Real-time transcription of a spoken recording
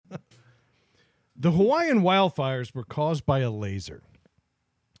The Hawaiian wildfires were caused by a laser.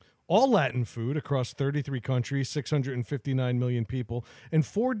 All Latin food across 33 countries, 659 million people, and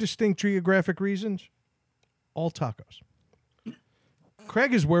 4 distinct geographic regions, all tacos.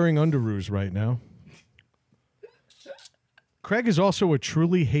 Craig is wearing underoos right now. Craig is also a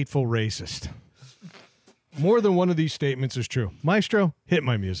truly hateful racist. More than one of these statements is true. Maestro, hit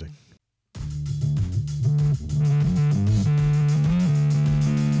my music.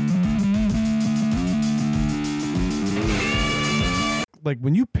 Like,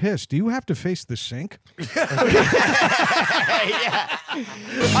 when you piss, do you have to face the sink? Yeah.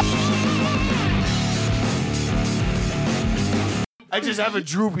 I just have a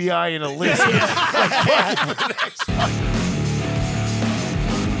droopy eye and a list.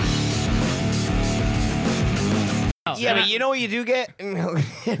 Yeah, but you know what you do get in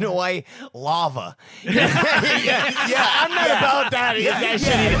Hawaii? Lava. I'm not about that. That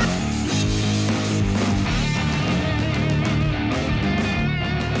shit either.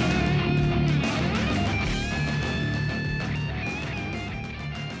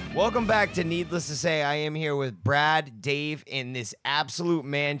 Welcome back to Needless to Say. I am here with Brad, Dave, and this absolute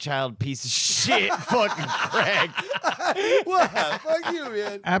man-child piece of shit, fucking Craig. What? Fuck you,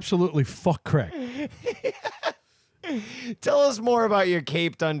 man. Absolutely fuck Craig. Tell us more about your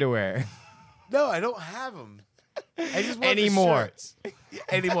caped underwear. No, I don't have them. I just want Anymore. the shirts.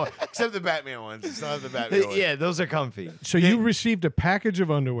 Anymore. Except the Batman ones. I still have the Batman ones. Yeah, those are comfy. So you received a package of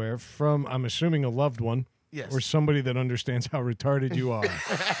underwear from, I'm assuming, a loved one. Yes. Or somebody that understands how retarded you are.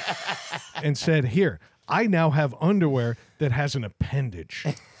 And said, here, I now have underwear that has an appendage.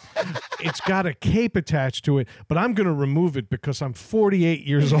 It's got a cape attached to it, but I'm going to remove it because I'm 48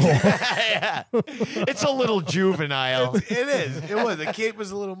 years old. Yeah. It's a little juvenile. It is. It was. The cape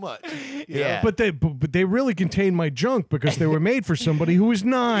was a little much. Yeah. But they really contain my junk because they were made for somebody who is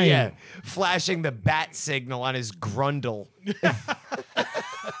 9. Yeah. Flashing the bat signal on his grundle.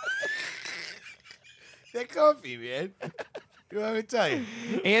 They're comfy, man. You know what I tell you?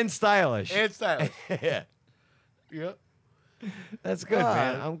 And stylish. And stylish. Yeah. Yep. That's good,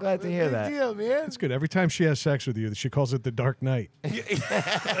 man. I'm glad to hear Big that. deal, man. It's good. Every time she has sex with you, she calls it the Dark Knight.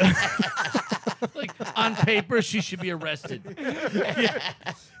 Like, on paper, she should be arrested.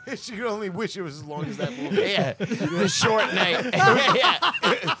 She could only wish it was as long as that movie. Yeah. The short night.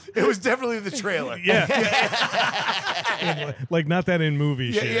 Yeah. It was definitely the trailer. Yeah. Like, not that in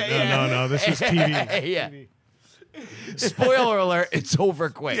movie shit. No. This is TV. Yeah. Spoiler alert, it's over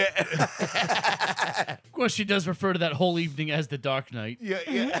quick. Of course, she does refer to that whole evening as the Dark Knight.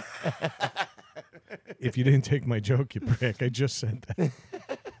 Yeah. If you didn't take my joke, you prick. I just said that.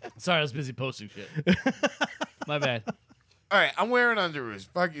 Sorry, I was busy posting shit. My bad. All right, I'm wearing underoos.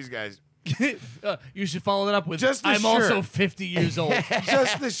 Fuck these guys. You should follow that up with, Just the I'm also shirt. 50 years old.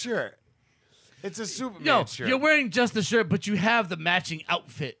 Just the shirt. It's a Superman No, shirt. you're wearing just the shirt, but you have the matching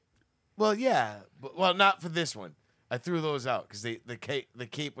outfit. Well, yeah. Well, not for this one. I threw those out because the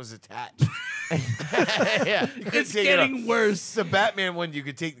cape was attached. Yeah. It's take it getting worse. The Batman one, you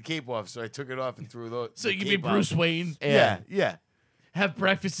could take the cape off, so I took it off and threw those. So you can be Bruce Wayne. Yeah. Have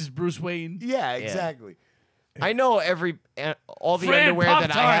breakfast as Bruce Wayne. Yeah, exactly. I know all the Fran underwear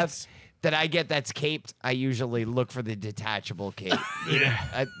that I have Pop-Tarts. that I get that's caped, I usually look for the detachable cape.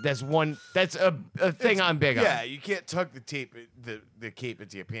 That's a thing I'm big on. Yeah, you can't tuck the cape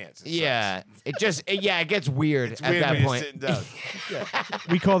into your pants. It Yeah. It just it gets weird sucks. It's at weird that when point. you're sitting down.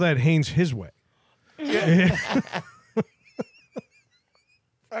 We call that Haynes his way.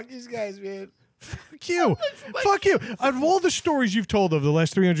 Fuck these guys, man. Fuck you. Fuck you. Out of all the stories you've told of the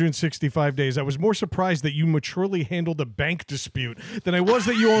last 365 days, I was more surprised that you maturely handled a bank dispute than I was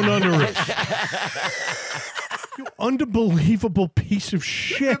that you own underoos. You unbelievable piece of The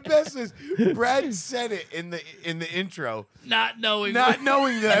shit. best is Brad said it in the intro, Not knowing. not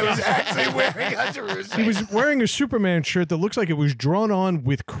knowing that I was actually wearing underoos. He was wearing a Superman shirt that looks like it was drawn on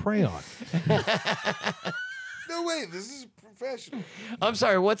with crayon. No way, this is professional. I'm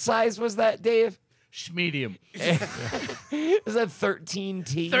sorry, what size was that, Dave? Medium. Is that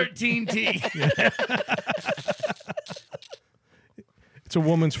 13T? 13T. It's a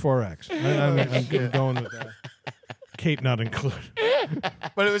woman's 4X. I'm going with that. Cape not included.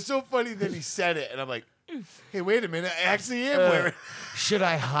 But it was so funny that he said it, and I'm like, hey, wait a minute, I actually am wearing. Should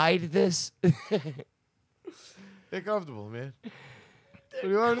I hide this? They're comfortable, man. What do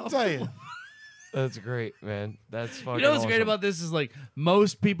you want me to tell you? That's great, man. That's fucking You know what's awesome. great about this is like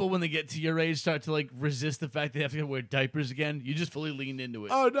most people when they get to your age start to like resist the fact they have to wear diapers again. You just fully leaned into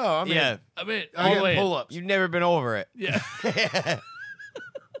it. Oh no, I'm Yeah. I mean, I all the got way in. pull-ups. You've never been over it. Yeah.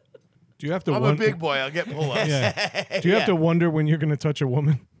 Do you have to I'm a wonder? big boy. I'll get pull-ups. Yeah. Do you have to wonder when you're going to touch a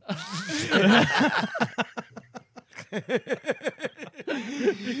woman?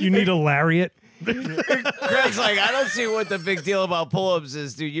 You need a lariat. Greg's like, I don't see what the big deal about pull-ups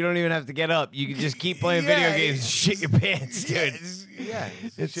is, dude. You don't even have to get up. You can just keep playing video Yeah, games and shit your pants, dude.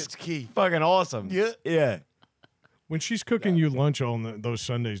 This shit's key. Fucking awesome. Yeah. When she's cooking you lunch on those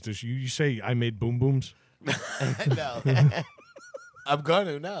Sundays, does you say I made boom booms? No. I'm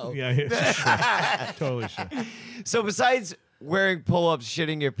gonna now. Yeah, sure. Totally sure. So besides wearing pull-ups,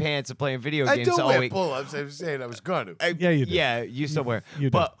 shitting your pants, and playing video I games do all wear week, pull-ups. I was saying I was gonna. Yeah, you do. yeah, you still wear. You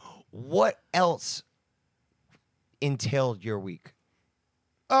do. But what else entailed your week?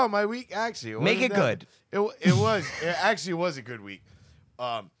 Oh, my week actually. Make wasn't it that- good. It was. It actually was a good week.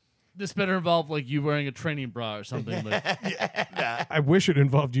 This better involve like you wearing a training bra or something. Like, I wish it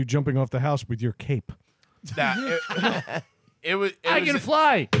involved you jumping off the house with your cape. Nah, it was. It I was can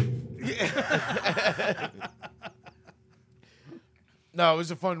fly. No, it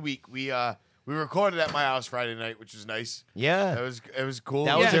was a fun week. We recorded at my house Friday night, which was nice. Yeah. It was cool.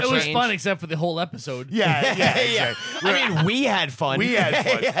 That was Yeah, a it was change. fun except for the whole episode. yeah, exactly. I mean, we had fun. We had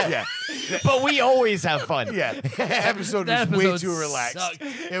fun. Yeah. but we always have fun. Yeah, episode That was way episode too relaxed. sucked.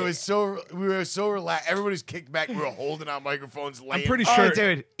 It was so we were so relaxed. Everybody's kicked back. We were holding our microphones. I'm Laying. pretty Oh, sure.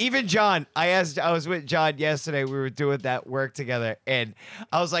 dude. Even John, I was with John yesterday. We were doing that work together. And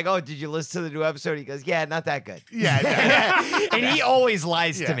I was like, oh, did you listen to the new episode? He goes, yeah, not that good. Yeah, And he always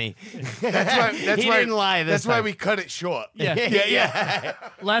lies to Yeah. me. that's He why, didn't lie this That's why time. we cut it short. Yeah. yeah.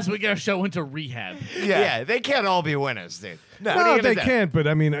 Last week our show went to rehab. Yeah, they can't all be winners, dude. What are No, you they gonna do? can't. But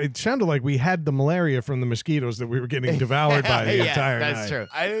I mean, it sounded like we had the malaria from the mosquitoes that we were getting devoured by the Yeah, entire that's night. true.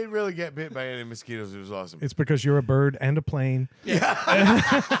 I didn't really get bit by any mosquitoes. It was awesome. It's because you're a bird and a plane.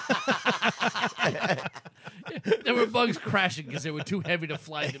 There were bugs crashing because they were too heavy to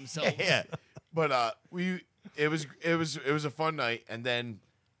fly themselves. Yeah, but it was a fun night, and then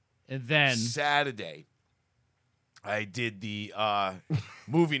And then Saturday, I did the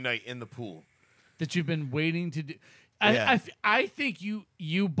movie night in the pool. that you've been waiting to do. Yeah. I think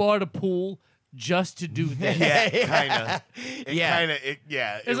you bought a pool just to do that. Kind of.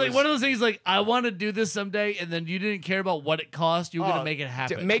 Yeah. It's like one of those things like, I want to do this someday, and then you didn't care about what it cost. You were going to make it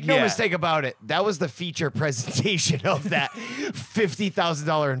happen. Make no Yeah. mistake about it. That was the feature presentation of that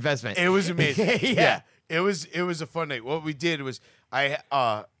 $50,000 investment. It was amazing. Yeah. It was a fun night. What we did was I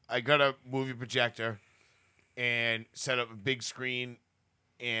got a movie projector and set up a big screen,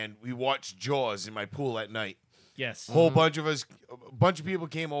 and we watched Jaws in my pool at night. Yes. A bunch of people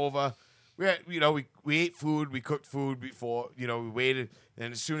came over. We had, we ate food, we cooked food before, we waited,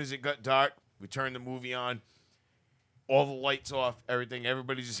 and as soon as it got dark, we turned the movie on, all the lights off, everything,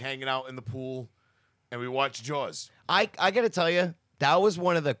 everybody just hanging out in the pool, and we watched Jaws. I got to tell you, that was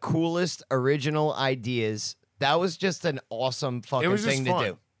one of the coolest original ideas. That was just an awesome fucking was just thing to fun.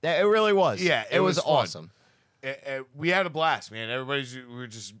 do. It really was. Yeah, it was fun. awesome. We had a blast, man. We were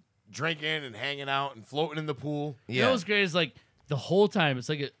just drinking and hanging out and floating in the pool. You know what's great is like the whole time, it's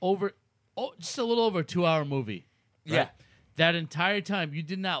like just a little over a 2-hour movie. right? Yeah. That entire time, you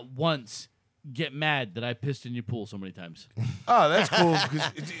did not once get mad that I pissed in your pool so many times. Oh, that's cool.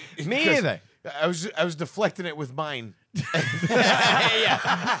 Me because either. I was deflecting it with mine.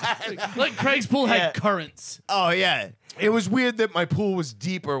 Like Craig's pool had Yeah. currents. Oh yeah. It was weird that my pool was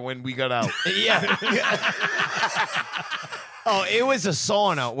deeper when we got out. Yeah. Oh, it was a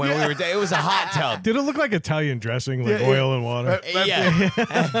sauna when we were there. It was a hot tub. Did it look like Italian dressing, like Yeah, oil and water? Yeah.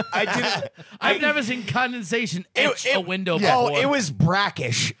 I didn't. I've never seen condensation etch a window Oh, before. it was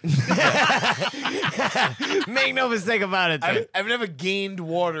brackish. Make no mistake about it. dude. I've never gained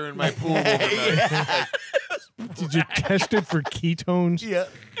water in my pool overnight. Did you test it for ketones? Yeah.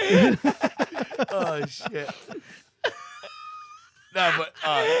 Oh shit. No, but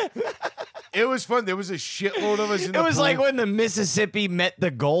it was fun. There was a shitload of us in the It was pool. like when the Mississippi met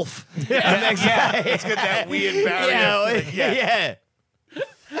the Gulf. yeah, it's got that weird barrier. Yeah.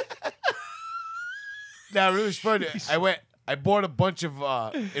 No, it was fun. I bought a bunch of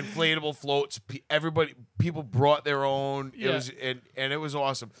inflatable floats. People brought their own. It Yeah. was and it was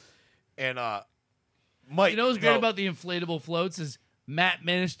awesome. And Mike, You know what's great about the inflatable floats is Matt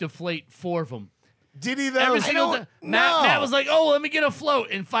managed to inflate 4 of them. did he though? Every single don't time. Matt know. was like, "Oh, let me get a float,"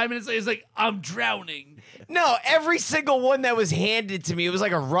 and 5 minutes later, he's like, "I'm drowning." No, every single one that was handed to me, it was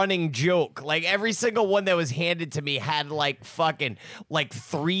like a running joke. Like every single one that was handed to me had like fucking like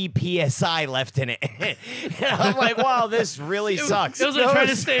 3 PSI left in it. And I'm like, wow, this really sucks. It was like trying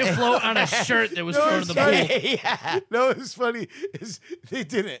to stay afloat on a shirt that was thrown in the pool. yeah. No, it was funny. Is they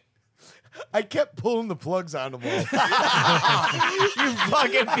didn't. I kept pulling the plugs on them all. You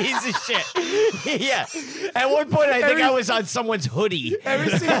fucking piece of shit. Yeah. At one point, I think I was on someone's hoodie.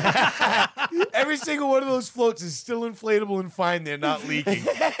 Every single one of those floats is still inflatable and fine. They're not leaking.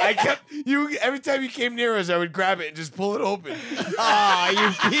 I kept you every time you came near us, I would grab it and just pull it open. You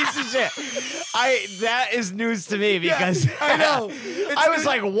piece of shit. That is news to me because I know. I was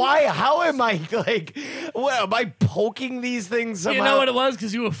like, why? How am I like? What am I poking these things somehow? You know what it was?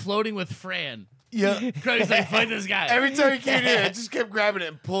 Because you were floating with Fran. Yeah. Craig's like, fight this guy. Every time you came near, I just kept grabbing it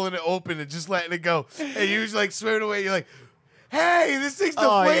and pulling it open and just letting it go. And you was like swimming away. You're like, hey, this thing's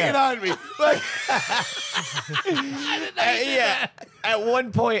deflating on me. Like, yeah. At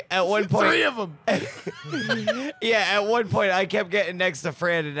one point, three of them. yeah. At one point, I kept getting next to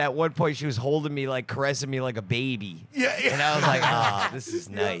Fran, and at one point, she was holding me, like caressing me like a baby. Yeah. And I was like, this is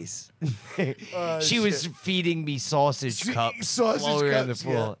nice. She was feeding me sausage cups sausage while we were in the cups,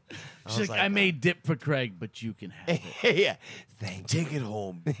 pool. She's like, I made dip for Craig, but you can have it Yeah. Thank you. Take it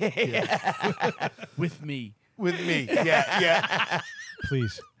home with me. with me. Yeah.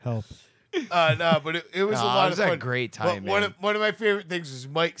 Please help. No, but it was a lot it was of fun. a great time, But man. one of my favorite things was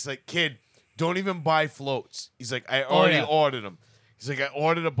Mike's like, kid, don't even buy floats. He's like, I already ordered them. He's like, I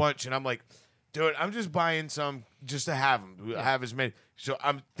ordered a bunch, and I'm like, dude, I'm just buying some just to have them, have as many. So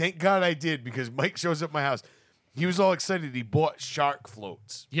thank God I did, because Mike shows up at my house. He was all excited. He bought shark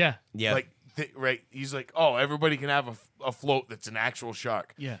floats. Yeah. Yeah. Like, right. He's like, oh, everybody can have a float that's an actual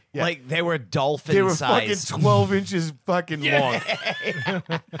shark. Yeah. Yeah. Like they were dolphin They were size. fucking 12 inches fucking long.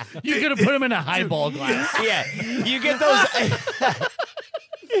 You could have put him in a highball glass. Yeah. You get those.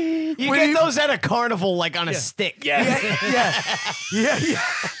 You get those at a carnival, like on a stick. Yeah.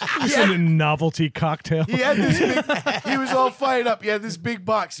 It's a novelty cocktail. He had this big, he was all fired up. He had this big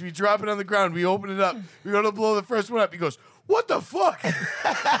box. We drop it on the ground. We open it up. We go to blow the first one up. He goes, what the fuck?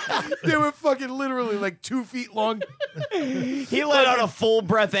 They were fucking literally like 2 feet long. He let out a full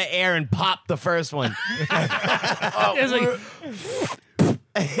breath of air and popped the first one. It was like,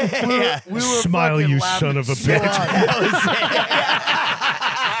 We were Smile, fucking you laughing son of a so bitch. hard.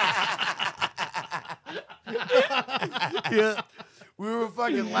 Yeah. We were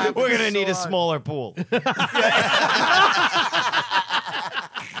fucking laughing. We're gonna so need a hard. smaller pool.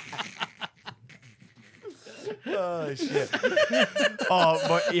 Oh shit.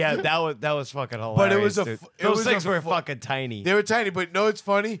 But yeah, that was fucking hilarious. But it was a dude. f- it those was things a were f- fucking tiny. They were tiny, but no, it's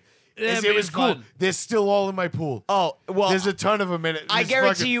funny. Yeah, Is but it was it's cool. fun. They're still all in my pool. Oh well, There's a ton of them in it. I It's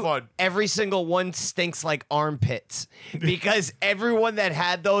guarantee fucking you, fun. every single one stinks like armpits because everyone that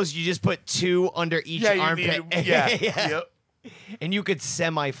had those, you just put 2 under each Yeah, you armpit, needed, yeah. and you could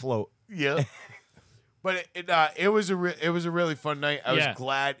semi-float. Yeah. But it was a really fun night. I was Yeah.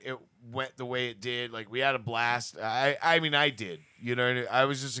 glad it went the way it did. Like, we had a blast. I mean, I did. You know, I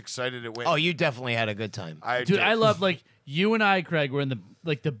was just excited it went. Oh, you definitely had a good time. I dude, did. I love, like, you and I, Craig, were in the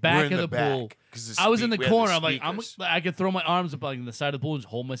back in of the the pool. back, 'cause the I was in the we had the corner. I'm like, speakers. I could throw my arms up like on the side of the pool and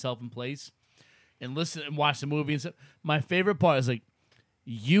just hold myself in place and listen and watch the movie and stuff. My favorite part is like,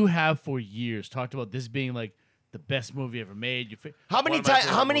 you have for years talked about this being like the best movie ever made. How many of my times?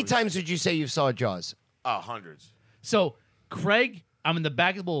 favorite How many movies. times did you say you saw Jaws? Hundreds. So Craig, I'm in the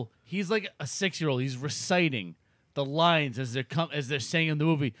back of the pool. He's like a 6-year-old. He's reciting the lines as they're saying in the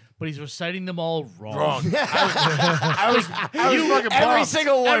movie, but he's reciting them all wrong. Wrong. I was fucking Every bummed.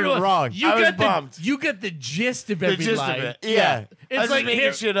 single one Everyone- wrong. You I was get bummed. you get the gist of The every gist line. of it. Yeah. I was just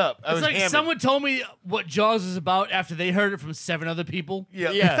making shit up. I It's was like hammered. someone told me what Jaws is about after they heard it from 7 other people.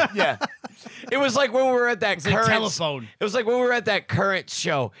 Yeah. Yeah. Yeah. It was like when we were at that like current telephone. It was like when we were at that current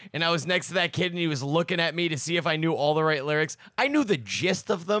show, and I was next to that kid, and he was looking at me to see if I knew all the right lyrics. I knew the gist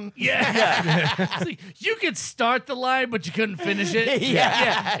of them. Yeah. It's like, you could start the line, but you couldn't finish it.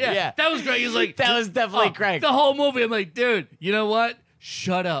 Yeah. That was great. He was like, That was definitely Craig. The whole movie, I'm like, dude, you know what?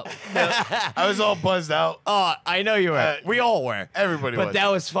 Shut up. I was all buzzed out. Oh, I know you were. We all were. Everybody But was. that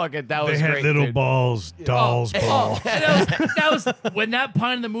was fucking. That They was had great. little dude. balls, dolls ball. And that was when that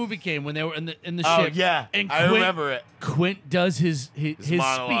part in the movie came, when they were in the Oh, ship. yeah. And I remember it. Quint does his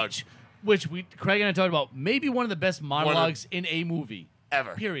monologue. speech, which Craig and I talked about, maybe one of the best monologues in a movie.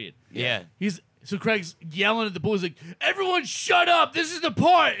 Ever. Period. Yeah. So Craig's yelling at the boys like, everyone shut up, this is the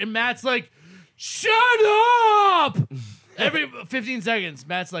part. And Matt's like, shut up. Every 15 seconds,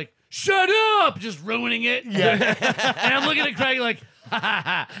 Matt's like, shut up, just ruining it. Yeah. And I'm looking at Craig like,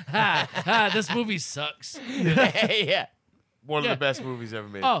 ha, this movie sucks. Yeah. One of Yeah. the best movies ever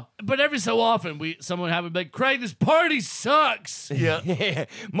made. Oh, but every so often someone have be like, Craig, this party sucks. Yeah.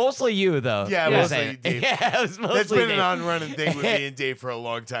 Mostly you, though. Yeah, You're mostly saying. Dave. Yeah, it was mostly That's been Dave. an on-running thing with me and Dave for a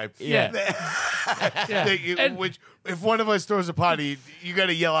long time. Yeah. Yeah. And- Which, if one of us throws a party, you got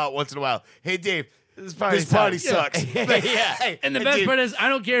to yell out once in a while, "Hey, Dave, This this sucks." party sucks." Yeah. And the best part is, I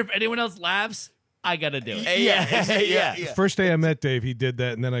don't care if anyone else laughs. I gotta do it. Yeah. yeah. First day I met Dave, he did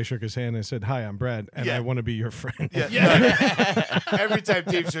that, and then I shook his hand and said, "Hi, I'm Brad, and Yeah. I want to be your friend." Yeah. Every time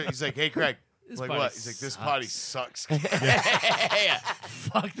Dave shows, he's like, "Hey, Craig." This Like party what? He's like, "This party sucks."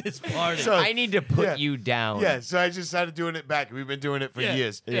 Fuck this party. So- I need to put Yeah. you down. Yeah, so I just started doing it back. We've been doing it for Yeah.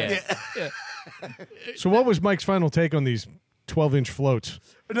 years. Yeah. So, what was Mike's final take on these 12-inch floats?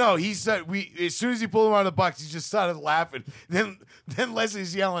 No, he said as soon as he pulled him out of the box, he just started laughing. Then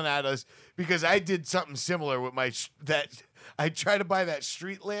Leslie's yelling at us because I did something similar with my that I tried to buy that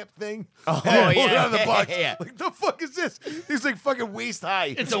street lamp thing. Oh, and I pulled it yeah. out of the box. Yeah. Like, the fuck is this? It's like fucking waist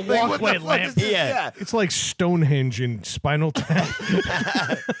high. It's a Like, what walkway the fuck lamp. is this? Yeah. It's like Stonehenge in Spinal Tap.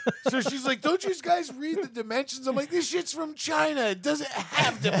 So she's like, "Don't you guys read the dimensions?" I'm like, "This shit's from China. It doesn't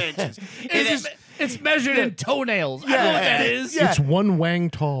have dimensions." It's measured in toenails. I know what that is. Yeah. It's one wang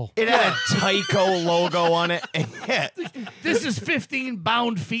tall. It had a Tyco logo on it. Yeah. This is 15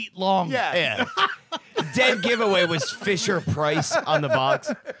 bound feet long. Yeah. Yeah. Dead giveaway was Fisher Price on the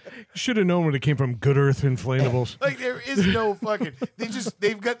box. Should have known when it came from Good Earth Inflatables. Like there is no fucking.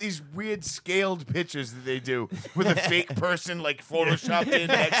 They've got these weird scaled pictures that they do with a fake person like photoshopped in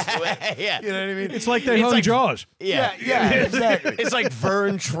next to it. Yeah. You know what I mean? It's like they It's hung like- Jaws. Yeah. exactly. It's like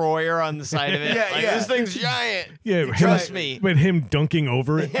Vern Troyer on the side of it. Yeah, Like, yeah. This thing's giant. Yeah, Trust me. But him dunking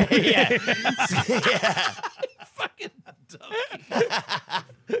over it. Yeah. Fucking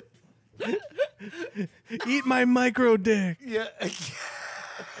Eat my micro dick. Yeah.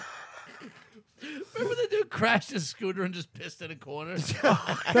 Remember the dude crashed his scooter and just pissed in a corner?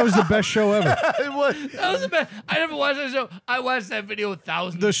 That was the best show ever. It was. That was the best. I never watched that show. I watched that video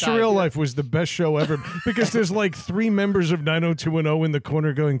thousands The of times. Surreal Life was the best show ever because there's like 3 members of 90210 in the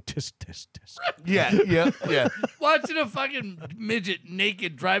corner going tisk tisk tisk. Yeah. Watching a fucking midget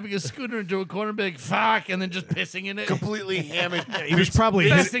naked driving a scooter into a corner and be like, fuck, and then just pissing in it. Completely hammered. He was probably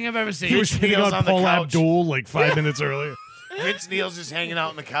Best hit, thing I've ever seen. he was hitting Neil's on on the Paul couch. Abdul like 5 minutes earlier. Vince Neil's just hanging out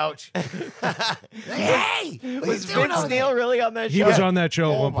on the couch. Hey, Was Vince Neil really on that show? He was on that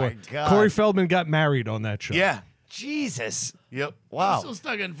show at Oh one my point. God. Corey Feldman got married on that show. Yeah. Jesus. Yep. I'm Wow. still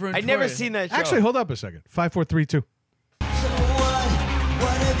stuck in for I'd never seen that show. Actually, hold up a second. 5, 4, 3, 2. What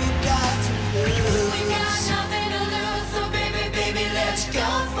have you got to lose? We got nothing to lose, so baby, let's go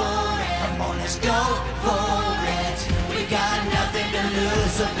for it. Come on, let's go for it. We got nothing to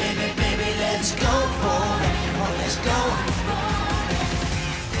lose, so baby, let's go for it. Come on, let's go for it.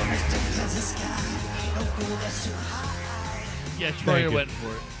 From the distance the sky, no goal that's too high. Yeah, Troyer you. went for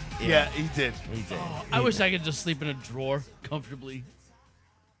it. Yeah, he did. He did. I wish I could just sleep in a drawer comfortably.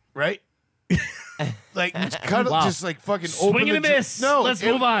 Right? Like cuddle, Wow. just like fucking Swing open and the a miss. No, Let's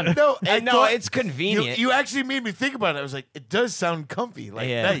move on. No, I And no, thought- it's convenient. You actually made me think about it. I was like, it does sound comfy, like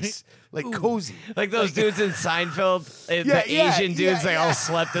Yeah. nice, like cozy. Like those dudes in Seinfeld, Yeah, the yeah, Asian dudes, yeah, they all yeah.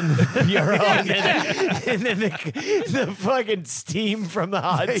 slept in the bureau, and then the fucking steam from the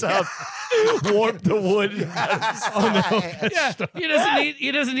hot tub warped the wood. Yeah,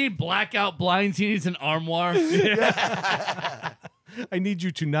 he doesn't need blackout blinds. He needs an armoire. I need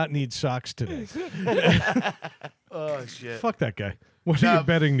you to not need socks today. Oh shit! Fuck that guy. What are your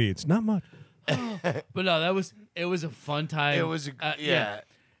betting needs? Not much. But no, it was a fun time. It was yeah.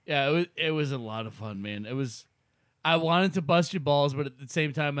 It was a lot of fun, man. I wanted to bust your balls, but at the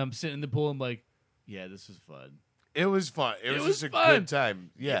same time, I'm sitting in the pool. I'm like, yeah, this was fun. It was fun. It was was just a fun. good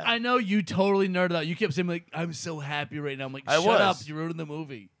time. Yeah. I know you totally nerded out. You kept saying like, I'm so happy right now. I'm like, I shut was. up, you're ruining the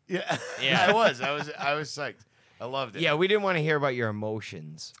movie. Yeah. Yeah. I was psyched. I loved it. Yeah, we didn't want to hear about your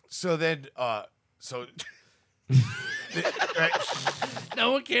emotions. So then, right,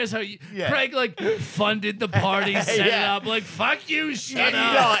 No one cares how you. Yeah. Craig like funded the party, set it Yeah. up. Like, fuck you, shut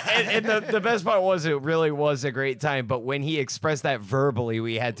And, up. and the best part was it really was a great time. But when he expressed that verbally,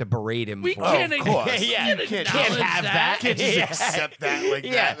 we had to berate him. We for can't, it. of course. Yeah, you can't have that. can't just Yeah. accept that like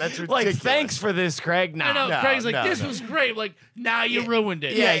Yeah, that. That's ridiculous. like thanks for this, Craig. Nah. I know. No, Craig's like, no, this no. was great. Like, now you ruined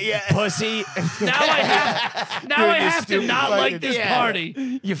it. Yeah, yeah. pussy. Now I this have to stupid not fucking- like this Yeah.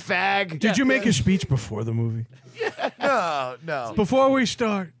 party. You fag. Did you make a speech before the movie? No. Before we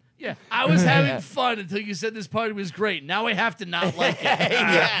start. Yeah, I was having fun until you said this party was great. Now I have to not like it.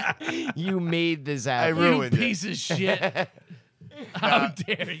 yeah. You made this I happen. You ruined it. piece of shit. How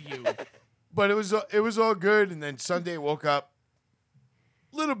dare you? But it was all good. And then Sunday woke up,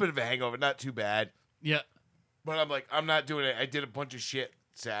 little bit of a hangover, not too bad. Yeah. But I'm like, I'm not doing it. I did a bunch of shit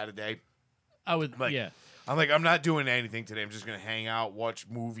Saturday. I would, Like, yeah. I'm like, I'm not doing anything today. I'm just gonna hang out, watch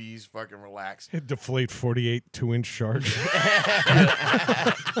movies, fucking relax. Deflate 48 2-inch sharks.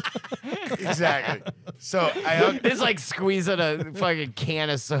 Exactly. So I hung, It's like squeezing a fucking can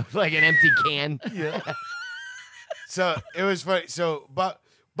of soap, like an empty can. so it was funny. So about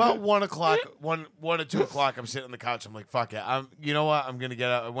 1 o'clock, one or 2 o'clock, I'm sitting on the couch. I'm like, fuck it. You know what? I'm gonna get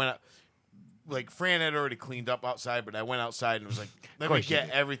out. I went out. Like Fran had already cleaned up outside, but I went outside and was like, let me course you get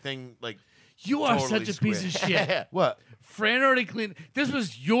did. everything like. You are Totally such a piece of shit. What? Fran already cleaned. This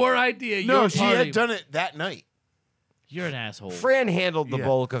was your idea. No, your she party. had done it that night. You're an asshole. Fran handled the Yeah.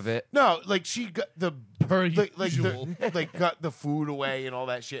 bulk of it. No, like she got the Per like usual. like got the food away and all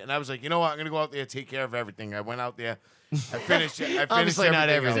that shit. And I was like, you know what? I'm gonna go out there, take care of everything. I went out there, I finished it. I finished Obviously not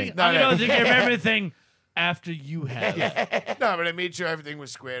everything. everything. Not I'm going to everything. take care of everything after you have. No, but I made sure everything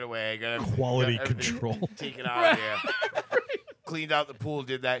was squared away. I got Quality got everything control. taken out of there. Cleaned out the pool,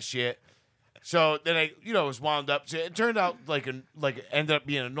 did that shit. So then I, was wound up. So it turned out like it ended up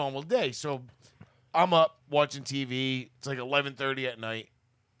being a normal day. So I'm up watching TV. It's like 11:30 at night.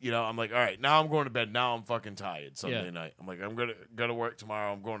 I'm like, all right, now I'm going to bed. Now I'm fucking tired. Sunday night. I'm like, I'm gonna work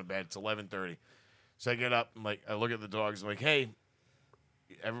tomorrow. I'm going to bed. It's 11:30. So I get up. I'm like, I look at the dogs. I'm like, hey,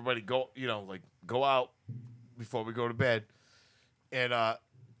 everybody go. Go out before we go to bed. And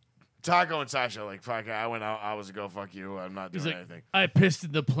Taco and Sasha are like, fuck it. I went out hours ago. Fuck you. I'm not He's doing like, anything. I pissed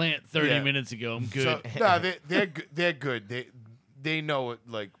in the plant 30 Yeah. minutes ago. I'm good. So, no, they're good. They know it,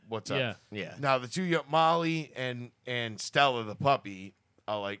 like what's up. Yeah. Yeah. Now the two Molly and Stella the puppy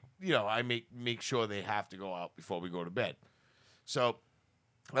are like, I make sure they have to go out before we go to bed. So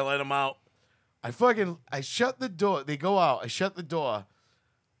I let them out. I shut the door. They go out. I shut the door.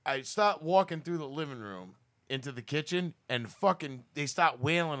 I start walking through the living room into the kitchen, and they start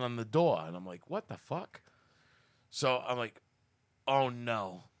wailing on the door, and I'm like, what the fuck? So I'm like, oh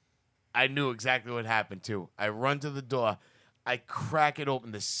no. I knew exactly what happened too. I run to the door. I crack it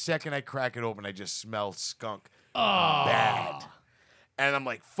open. The second I crack it open, I just smell skunk. Bad. And I'm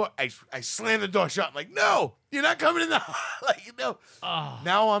like, fuck. I slam the door shut. I'm like, no, you're not coming in the house.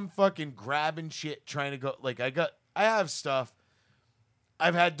 Now I'm fucking grabbing shit, trying to go. Like, I have stuff.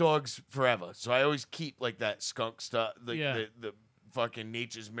 I've had dogs forever, so I always keep like that skunk stuff, like Yeah. the fucking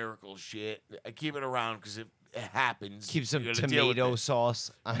Nature's Miracle shit. I keep it around because it happens. Keep some You gotta deal with tomato it. sauce.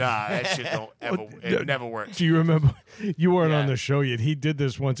 Nah, that shit don't ever. It never works. Do you remember? You weren't on Yeah. the show yet. He did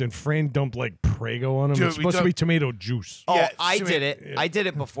this once, and Fran dumped like Prego on him. Dude, it's we supposed to dumped- be tomato juice. Oh, Yeah, I so did it- it. I did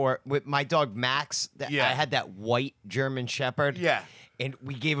it before with my dog Max. Yeah. I had that white German Shepherd. Yeah. And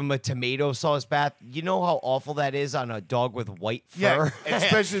we gave him a tomato sauce bath. You know how awful that is on a dog with white Yeah, fur?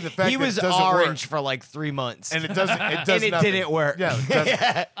 especially the fact he that it was doesn't orange work. for like 3 months. And it doesn't. It does And it nothing. didn't work. Yeah, it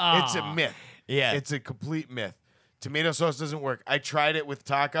doesn't. It's a myth. Yeah. It's a complete myth. Tomato sauce doesn't work. I tried it with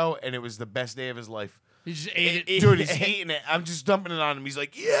Taco, and it was the best day of his life. He just ate it. Dude, he's eating it. I'm just dumping it on him. He's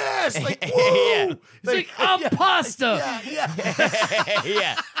like, yes, like, whoa. Yeah. He's like, I'm pasta.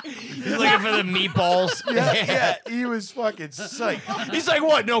 yeah. He's looking for the meatballs. Yeah, he was fucking psyched. He's like,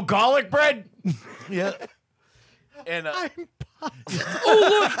 what? No garlic bread? Yeah. And Oh,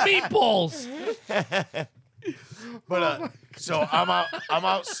 look, meatballs. but so I'm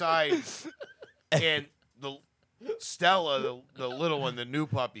outside, and the Stella, the little one, the new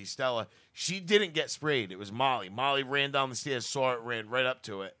puppy, Stella, she didn't get sprayed. It was Molly. Molly ran down the stairs, saw it, ran right up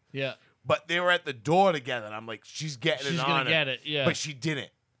to it. Yeah. But they were at the door together, and I'm like, she's getting She's it gonna on her. get it, yeah. But she didn't,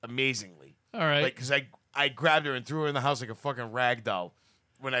 amazingly. All right. Like, because I grabbed her and threw her in the house like a fucking rag doll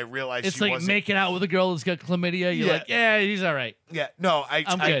when I realized It's she like wasn't. making out with a girl that's got chlamydia. You're Yeah. like, yeah, he's all right. Yeah, no, I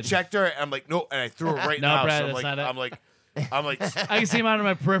I'm I good. checked her, and I'm like, no, and I threw her right in No, the house. Brad, I'm that's like, not it. I'm like, I can see him out of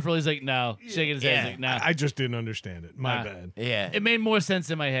my peripheral. He's like, no. Shaking his head. He's Yeah. like, nah. I just didn't understand it. My Nah. bad. Yeah. It made more sense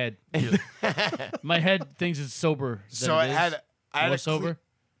in my head. My head thinks it's sober. so than I it is. had More to sober.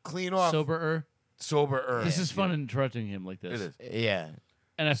 clean off Soberer. sober. This is fun interrupting him like this. It is. Yeah.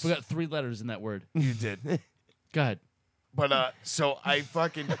 And I forgot 3 letters in that word. You did. Go ahead. But so I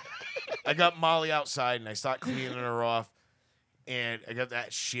got Molly outside and I start cleaning her off, and I got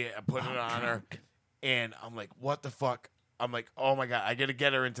that shit. I put it on her, and I'm like, what the fuck? I'm like, oh my god, I gotta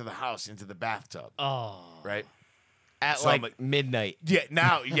get her into the house, into the bathtub, Oh. right? At So I'm like midnight. Yeah,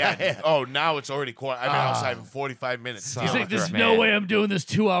 now, yeah. Oh, now it's already quarter. I've been outside for 45 minutes. Son He's of like, a there's man. no way I'm doing this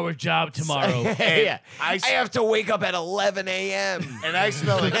 2-hour job tomorrow. yeah. I I have to wake up at 11 a.m. and I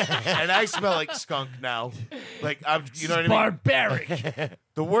smell like skunk now. Like you know what I mean? Barbaric.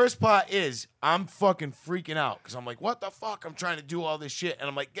 The worst part is I'm fucking freaking out because I'm like, what the fuck? I'm trying to do all this shit, and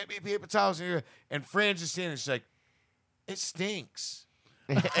I'm like, get me paper towels in here. And Fran's just standing, she's like, it stinks.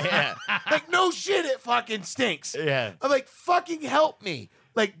 Like, no shit, it fucking stinks. Yeah. I'm like, fucking help me.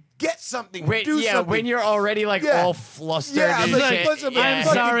 Like, get something. Wait, do yeah, something. when you're already like Yeah. all flustered Yeah, and I'm like, shit. listen, yeah. I'm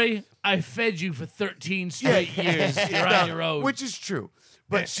fucking- sorry. I fed you for 13 straight years. You're on your own. Which is true.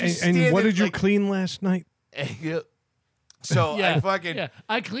 But she's And what standing, did you like, clean last night? So yeah, I fucking yeah.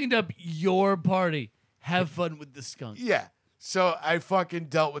 I cleaned up your party. Have fun with the skunk. Yeah. So I fucking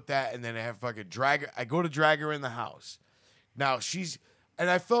dealt with that, and then I have fucking drag her. I go to drag her in the house. Now and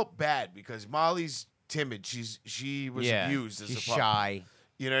I felt bad because Molly's timid. She was abused as she's a pup. shy.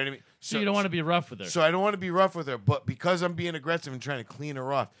 You know what I mean? So you don't want to be rough with her. So I don't want to be rough with her, but because I'm being aggressive and trying to clean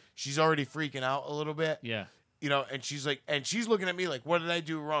her off, she's already freaking out a little bit. yeah. You know, and she's looking at me like, what did I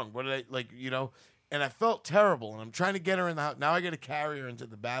do wrong? What did I like? You know, and I felt terrible, and I'm trying to get her in the house. Now I got to carry her into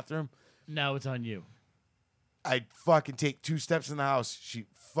the bathroom. Now it's on you. I fucking take 2 steps in the house. She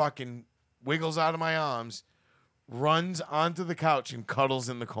fucking wiggles out of my arms, runs onto the couch, and cuddles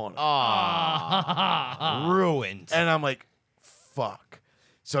in the corner. Ruined. And I'm like, fuck.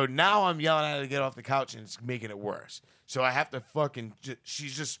 So now I'm yelling at her to get off the couch, and it's making it worse. So I have to fucking,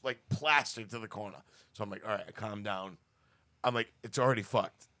 she's just like plastered to the corner. So I'm like, all right, I calm down. I'm like, it's already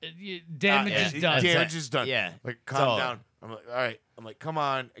fucked. Damage is done. Damage is done. Yeah. Like, It's calm all- down. I'm like, all right. I'm like, come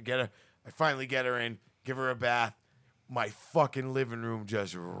on. I get her. I finally get her in, give her a bath. My fucking living room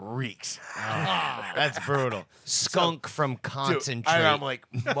just reeks. That's brutal. Skunk from Dude, concentrate. and I'm like,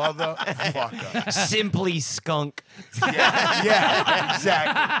 motherfucker. Simply skunk. yeah,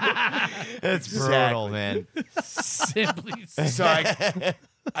 exactly. That's brutal, man. Simply. So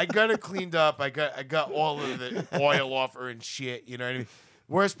I got her cleaned up. I got all of the oil off her and shit. You know what I mean?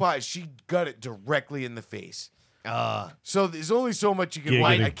 Worst part is she got it directly in the face. So there's only so much you can Giggity.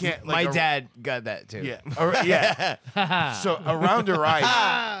 wipe. I can't. My Like, dad got that too. Yeah. Yeah. So around her eyes,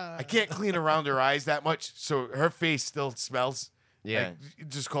 I can't clean around her eyes that much. So her face still smells. Yeah. Like, you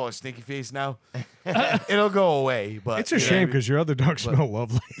just call her stinky face now. It'll go away. But It's a you know shame what because your other dogs smell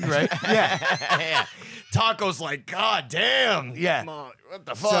lovely. I mean? Right? Yeah. yeah. Taco's like, God damn. Yeah. Mom, what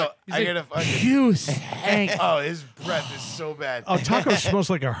the So fuck? I gotta fucking. You stank. Oh, his breath is so bad. Oh, Taco smells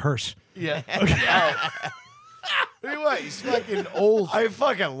like a hearse. Yeah. Oh. Tell you what, he's fucking old. I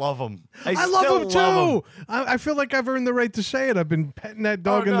fucking love him. I still love him too. love I feel like I've earned the right to say it. I've been petting that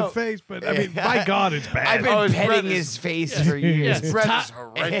dog in no. the face, but I mean, by God, it's bad. I've been Oh, his breath petting is- his face for years. His breath Ta- is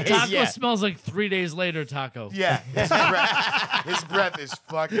horrendous. Taco Yeah. smells like 3 days later, Taco. Yeah, his breath is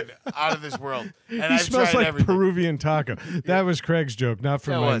fucking out of this world. And he I've smells tried like everything. Peruvian taco. That was Craig's joke, not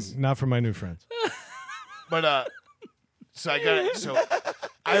for That was. not for my new friends. But so I got it. So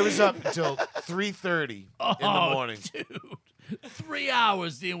I was up until 3:30 in the morning. Dude. 3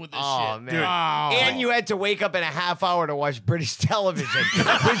 hours dealing with this Oh, shit. man. Dude. And you had to wake up in a half hour to watch British television,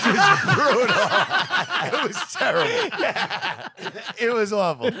 which was brutal. It was terrible. It was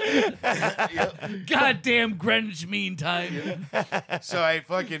awful. Goddamn Greenwich Mean Time. So I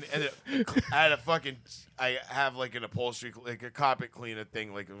fucking I have like an upholstery, like a carpet cleaner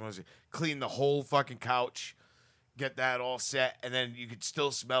thing, like what was it? Clean the whole fucking couch, get that all set, and then you could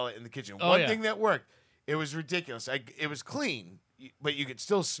still smell it in the kitchen. Oh, One yeah. thing that worked, it was ridiculous. It was clean, but you could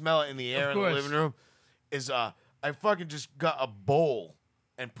still smell it in the air Of in the course. living room. I fucking just got a bowl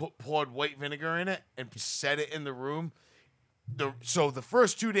and poured white vinegar in it and set it in the room. So the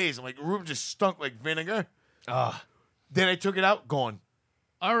first 2 days, I'm like, the room just stunk like vinegar. Then I took it out, gone.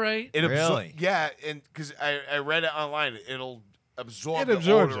 All right. It Really? Yeah, and because I read it online, it'll absorb It the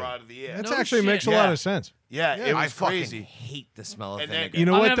absorbs odor it. out of the air. That No actually shit. makes a Yeah. lot of sense. Yeah, it I was fucking crazy. hate the smell of And then- vinegar. You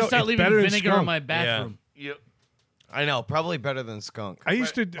know I'm what gonna have though? to start It's leaving better than vinegar in skunk. my bathroom. Yep. I know, probably better than skunk. I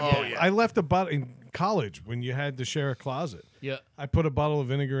used to. Oh, yeah. I left a bottle in college when you had to share a closet. Yeah. I put a bottle of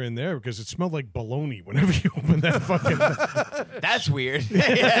vinegar in there because it smelled like bologna whenever you opened that fucking. That's weird.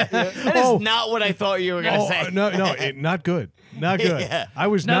 Yeah. That is Oh. not what I thought you were gonna Oh, say. no, not good. Not good. Yeah. I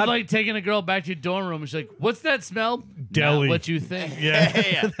was Not not. like taking a girl back to your dorm room and she's like, what's that smell? Deli. Not what you think. yeah,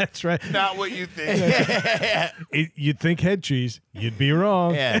 Yeah. that's right. Not what you think. You'd think head cheese. You'd be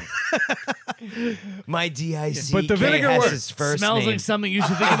wrong. Yeah. My DIC But the vinegar has works. his first Smells name. like something you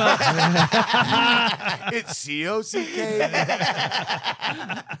should think about. It's COCK.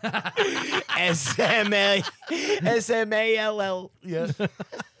 SMALL. Yeah.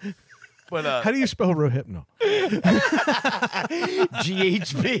 But How do you spell Rohypnol?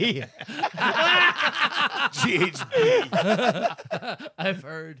 GHB. GHB. I've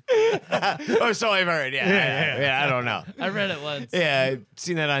heard. Oh, so I've heard. Yeah, I don't know. I read it once. Yeah, I've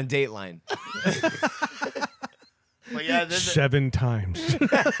seen that on Dateline. But yeah, then 7 times.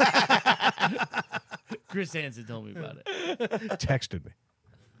 Chris Hansen told me about it. Texted me.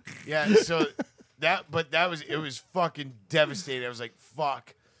 yeah. So it was fucking devastating. I was like,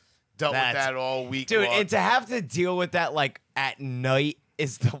 fuck. Dealt with That's- that all week Dude, long. and to have to deal with that like at night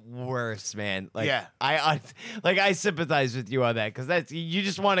is the worst, man. Like, Yeah. I sympathize with you on that because that's you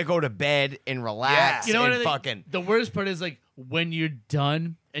just want to go to bed and relax. You know what? and I think fucking the worst part is like when you're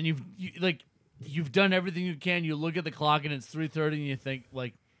done and you've done everything you can. You look at the clock and it's 3:30, and you think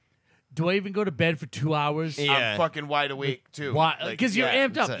like, do I even go to bed for 2 hours? Yeah. I'm fucking wide awake too. Why? Like, Because you're yeah,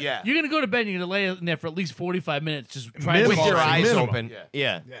 amped up. Yeah. You're gonna go to bed and you're gonna lay in there for at least 45 minutes, just trying with to your fall asleep. eyes minimum. open. Yeah.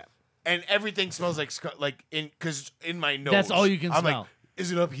 Yeah. Yeah. And everything smells like because in my nose. That's all you can I'm smell. like,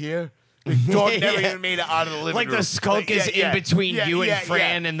 is it up here? The dog never Yeah. even made it out of the living Like room. the skunk is in between you and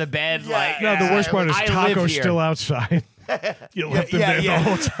Fran in the bed. Yeah. Like, No, the worst part is I live Taco's here. still outside. You left him yeah, there yeah. the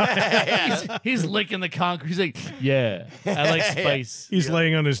whole time. He's licking the concrete. He's like, yeah, I like spice. He's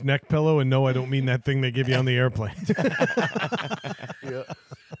laying on his neck pillow, and no, I don't mean that thing they give you on the airplane.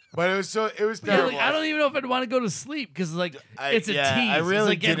 But it was Yeah, terrible. like, I don't even know if I'd want to go to sleep because like I- it's a yeah, tease. I really it's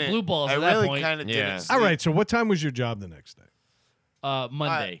like getting didn't. blue balls I at that really point. kind of Yeah. didn't. All sleep. right, so what time was your job the next day?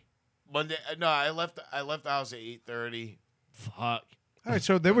 Monday. Monday. No, I left the house at 8:30. Fuck. All right,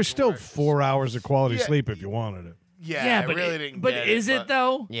 so there was still 4 hours of quality Yeah. sleep if you wanted it. Yeah, I but really didn't. But get is it but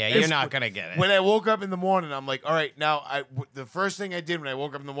though? Yeah, It's- you're not gonna get it. When I woke up in the morning, I'm like, all right, now the first thing I did when I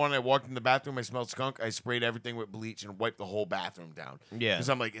woke up in the morning, I walked in the bathroom, I smelled skunk, I sprayed everything with bleach and wiped the whole bathroom down. Yeah. because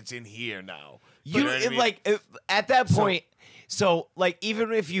I'm like, it's in here now. You know what I mean? like at that point. So like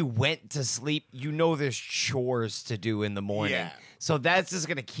even if you went to sleep, you know there's chores to do in the morning. Yeah. So that's just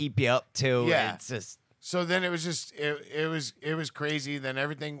gonna keep you up too. Yeah. It's just So then it was just it was crazy. Then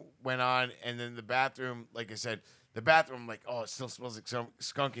everything went on, and then the bathroom, like I said, the bathroom, like, oh, it still smells like some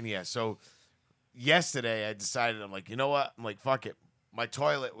skunk in here. So yesterday I decided, I'm like, you know what? I'm like, fuck it. My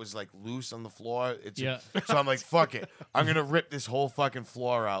toilet was like loose on the floor. Yeah. So I'm like, fuck it. I'm gonna rip this whole fucking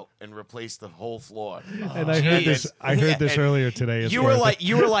floor out and replace the whole floor. And I heard geez. this. I heard this earlier today. It's you were worth like it.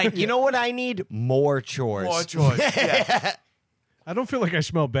 you know what I need? More chores. More choice. Yeah. I don't feel like I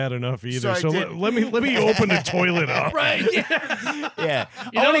smell bad enough either. I So did. let me open the toilet up. Right. Yeah. Yeah.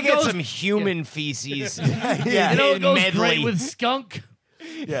 You I know want to what get goes- some human feces. Yeah. You know what in goes medley. great with skunk?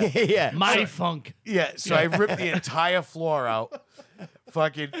 yeah. My funk. Yeah, so I ripped the entire floor out,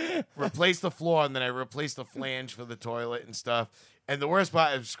 fucking replaced the floor, and then I replaced the flange for the toilet and stuff. And the worst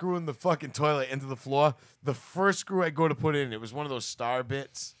part, I'm screwing the fucking toilet into the floor. The first screw I go to put in, it was one of those star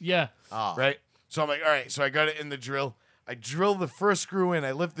bits, Yeah. right? So I'm like, all right, so I got it in the drill. I drill the first screw in,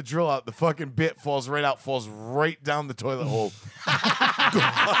 I lift the drill out, the fucking bit falls right out, falls right down the toilet hole.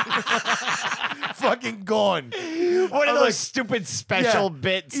 Fucking gone. One of I'm those like- stupid special Yeah.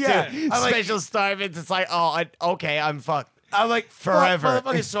 bits, Yeah. too. I'm like- Special star bits. It's like, oh, okay, I'm fucked. I'm like, Forever. Fuck,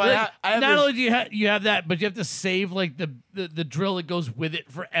 motherfucker. So Like, I have not this- only do you have that, but you have to save like the drill that goes with it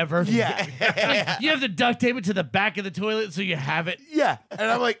forever. Yeah. Like, you have to duct tape it to the back of the toilet so you have it. Yeah, and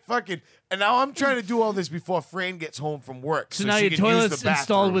I'm like, fucking, and now I'm trying to do all this before Fran gets home from work. So now she your can use toilet's the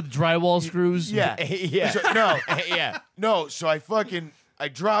installed bathroom. with drywall screws. Yeah, Yeah. So, no, yeah. no. So I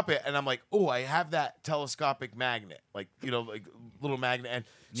drop it, and I'm like, oh, I have that telescopic magnet, like like little magnet, and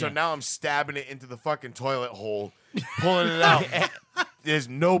so Yeah. now I'm stabbing it into the fucking toilet hole, pulling it out. There's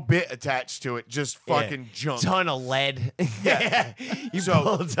no bit attached to it, just fucking junk. Ton of lead. Yeah. You So-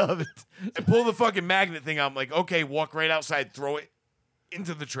 pulled up. I pull the fucking magnet thing out. I'm like, okay, walk right outside, throw it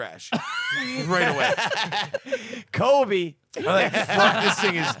into the trash right away. Kobe. I'm like, fuck, this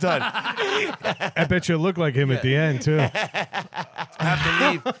thing is done. I bet you look like him at the end too. Have to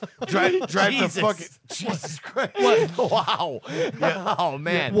leave. Drive to Jesus. fucking Jesus Christ. Wow. Oh,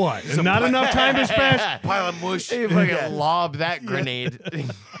 man. What? Not enough time has passed. Pile of mush. You fucking Yeah. lob that grenade.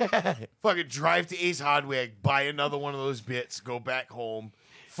 Fucking drive to Ace Hardware, buy another one of those bits, go back home,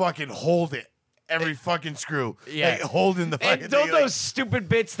 fucking hold it. Every fucking screw. Yeah. Like, holding the fucking And don't thing, like- those stupid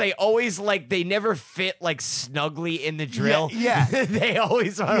bits, they always they never fit like snugly in the drill. yeah. They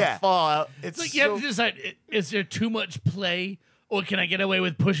always want to Yeah. fall out. it's It's like you have to decide: is there too much play, or can I get away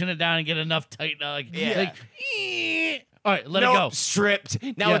with pushing it down and get enough tight? Like, Yeah. like, all right, let no, it go. stripped.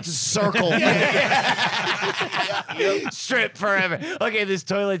 Now Yeah. it's a circle. Stripped forever. Okay, this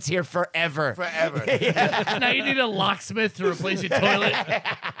toilet's here forever. forever. Now you need a locksmith to replace your toilet.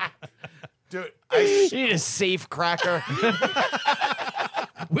 Dude, You need a safe cracker.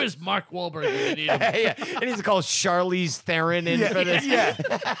 Where's Mark Wahlberg? when you need him? Yeah, it needs to call Charlize Theron in for this. yeah.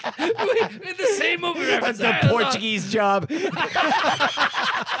 In the same movie reference. The Portuguese job.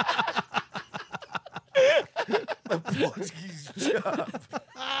 Portuguese job.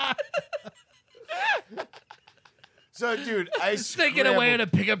 So, dude, I Thinking away in a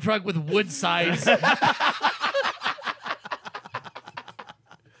pickup truck with wood sides.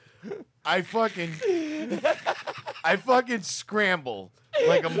 I I fucking scramble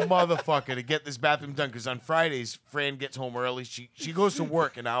like a motherfucker to get this bathroom done because on Fridays, Fran gets home early. She goes to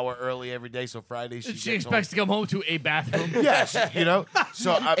work an hour early every day, so Fridays she She gets expects to come home to a bathroom. home. Yes, you know.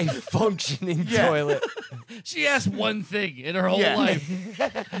 So A functioning Yeah. toilet. She asked one thing in her whole Yeah. life.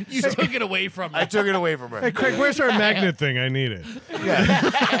 You took it away from her. I took it away from her. Hey, Craig, where's our magnet thing? I need it.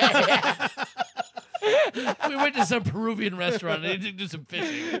 We went to some Peruvian restaurant and they did some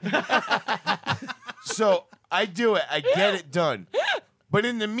fishing. So I do it. I get it done. But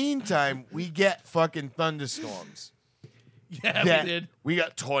in the meantime, we get fucking thunderstorms. Yeah, that- we did. We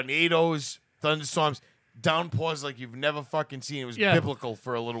got tornadoes, thunderstorms, downpours like you've never fucking seen. It was Yeah. biblical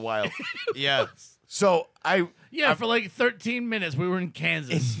for a little while. Yeah. So Yeah, for like 13 minutes we were in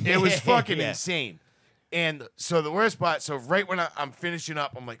Kansas. it was fucking Yeah. insane. And so the worst part, so right when I'm finishing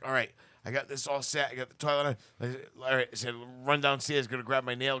up, I'm like, all right, I got this all set. I got the toilet on. All right, I said, run downstairs, gonna grab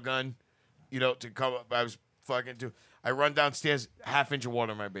my nail gun, to come up. I was fucking too. I run downstairs, half-inch of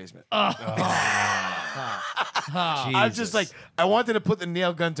water in my basement. I'm just like, I wanted to put the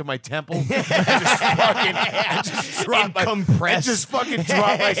nail gun to my temple. I just dropped compress. I just fucking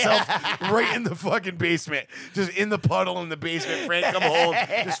drop myself right in the fucking basement. Just in the puddle in the basement. Frank, come home.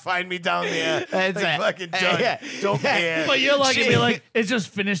 Just find me down there. That's like, it. fucking done. Yeah. Don't care. But you're like, it'd be like, it's just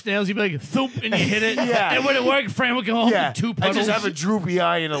finished nails. You'd be like, thoop, and you hit it. Yeah. And when it worked, Fran would come home Yeah, with 2 I puddles. just have a droopy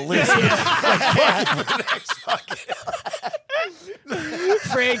eye and a list.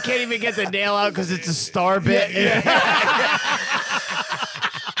 Fran can't even get the nail out because it's a star bit.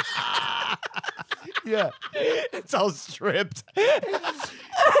 Yeah. It's all stripped.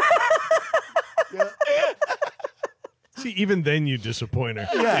 See, even then you disappoint her.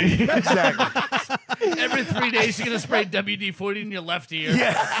 Yeah, exactly. Every 3 days, you're going to spray WD-40 in your left ear.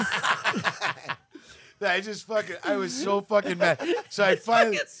 I was so fucking mad. So I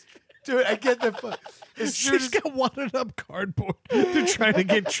finally, dude, I get the as soon She's as got wadded up cardboard to try to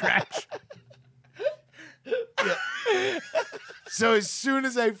get trash. So as soon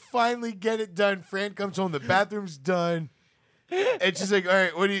as I finally get it done, Fran comes home. The bathroom's done, and she's like, "All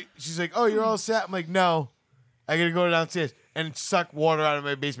right, what do you?" She's like, "Oh, you're all set." I'm like, "No, I gotta go downstairs and suck water out of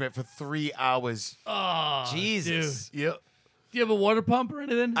my basement for 3 hours." Oh, Jesus. dude. Yep. Do you have a water pump or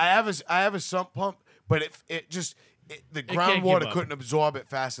anything? I have a sump pump, but the can't groundwater keep up. couldn't absorb it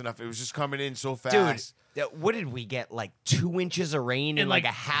fast enough. It was just coming in so Dude, fast. what did we get? Like 2 inches of rain in In like a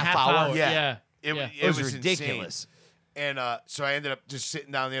half hour? Yeah. Yeah. It was ridiculous. insane. And so I ended up just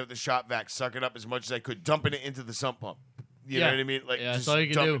sitting down there with the shop vac, sucking up as much as I could, dumping it into the sump pump. You know Yeah. what I mean? Like, Yeah, that's just all you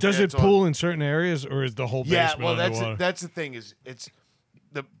can dump do. Does it that's all. pool in certain areas, or is the whole Yeah, basement well, underwater? that's the thing is it's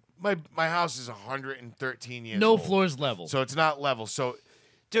my house is 113 years No old, floors level. so it's not level. So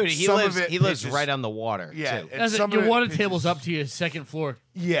Dude, he Some of lives it he lives pitches- right on the water. yeah, too. and That's it. some Your of it water pitches- table's up to your second floor.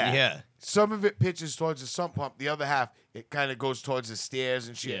 Yeah, Yeah. Some of it pitches towards the sump pump. The other half, it kind of goes towards the stairs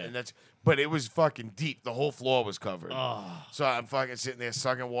and shit. Yeah. And but it was fucking deep. The whole floor was covered. Oh. So I'm fucking sitting there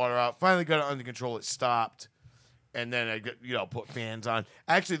sucking water out. Finally got it under control. It stopped. And then I got, put fans on.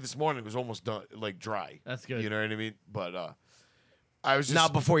 Actually, this morning it was almost done, like dry. That's good. You know what I mean? But I was just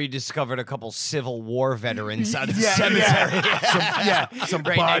Not before you discovered a couple Civil War veterans out of the yeah, cemetery. some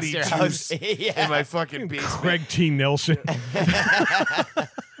Right body next to your house. juice Yeah. in my fucking basement. Craig T. Nelson.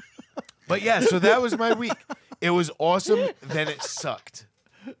 But yeah, so that was my week. It was awesome. Then it sucked.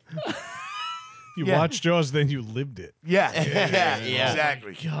 You Yeah. watched Jaws, then you lived it. Yeah, Yeah.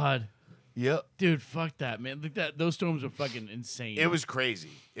 exactly. God. Yep. Dude, fuck that, man. Like those storms are fucking insane. It was crazy.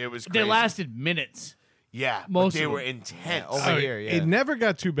 It was They crazy. lasted minutes. Yeah, most but they of were them. intense. Over Oh, here, yeah. It never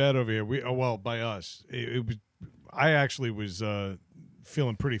got too bad over here. Well, by us, it was. I actually was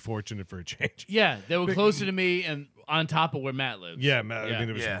feeling pretty fortunate for a change. Yeah, they were closer to me and on top of where Matt lives. Yeah, Matt. I mean,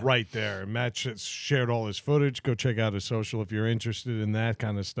 it was Yeah. right there. Matt shared all his footage. Go check out his social if you're interested in that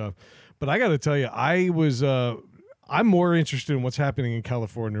kind of stuff. But I got to tell you, I'm more interested in what's happening in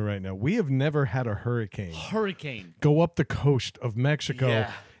California right now. We have never had a hurricane Hurricane. go up the coast of Mexico.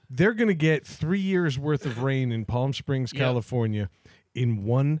 Yeah. They're going to get 3 years worth of rain in Palm Springs, Yeah. California, in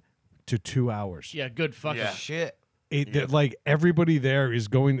 1 to 2 hours. Yeah, good fucking. Yeah. Shit. Like everybody there is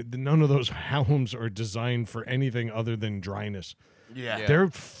going. None of those homes are designed for anything other than dryness. Yeah. They're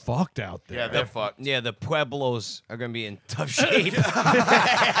fucked out there. Yeah, they're fucked. Yeah, the Pueblos are going to be in tough shape.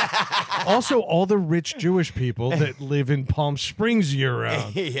 Also, all the rich Jewish people that live in Palm Springs year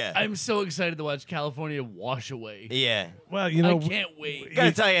round. yeah. I'm so excited to watch California wash away. Yeah. Well, you know, I can't wait.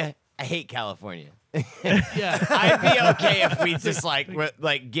 Gotta tell you, I hate California. Yeah. I'd be okay if we just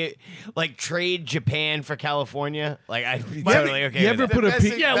trade Japan for California. Like I'd be totally okay. you with ever that. put a best pe-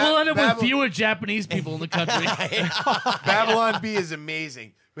 thing- Yeah, we'll end up with Babylon- fewer Japanese people in the country. Babylon B is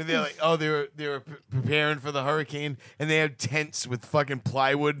amazing But they're like, oh, they were preparing for the hurricane, and they had tents with fucking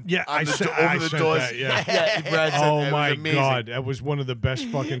plywood. Yeah, on the I over the sent doors. that, yeah. Brad said Oh that. It my was amazing. God, that was one of the best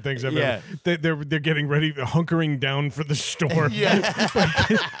fucking things I've Yeah. ever. They're getting ready, hunkering down for the storm. Yeah,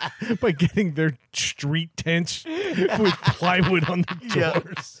 by getting their street tents with plywood on the Yeah.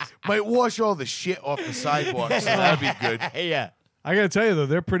 doors. might wash all the shit off the sidewalk, so that'd be good. Yeah. I gotta tell you though,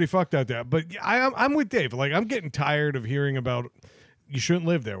 they're pretty fucked out there. But I'm with Dave. Like I'm getting tired of hearing about. You shouldn't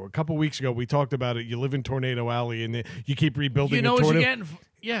live there. A couple weeks ago, we talked about it. You live in Tornado Alley, and you keep rebuilding. You know a what tornado. you're getting?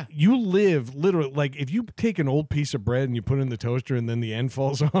 Yeah. You live literally like if you take an old piece of bread and you put it in the toaster, and then the end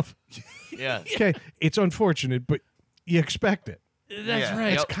falls off. Yeah. Okay, it's unfortunate, but you expect it. That's Yeah.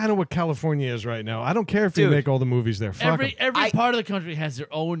 right. It's kind of what California is right now. I don't care if you Dude. make all the movies there. Fuck 'em. Every I- part of the country has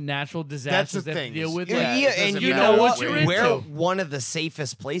their own natural disasters the they have thing to deal is- with. yeah, like, Yeah, it doesn't and you matter know what what? you're We're into. one of the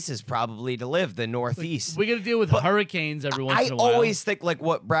safest places probably to live, the Northeast. we got to deal with hurricanes every once I in a while. always think like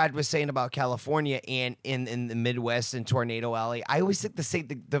what Brad was saying about California and in the Midwest and Tornado Alley. I always think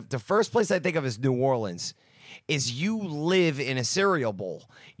the first place I think of is New Orleans. Is you live in a cereal bowl.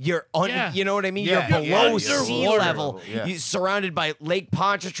 You're Yeah. you know what I mean? Yeah, You're below yeah, sea you're level. water. Yeah. You're surrounded by Lake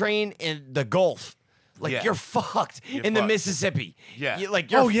Pontchartrain and the Gulf. Like Yeah. you're fucked You're in the fucked. Mississippi. Yeah. You're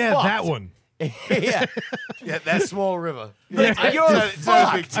like you're Oh yeah, fucked. that one. yeah. Yeah, that small river. You're It's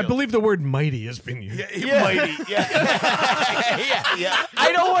not a big fucked. I deal. believe the word mighty has been used. Yeah, mighty. Yeah, yeah. yeah,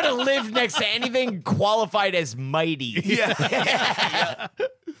 I don't want to live next to anything qualified as mighty. yeah.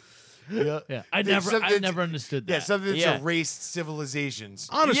 Yeah, I There's never something- understood that. Yeah, something that's Yeah. erased civilizations.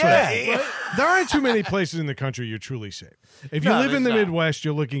 Honestly, Yeah. there aren't too many places in the country you're truly safe. If you No, live in the there's not. Midwest,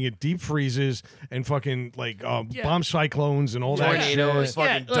 you're looking at deep freezes and fucking like Yeah. bomb cyclones and all that shit. Tornadoes.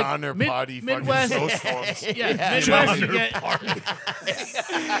 Fucking Yeah, like, Donner mid- Party, Midwest- fucking snowstorms. yeah, Midwest, you get,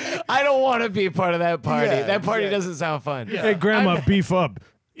 I don't want to be a part of that party. Yeah, that party yeah. doesn't sound fun. Hey, Grandma, beef up.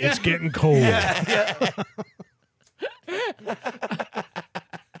 It's getting cold.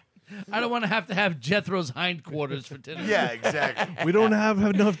 I don't want to have Jethro's hindquarters for dinner. Yeah, exactly. We don't have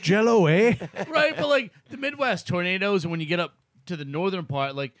enough Jello, eh? Right, but like the Midwest tornadoes, and when you get up to the northern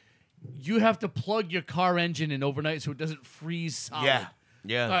part, like you have to plug your car engine in overnight so it doesn't freeze solid. Yeah.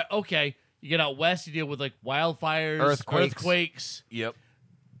 Yeah. All right, okay. You get out west, you deal with like wildfires, Earthquakes. Yep.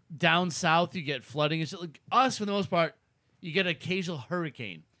 Down south, you get flooding and shit. Like us, for the most part, you get an occasional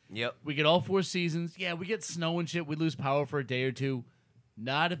hurricane. Yep. We get all 4 seasons. Yeah, we get snow and shit. We lose power for a day or two.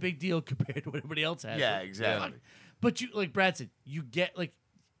 Not a big deal compared to what everybody else has. Yeah, Like, exactly. fuck. But you, like Brad said, you get like,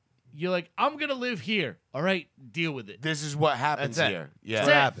 you're like, I'm gonna live here. All right, deal with it. This is what happens That's it. here. Yeah. That's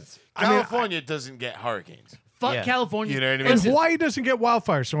what happens. California doesn't get hurricanes. Fuck Yeah. California. You know what I mean? And Listen, Hawaii doesn't get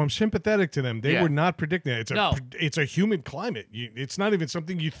wildfires, so I'm sympathetic to them. They Yeah. were not predicting it. No. It's a humid climate. It's not even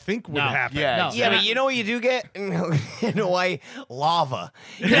something you think would No. happen. Yeah, No. exactly. Yeah, but you know what you do get in Hawaii? Lava.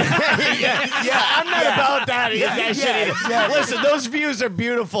 yeah, I'm not about that, that shit either. Listen, those views are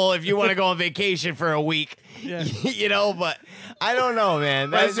beautiful if you want to go on vacation for a week. Yeah. You know, but I don't know, man.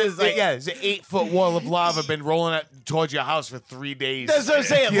 That's just like, it's an 8-foot wall of lava been rolling up towards your house for 3 days. That's what I'm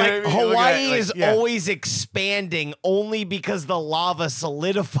saying. You know Like what I mean? Look at Hawaii it, like, is yeah. always expanding only because the lava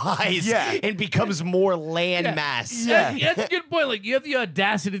solidifies Yeah. and becomes more land Yeah. mass. Yeah. That's a good point. Like you have the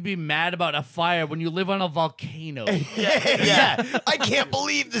audacity to be mad about a fire when you live on a volcano. Yeah. I can't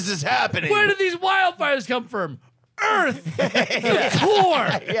believe this is happening. Where did these wildfires come from? Earth, the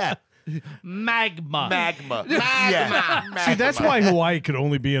core, Yeah. magma. Magma. Yeah. See, that's why Hawaii could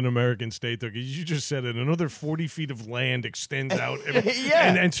only be an American state, though, because you just said it. Another 40 feet of land extends out.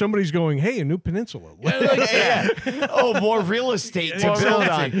 Yeah. And somebody's going, hey, a new peninsula. Yeah. Oh, more real estate to More real build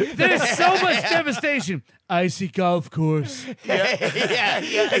on. There's so much devastation. Icy golf course.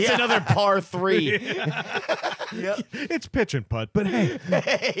 It's another par 3. It's pitch and putt, but hey,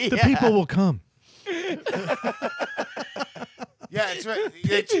 the people will come. Yeah, it's right.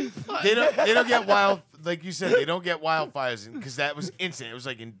 They don't get wild, like you said, they don't get wildfires because that was instant. It was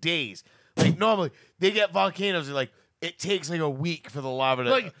like in days. Like normally they get volcanoes and like it takes like a week for the lava to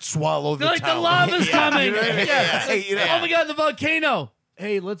Like- swallow the They're like, the town. lava's coming. You know what I mean? Yeah. You know? Oh my god, the volcano.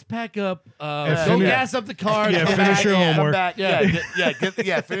 Hey, let's pack up. Go finish- gas up the car. Yeah, come finish back. your Come homework. back.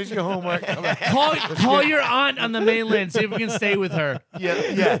 Yeah. Finish your homework. Come back. Call your aunt on the mainland. See if we can stay with her.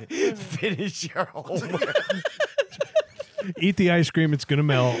 Yeah. Finish your homework. Eat the ice cream, it's going to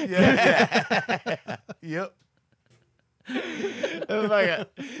melt. Yep. They're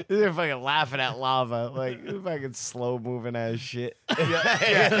fucking laughing at lava. Like, fucking slow moving ass shit. What are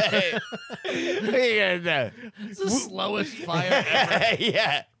you gonna It's the slowest fire ever. do?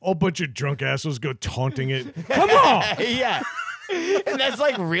 Yeah. A bunch of drunk assholes go taunting it. Come on! Yeah. And that's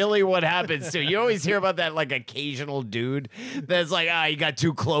like really what happens too. You always hear about that like occasional dude that's like, you got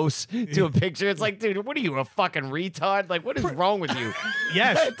too close to a picture. It's like, dude, what are you, a fucking retard? Like, what is wrong with you?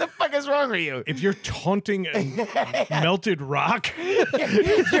 Yes. What the fuck is wrong with you? If you're taunting melted rock,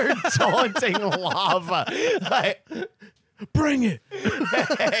 You're taunting lava. Like, bring it.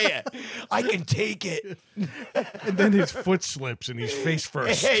 yeah, I can take it. And then his foot slips and he's face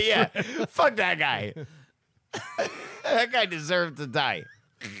first. Yeah, fuck that guy. That guy deserved to die.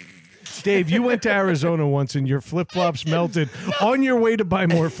 Dave, you went to Arizona once and your flip flops melted on your way to buy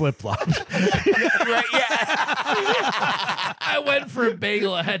more flip flops. Right? Yeah. I went for a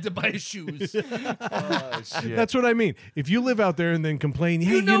bagel. I had to buy shoes. That's what I mean. If you live out there and then complain,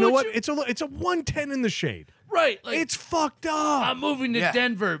 hey, you know know what what? It's a 110 in the shade. Right. Like, It's fucked up. I'm moving to Yeah.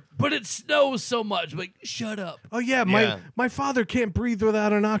 Denver, but it snows so much. Like, shut up. Oh yeah, Yeah. my father can't breathe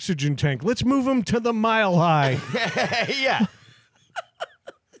without an oxygen tank. Let's move him to the Mile High. Yeah.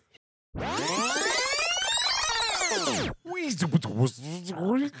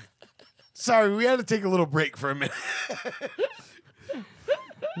 Sorry, we had to take a little break for a minute.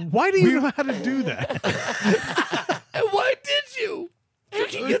 Why do you know how to do that? And why did you? You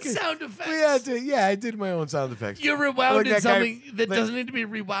can get sound effects. We had to, yeah, I did my own sound effects. You rewound Like in that guy- something that like- doesn't need to be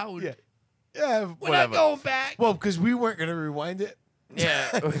rewound. Yeah. Yeah, We're whatever. not going back. Well, because we weren't going to rewind it.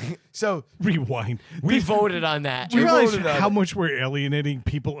 Yeah. So Rewind. We voted on that. Do you we realize voted on how it. much we're alienating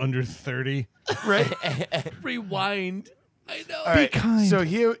people under 30? right. Rewind. I know. All right. kind. So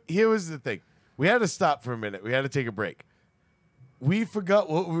here was the thing. We had to stop for a minute. We had to take a break. We forgot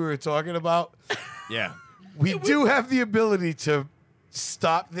what we were talking about. Yeah. We do have the ability to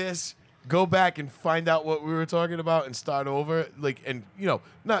stop this, go back and find out what we were talking about and start over. Like, and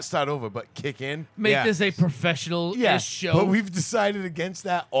not start over, but kick in. Make Yeah. this a professional show. But we've decided against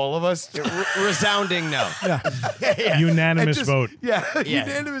that, all of us. Resounding no. Unanimous And just- vote. Yeah, Yeah.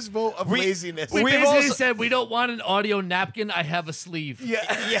 unanimous vote of laziness. we We've basically also- said we don't want an audio napkin. I have a sleeve. yeah.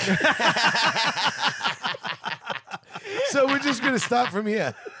 Yeah. So we're just gonna stop from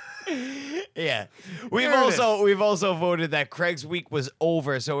here. Yeah. We've There it also voted that Craig's week was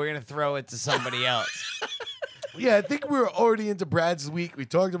over, so we're gonna throw it to somebody else. Yeah, I think we were already into Brad's week. We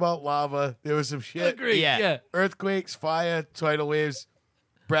talked about lava. There was some shit. Agree. Yeah. Yeah. Earthquakes, fire, tidal waves.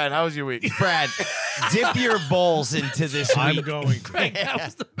 Brad, how was your week? Brad, dip your balls into this I'm week. going. Craig, that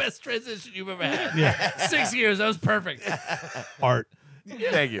was the best transition you've ever had. Yeah. 6 years. That was perfect. Art.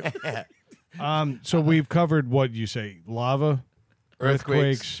 Thank you. So we've covered what you say: lava,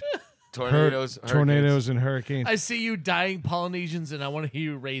 earthquakes, tornadoes, tornadoes, and hurricanes. I see you dying Polynesians, and I want to hear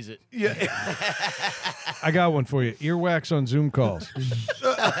you raise it. Yeah. I got one for you: earwax on Zoom calls.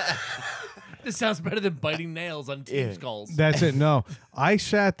 This sounds better than biting nails on Teams calls. That's it. No, I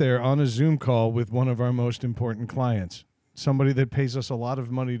sat there on a Zoom call with one of our most important clients, somebody that pays us a lot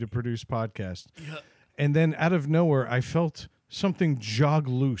of money to produce podcasts. Yeah. And then out of nowhere, I felt something jog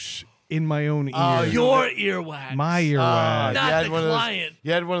loose in my own ear. Oh, Your earwax. my earwax. Not you had the one of those- client.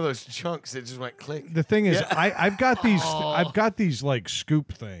 you had one of those chunks that just went click. The thing is, Yeah. I've got these like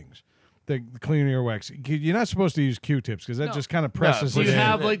scoop things that clean earwax. You're not supposed to use Q-tips because that No. just kind of presses Do it you in.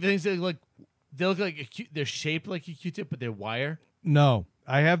 have like things that like they look like they're shaped like a Q-tip, but they're wire? No,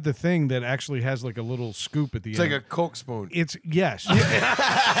 I have the thing that actually has like a little scoop at the It's end. like a Coke spoon. It's yes.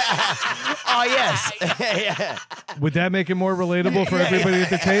 Oh yes. Yeah. Would that make it more relatable for everybody at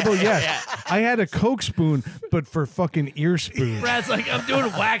the table? Yes. I had a Coke spoon, but for fucking ear spoons. Brad's like, I'm doing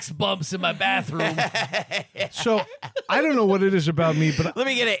wax bumps in my bathroom. So I don't know what it is about me, but Let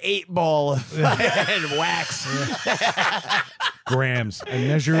me get an 8-ball and wax. grams. I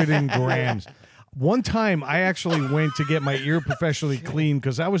measure it in grams. One time, I actually went to get my ear professionally cleaned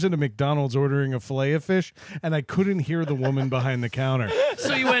because I was in a McDonald's ordering a fillet of fish, and I couldn't hear the woman behind the counter.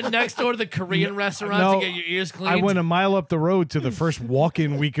 So you went next door to the Korean restaurant No, to get your ears cleaned? I went a mile up the road to the first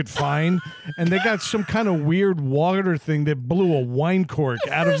walk-in we could find, and they got some kind of weird water thing that blew a wine cork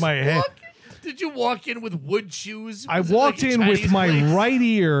out of my head. Did you walk in with wood shoes? I Was it walked like a in with Chinese my place? right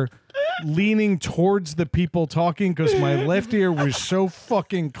ear leaning towards the people talking because my left ear was so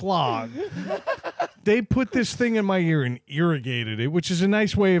fucking clogged. They put this thing in my ear and irrigated it, which is a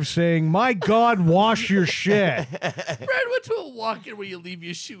nice way of saying, my God, wash your shit. Brad went to a walk-in where you leave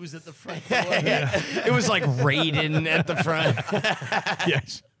your shoes at the front door. It was like Raiden at the front.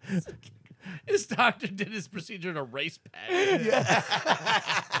 Yes. His doctor did his procedure in a race pad.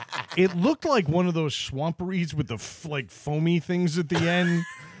 It looked like one of those swamperies with the like foamy things at the end.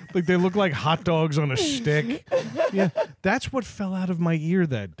 Like they look like hot dogs on a stick. Yeah, that's what fell out of my ear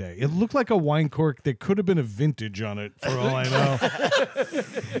that day. It looked like a wine cork that could have been a vintage on it, for all I know.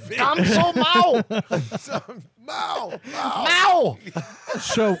 I'm so mau. Ow! Ow!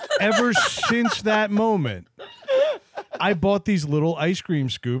 So ever since that moment, I bought these little ice cream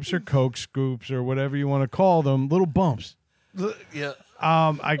scoops or Coke scoops or whatever you want to call them, little bumps. Yeah.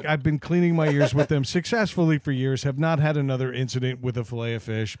 I've been cleaning my ears with them successfully for years. Have not had another incident with a fillet of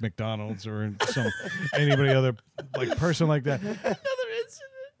fish, McDonald's, or anybody other like person like that. Another incident.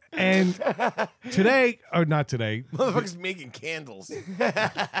 And today, or not today, Motherfuckers making candles.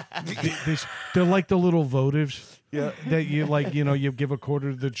 they're like the little votives. Yeah, that you like, you give a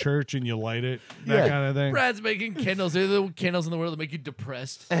quarter to the church and you light it, that kind of thing. Brad's making candles. They're the candles in the world that make you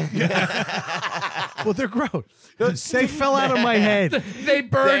depressed. Well, they're gross. They fell out of my head. They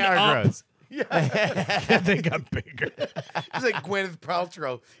burn They are up. gross. They got bigger. It's like Gwyneth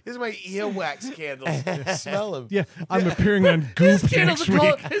Paltrow. Here's my earwax candles. Smell them. Yeah, I'm appearing on Goop His candles, next are week.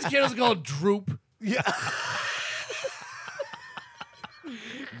 called, his candles are called Droop.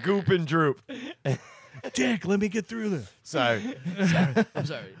 Goop and droop. Dick, let me get through this. Sorry. I'm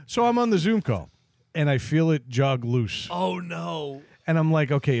sorry. So I'm on the Zoom call, and I feel it jog loose. Oh, no. And I'm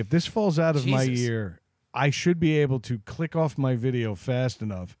like, okay, if this falls out of my Jesus. ear, I should be able to click off my video fast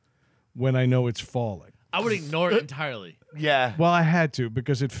enough when I know it's falling. I would ignore it entirely. Yeah. Well, I had to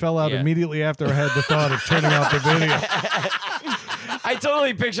because it fell out Yeah. immediately after I had the thought of turning off the video. I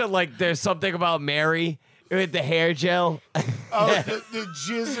totally pictured like there's something about Mary with the hair gel. Oh, the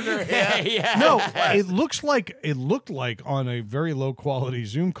jizz in her hair. Yeah. No, it looked like on a very low quality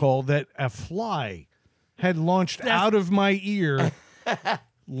Zoom call that a fly had launched out of my ear,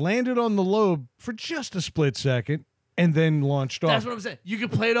 landed on the lobe for just a split second, and then launched That's off. what I'm saying. You can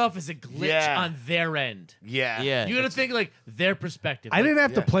play it off as a glitch Yeah. on their end. Yeah. Yeah. You got to think like their perspective. I Like, didn't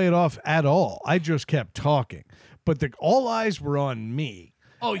have to play it off at all. I just kept talking. But all eyes were on me.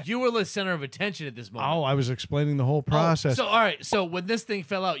 oh, you were the center of attention at this moment. Oh, I was explaining the whole process. So, all right. So, when this thing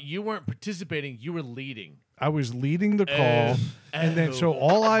fell out, you weren't participating. You were leading. I was leading the call, and then so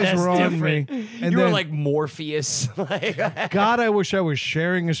all eyes That's were on different. me. And You then, were like Morpheus. Like, God, I wish I was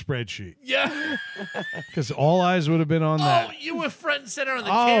sharing a spreadsheet Yeah. because all eyes would have been on Oh, that. you were front and center on the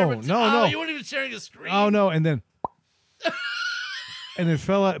Oh, camera. no. You weren't even sharing a screen. Oh no! And then, and it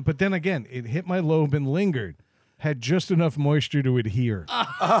fell out. But then again, it hit my lobe and lingered. Had just enough moisture to adhere,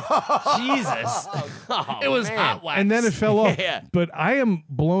 Jesus. It was hot wax. and then it fell off. Yeah. But I am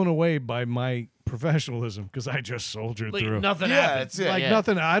blown away by my professionalism because I just soldiered like through. nothing Yeah, happened. that's it. Like Yeah.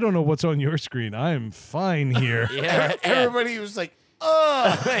 nothing. I don't know what's on your screen. I am fine here. Yeah. Everybody was like,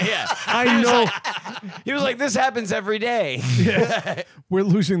 Yeah. I know He was like, this happens every day. we're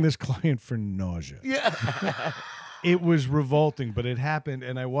losing this client for nausea. yeah. It was revolting, but it happened,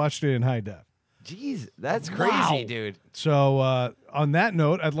 and I watched it in high def. Jeez, that's crazy, Wow. dude. So on that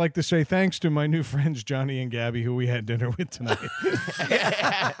note, I'd like to say thanks to my new friends Johnny and Gabby, who we had dinner with tonight.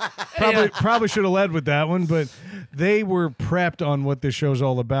 Probably should have led with that one, but they were prepped on what this show's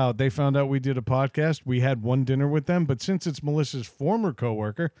all about. They found out we did a podcast. We had one dinner with them, but since it's Melissa's former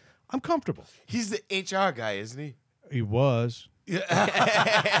coworker, I'm comfortable. He's the HR guy, isn't he? He was.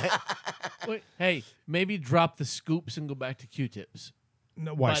 Wait, hey, maybe drop the scoops and go back to Q-tips.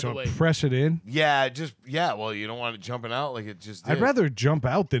 No, why? By the So way. press it in. Yeah, well, you don't want it jumping out like it just did. I'd rather jump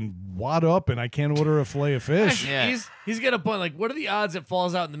out than wad up, and I can't order a fillet of fish. Yeah. He's got a point. Like, what are the odds it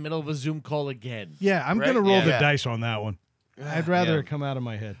falls out in the middle of a Zoom call again? Yeah, I'm Right? gonna roll the Yeah. dice on that one. I'd rather Yeah. it come out of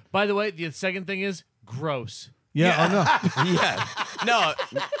my head. By the way, the second thing is gross. Yeah. Oh no. Yeah. No.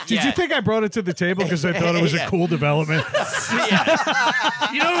 Did you think I brought it to the table because I thought it was a cool development?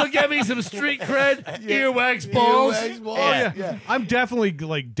 You know what'll get me some street cred? Earwax balls. Earwax balls. Oh yeah. I'm definitely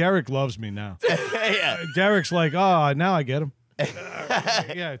like Derek loves me now. Yeah. Derek's like, oh, now I get him.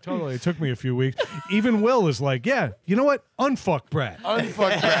 Yeah, totally. It took me a few weeks. Even Will is like, yeah, you know what? Unfuck Brad.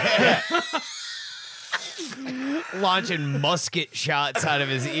 Unfuck that. Launching musket shots out of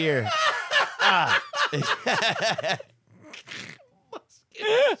his ear.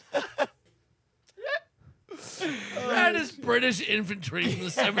 That is British infantry from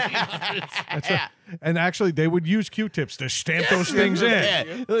the 1700s. And actually, they would use Q-tips to stamp those things in.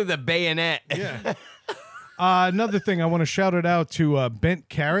 Yeah. Look at the bayonet. Yeah. Another thing, I want to shout it out to Bent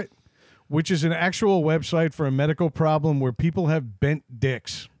Carrot, which is an actual website for a medical problem where people have bent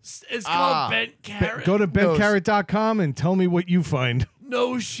dicks. It's called bent carrot. Go to bentcarrot.com and tell me what you find.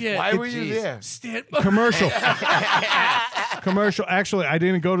 No shit. Why were you Jeez. there? Stand Commercial. Commercial. Actually, I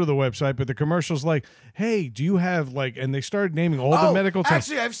didn't go to the website, but the commercial's like, hey, do you have like, and they started naming all the medical terms.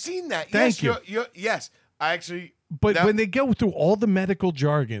 Actually, I've seen that. Thank yes, yes, I actually. But that- when they go through all the medical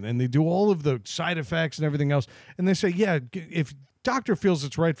jargon and they do all of the side effects and everything else, and they say, yeah, if doctor feels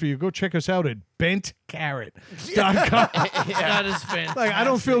it's right for you, go check us out at bentcarrot.com. That is fantastic. Like, I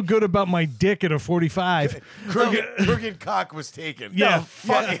don't feel good about my dick at a 45. Crooked cock was taken. Yeah.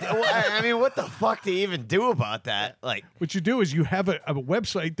 I mean, what the fuck do you even do about that? Like, What you do is you have a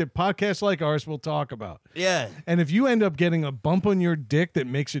website that podcasts like ours will talk about. yeah. And if you end up getting a bump on your dick that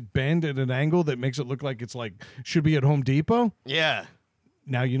makes it bend at an angle that makes it look like it's like should be at Home Depot, Yeah.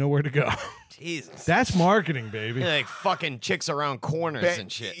 now you know where to go. Jesus. That's marketing, baby. Like fucking chicks around corners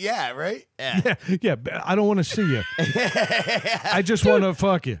and shit. Yeah, right? Yeah. Yeah, I don't want to see you. I just want to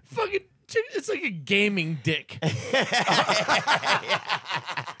fuck you. Fucking, it's like a gaming dick.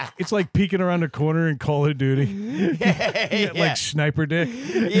 It's like peeking around a corner in Call of Duty. Yeah. Like sniper dick.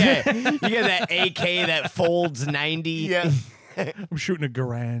 Yeah. You get that AK that folds 90. Yeah. I'm shooting a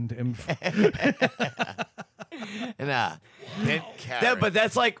Garand. And, Bent carrot. but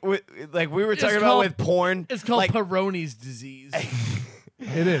that's like we were talking about called- with porn. It's called like, Peyronie's disease.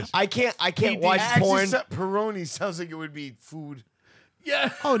 It is. I can't watch Actually, porn. Peroni sounds like it would be food.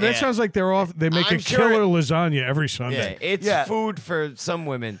 Yeah. Oh, that Yeah. sounds like they make I'm a sure killer lasagna every Yeah, Sunday. it's Yeah. food for some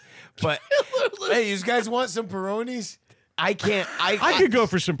women, but Hey, you guys want some Peronis? I can't. I could go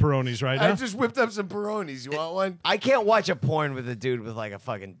for some Peronis right I now. just whipped up some Peronis. You want one? I can't watch a porn with a dude with like a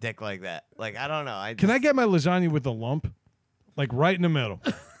fucking dick like that. Like I don't know. Can I get my lasagna with a lump? Like right in the middle.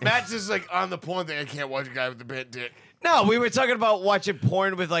 Matt's just like on the porn thing. I can't watch a guy with a bent dick. No, we were talking about watching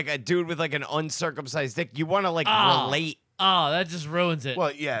porn with like a dude with like an uncircumcised dick. You want to like relate. Oh, that just ruins it.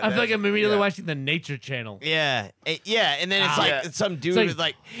 Well, yeah, I feel like I'm immediately yeah. watching the Nature Channel. Yeah, yeah, and then it's like Yeah. some dude like- with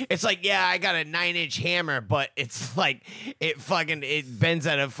like it's like yeah, I got a 9-inch hammer, but it's like it bends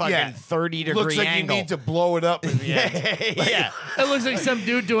at a fucking Yeah. 30-degree Looks like angle. you need to blow it up in the end. Yeah, It looks like some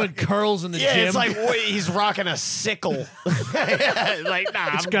dude doing curls in the yeah, gym. it's like wait, he's rocking a sickle. Like nah,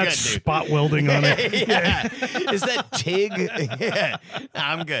 It's I'm got good, dude. spot welding on it. Yeah, is that Tig? Yeah, nah,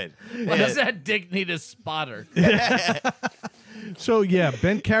 I'm good. Why does that dick need a spotter? So yeah,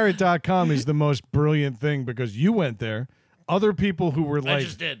 bentcarrot.com is the most brilliant thing because you went there. Other people who were like,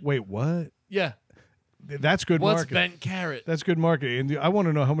 just did. wait, what? Yeah. That's good What's marketing. bent carrot? That's good marketing. And I want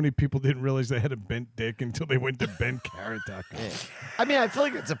to know how many people didn't realize they had a bent dick until they went to bentcarrot.com. I mean, I feel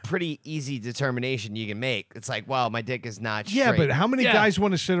like it's a pretty easy determination you can make. It's like, wow, my dick is not straight. Yeah, but how many Yeah. guys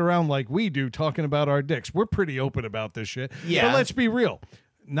want to sit around like we do talking about our dicks? We're pretty open about this shit. Yeah. But let's be real.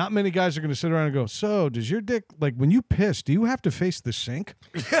 Not many guys are going to sit around and go, so does your dick, like when you piss, do you have to face the sink?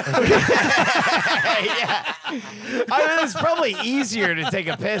 Yeah. I mean, it's probably easier to take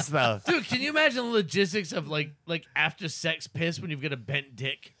a piss though. Dude, can you imagine the logistics of like after sex piss when you've got a bent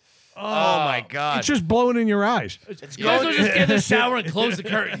dick? Oh my god. It's just blowing in your eyes. You guys will just get in the shower and close the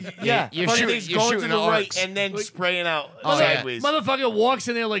curtain. Yeah, You're funny shooting- thing's you're going to shooting the right arcs. and then spraying out Oh, yeah. sideways. Motherfucker walks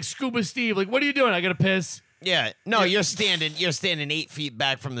in there like Scuba Steve. Like, what are you doing? I gotta piss. Yeah, no, you're standing 8 feet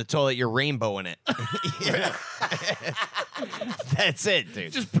back from the toilet. You're rainbowing it. Yeah. That's it,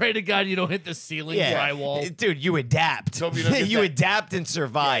 dude. Just pray to God you don't hit the ceiling drywall. Dude, you adapt. Hope you don't get you that- adapt and Yeah,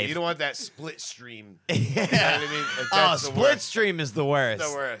 survive. you don't want that split stream. You know what I mean? Like, Oh, that's the split worst. stream is the worst.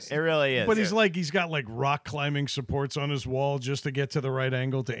 The worst. It really is. But he's got like rock climbing supports on his wall just to get to the right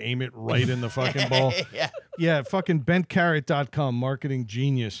angle to aim it right in the fucking ball. Yeah. Yeah, fucking bentcarrot.com, marketing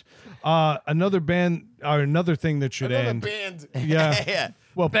genius. Another band, or another thing that should Another end. band. Yeah. Yeah.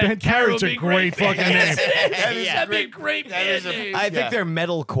 Well, Bent Bent Carrot Carrot's would a be great great. fucking name. That is Yeah. a That'd be a great. great that is band a- name. I think Yeah. they're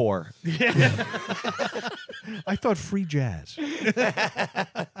metalcore. I thought free jazz.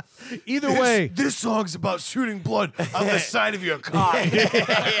 Either way, This song's about shooting blood on the side of your car.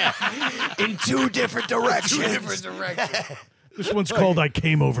 Yeah. In 2 different directions. Two different directions. this one's called I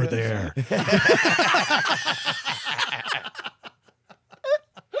Came Over There.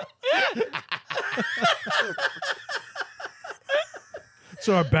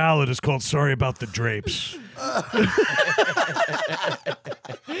 So our ballad is called Sorry About the Drapes.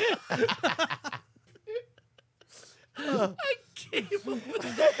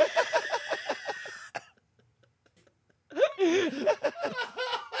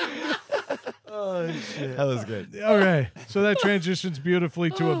 That was good. All right. So that transitions beautifully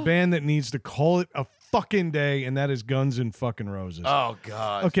to a band that needs to call it a fucking day, and that is Guns N' fucking Roses. Oh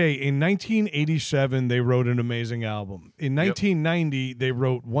God. Okay, in 1987, they wrote an amazing album. In 1990, they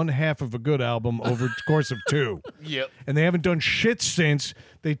wrote one half of a good album over the course of 2. Yep. And they haven't done shit since.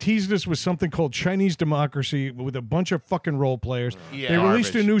 They teased us with something called Chinese Democracy with a bunch of fucking role players. Yeah. They released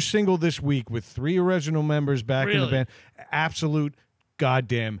a Garbage. new single this week with 3 original members back in the Really? band. Absolute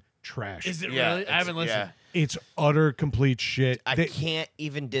goddamn trash. Is it Yeah, really? I haven't listened. yeah. It's utter complete shit. I They- can't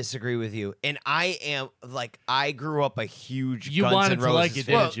even disagree with you. And I grew up a huge You Guns wanted N' to Roses like it,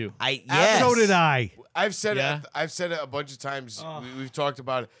 fan. didn't you? Yes. So did I. I've said Yeah? it. I've said it a bunch of times. We've talked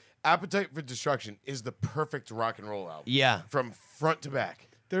about it. Appetite for Destruction is the perfect rock and roll album. Yeah. From front to back.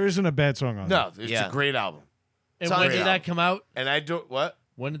 There isn't a bad song on No, it's Yeah. a great album. And It's when great did that come out? And I don't what?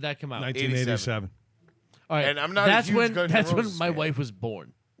 When did that come out? 1987. All right. And I'm not a That's huge when. Guns N' That's when Roses my fan. wife was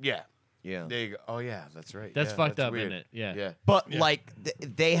born. Yeah. Yeah. There you go. Oh yeah, that's right. That's Yeah, fucked up, weird. isn't it? Yeah. Yeah. But like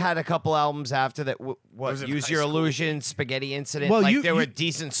they had a couple albums after that. What? was in Use high Your school. Illusion, Spaghetti Incident. Well, like you- there were you-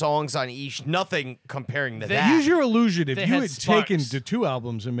 decent songs on each. Nothing comparing to They that. Use Your Illusion. If They you had had taken sparks. the 2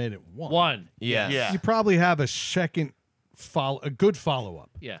 albums and made it one, One. yeah. Yeah. you probably have a good follow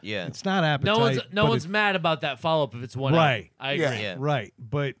up. Yeah. Yeah. It's not Appetite. No but one's it- mad about that follow up if it's one. Right. album. I Yeah. agree. Yeah. right.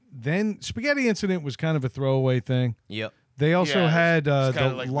 But then Spaghetti Incident was kind of a throwaway thing. Yep. They also Yeah, had it's the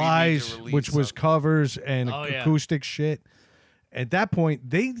kinda like we need to Lies, release which was something. covers and Oh, yeah. acoustic shit. At that point,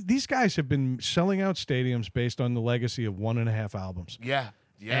 these guys have been selling out stadiums based on the legacy of 1.5 albums. Yeah.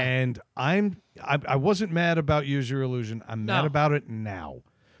 Yeah. And I wasn't mad about Use Your Illusion. I'm mad No. about it now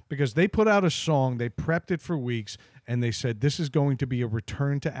because they put out a song, they prepped it for weeks, and they said this is going to be a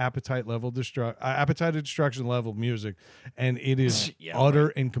return to Appetite to Destruction level music, and it is Yeah, utter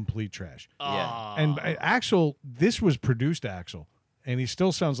and complete trash. Yeah. And Axl, this was produced Axl, and he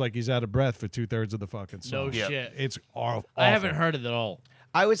still sounds like he's out of breath for 2/3 of the fucking song. No shit. It's awful. I haven't heard it at all.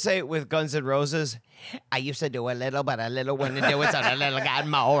 I would say with Guns N' Roses, I used to do a little, but a little when to do it, so a little got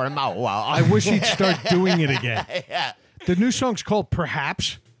more and more. I wish he'd start doing it again. yeah. The new song's called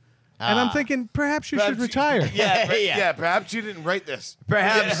Perhaps. And I'm thinking, perhaps you should retire. Yeah, yeah. yeah. Perhaps you didn't write this.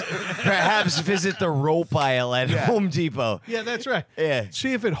 Perhaps visit the rope aisle at Home Depot. Yeah, that's right. Yeah.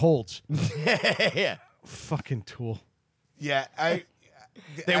 See if it holds. yeah. Fucking Tool. Yeah.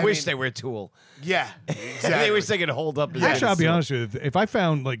 They wish they were Tool. Yeah. Exactly. They wish they could hold up. as Actually, I'll be Tool. honest with you. If I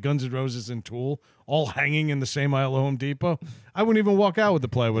found like Guns N' Roses and Tool all hanging in the same aisle of Home Depot, I wouldn't even walk out with the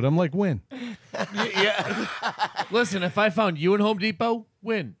plywood. I'm like, win. Yeah. Listen, if I found you in Home Depot,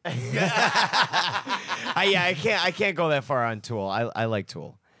 win. I can't go that far on Tool. I like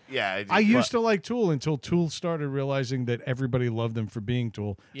Tool. Yeah. I used to like Tool until Tool started realizing that everybody loved them for being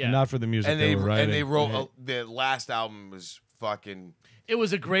Tool Yeah. and not for the music and they were writing. and they wrote the last album was fucking. It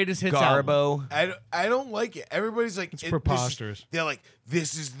was a greatest hits album. Garbo. I don't like it. Everybody's like It's preposterous. They're like,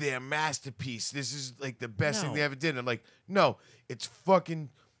 this is their masterpiece. This is like the best thing No. they ever did. I'm like, no, it's fucking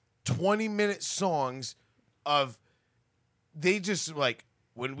 20-minute songs of. They just like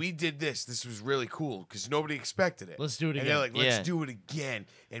when we did this was really cool because nobody expected it. Let's do it And again. they're like, let's Yeah. do it again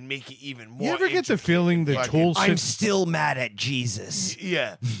and make it even more. You ever get the intricate feeling and that fucking- Tool I'm sits? still mad at Jesus.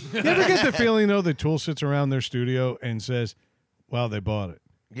 Yeah. You ever get the feeling though that Tool sits around their studio and says, "Wow, they bought it."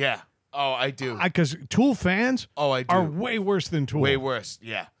 Yeah. Oh, I do. Because Tool fans Oh, I do. are way worse than Tool. Way worse.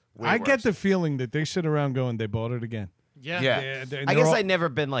 Yeah. Way I get worse. the feeling that they sit around going, "They bought it again." Yeah. Yeah. I guess I'd never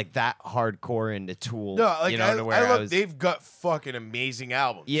been like that hardcore into Tool. No, like you know, to where I I love. was. They've got fucking amazing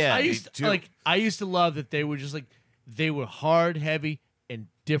albums. Yeah. I They used do. to, I used to love that they were just like they were hard, heavy, and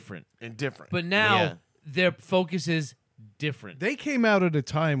different. and different. But now Yeah. their focus is different. They came out at a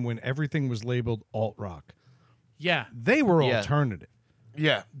time when everything was labeled alt rock. yeah. They were Yeah. alternative.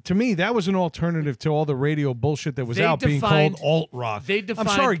 yeah, To me, that was an alternative to all the radio bullshit that was They out being defined- called alt rock. they I'm defined-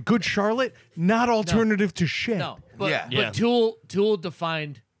 sorry, Good Charlotte, not alternative to shit. No, but Yeah. but Yeah. Tool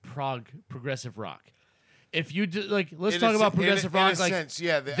defined progressive rock. If you do, let's talk about progressive rock. In a sense,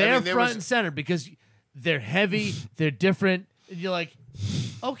 yeah. They're there front was- and center because they're heavy, they're different, and you're like,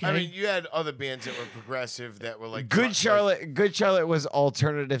 okay. I mean, you had other bands that were progressive that were like Good Charlotte. Good Charlotte was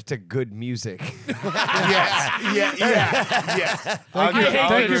alternative to good music. Yes, yeah. Thank you, I hate thank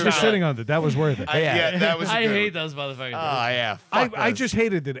Good you for Charlotte. sitting on that. That was worth it. Yeah, that was. a I good hate one. those motherfuckers. yeah. I just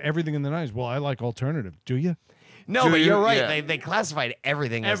hated that everything in the 90s. Well, I like alternative. Do you? No, Do but you? you're right. Yeah. They classified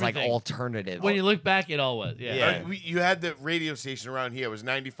everything as like Everything. alternative. when you look back, it all was. Yeah. Yeah. You had the radio station around here. It was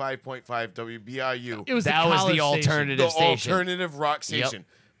 95.5 WBRU. It was that the was college the station. alternative the station. alternative rock station.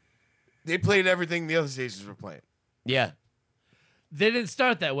 They played everything the other stations were playing. Yeah. They didn't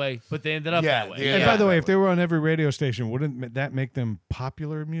start that way, but they ended up Yeah, that way. yeah. And by the way, if they were on every radio station, wouldn't that make them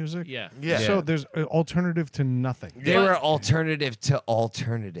popular music? Yeah. Yeah. So there's an alternative to nothing. They But- were alternative to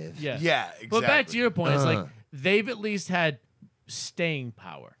alternative. Yeah. Yeah, exactly. But back to your point, it's like they've at least had staying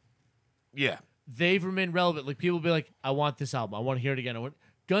power. Yeah. They've remained relevant. Like people will be like, I want this album. I want to hear it again. I want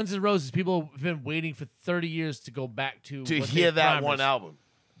Guns N' Roses. People have been waiting for 30 years to go back to To what hear they that promised. one album.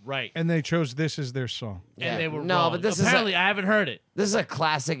 Right. And they chose this as their song. And they were No, wrong. but this is apparently I haven't heard it. This is a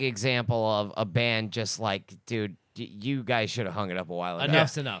classic example of a band just like, dude, You guys should have hung it up a while ago.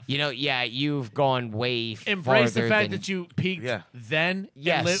 Enough's enough. You know, yeah, you've gone way Embrace the farther fact than- that you peaked Yeah. then.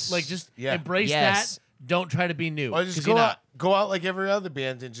 Yes. And like just Yeah. embrace Yes. that. Don't try to be new. Or just 'cause go you're out, not. go out like every other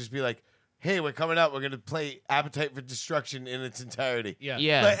band and just be like, "Hey, we're coming out. We're gonna play Appetite for Destruction in its entirety." Yeah.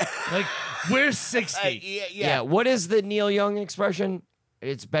 Yeah. Like we're 60. Yeah, Yeah. What is the Neil Young expression?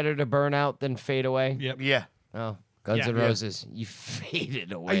 It's better to burn out than fade away. Yep. yeah. Oh, Guns Yeah. N' Yeah. Roses, you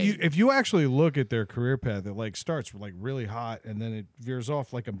faded away. If you actually look at their career path, it like starts like really hot and then it veers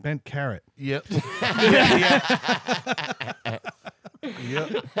off like a bent carrot. Yep.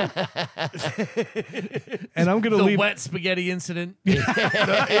 Yep. And I'm gonna The leave. wet spaghetti incident.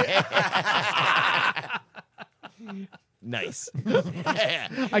 Nice.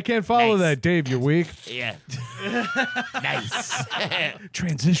 I can't follow Nice. that, Dave. You're weak. Yeah. Nice.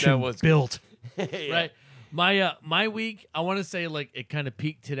 Transition That was- built. Right. My week, I want to say like it kind of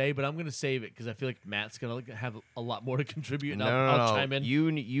peaked today, but I'm gonna save it because I feel like Matt's gonna like have a lot more to contribute, and No, I'll chime in.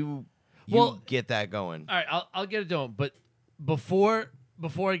 You Well- get that going. All right, I'll get it done. But before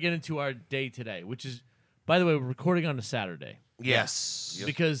I get into our day today, which is, by the way, we're recording on a Saturday Yes.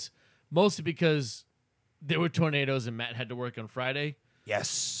 because there were tornadoes and Matt had to work on Friday. Yes.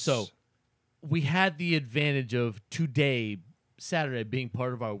 So we had the advantage of today, Saturday, being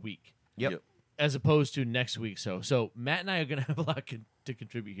part of our week. Yep. Yep. As opposed to next week. So Matt and I are going to have a lot to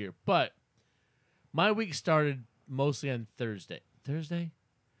contribute here. But my week started mostly on Thursday. Thursday?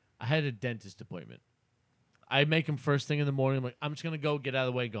 I had a dentist appointment. I make him first thing in the morning. I'm like, I'm just going to go get out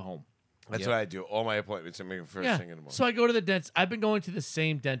of the way and go home. That's Yep. what I do. All my appointments I make them first thing in the morning. So I go to the dentist. I've been going to the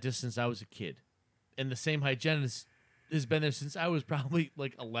same dentist since I was a kid. And the same hygienist has been there since I was probably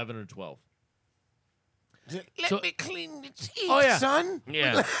like 11 or 12. Let So- me clean the teeth, Oh, yeah. son.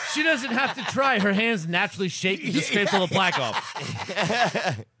 Yeah. She doesn't have to try. Her hands naturally shake and just scrape all the plaque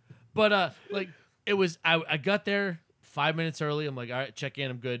off. But like it was, I got there 5 minutes early. I'm like, all right, check in.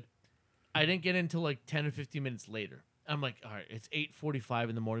 I'm good. I didn't get in until like 10 or 15 minutes later. I'm like, all right, it's 8:45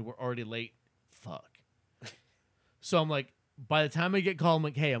 in the morning. We're already late. Fuck. So I'm like, by the time I get called, I'm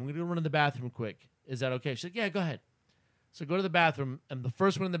like, hey, I'm gonna go run to the bathroom quick. Is that okay? She's like, yeah, go ahead. So I go to the bathroom. I'm the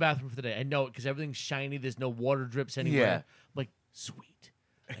first one in the bathroom for the day. I know it because everything's shiny. There's no water drips anywhere. Yeah. I'm like, sweet.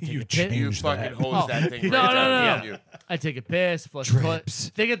 I take You a piss. changed You Use fucking that. hose Oh. that thing No, right no, down no, to no. you. I take a piss, flush the toilet. Drips.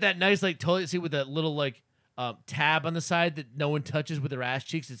 They get that nice like toilet seat with that little like tab on the side that no one touches with their ass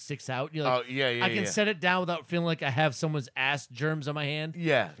cheeks. It sticks out. You're like, Oh, yeah, I can yeah. set it down without feeling like I have someone's ass germs on my hand.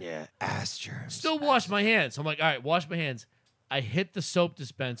 Yeah. Yeah. Ass germs. Still wash my hands. So I'm like, all right, wash my hands. I hit the soap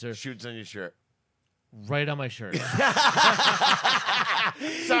dispenser Shoots on your shirt. right on my shirt.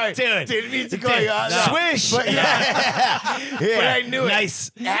 Sorry, Dude. didn't mean to call you out. No. No. Swish. But, yeah. But I knew it.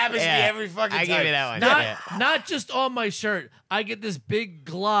 Nice. It happens to me every fucking I time. give you that one. not, Yeah. not just on my shirt. I get this big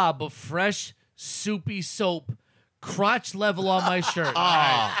glob of fresh, soupy soap, crotch level on my shirt.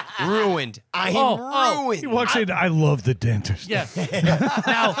 Ruined. I'm Oh, ruined. He walks in. I love the dentist. Yeah.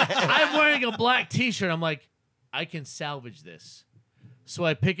 Now, I'm wearing a black t-shirt. I'm like, I can salvage this. So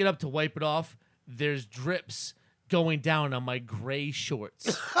I pick it up to wipe it off. There's drips going down on my gray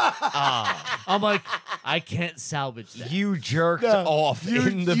shorts. I'm like, I can't salvage that. You jerked off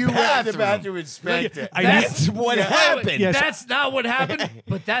in the you went bathroom. in the bathroom and spanked it. I That's need- what happened. Yes. That's not what happened,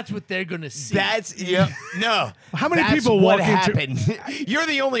 but that's what they're going to see. That's no. How many That's people what walk into- happened? You're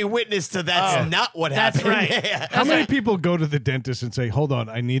the only witness to that's not what That's happened. right. How many people go to the dentist and say, "Hold on,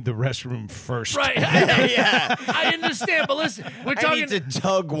 I need the restroom first"? right. yeah. I understand, but listen, we're I talking need to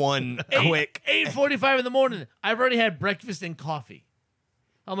tug one quick. 8:45 in the morning. I've already had breakfast and coffee.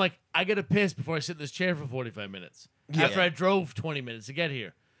 I'm like, I gotta piss before I sit in this chair for 45 minutes. After I drove 20 minutes to get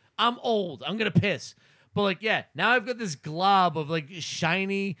here. I'm old. I'm gonna piss. But like, yeah, now I've got this glob of like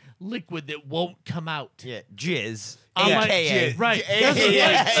shiny liquid that won't come out. Yeah, jizz. I'm like, AKA. right. Yeah, That's what,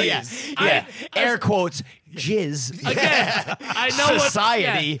 Yeah, like, yeah, I- yeah. Air quotes, jizz. Again, I know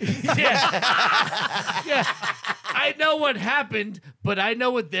Society. What, yeah. I know what happened, but I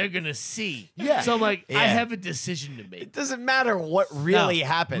know what they're gonna see. Yeah. So I'm like, I Yeah. have a decision to make. It doesn't matter what really Now,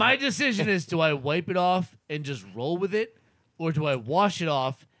 happened. My decision is: do I wipe it off and just roll with it, or do I wash it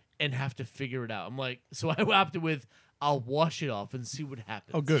off and have to figure it out? I'm like, so I opted with I'll wash it off and see what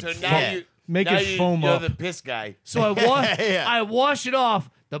happens. Oh, good. So now Yeah. you Make now it foam you're up. the piss guy. So I Yeah. I wash it off.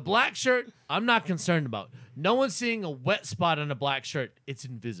 The black shirt, I'm not concerned about. No one's seeing a wet spot on a black shirt. It's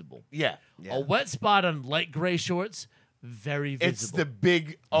invisible. Yeah. A wet spot on light gray shorts, very visible. It's the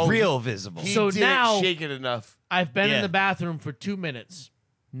big Real visible. He So didn't now- shake it enough. I've been in Yeah. the bathroom for 2 minutes.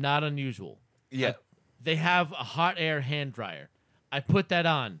 Not unusual. Yeah. They have a hot air hand dryer. I put that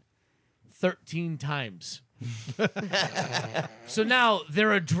on 13 times. So now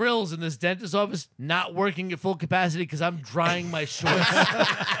there are drills in this dentist's office not working at full capacity because I'm drying my shorts.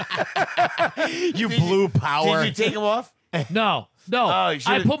 You blew power. Did you take them off? No. Oh, I you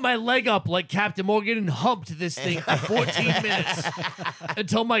should've- put my leg up like Captain Morgan and humped this thing for 14 minutes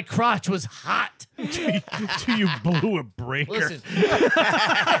until my crotch was hot. Till you blew a breaker. Listen.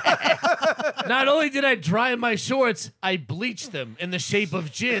 Not only did I dry my shorts, I bleached them in the shape of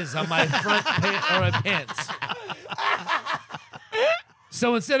jizz on my front my pants.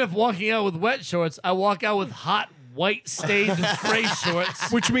 So instead of walking out with wet shorts, I walk out with hot, white stained gray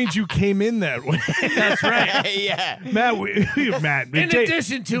shorts. Which means you came in that way. That's right. Yeah. Matt, Matt, In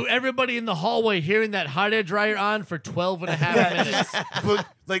addition to everybody in the hallway hearing that hot air dryer on for 12 and a half minutes. But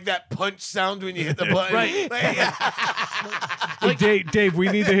like that punch sound when you hit the button. Right. Like, Dave, we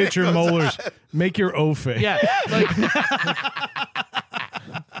need to hit your molars. Make your O face. Yeah. Like,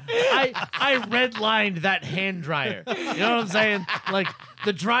 I redlined that hand dryer. You know what I'm saying? Like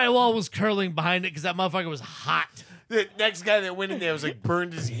the drywall was curling behind it because that motherfucker was hot. the next guy that went in there was like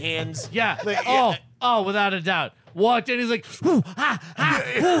burned his hands. Yeah. Like, Oh, without a doubt. Walked in, he's like, "Ooh,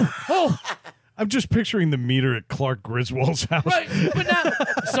 oh. I'm just picturing the meter at Clark Griswold's house. Right. But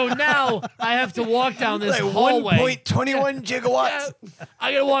now I have to walk down this Like hallway. 1.21 gigawatts. Yeah.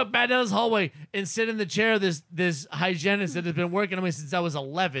 I gotta walk back down this hallway and sit in the chair of this hygienist that has been working on me since I was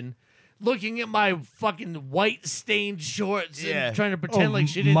 11, looking at my fucking white stained shorts Yeah. and trying to pretend like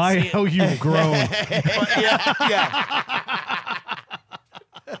she didn't My, see it. how you've grown. yeah.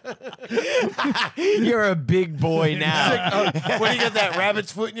 You're a big boy now. What do you got, that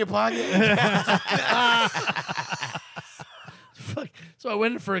rabbit's foot in your pocket? Fuck. So I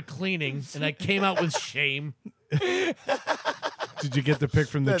went in for a cleaning and I came out with shame. Did you get the pic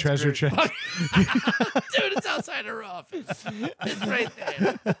from the That's treasure great. chest? Dude, it's outside her office. It's right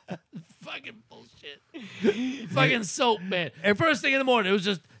there. Fucking bullshit. Fucking soap, man. First thing in the morning, it was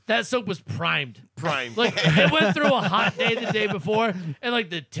just that soap was primed. Prime. Like it went through a hot day the day before, and like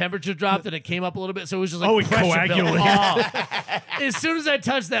the temperature dropped and it came up a little bit, so it was just like Oh, it pressure built. coagulated. Oh. As soon as I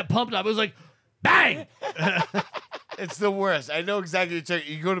touched that pump top, it was like bang. It's the worst. I know exactly what you're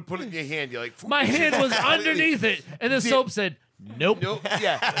talking. You go to put it in your hand. You're like, My hand was underneath it, and the soap said, "Nope." nope.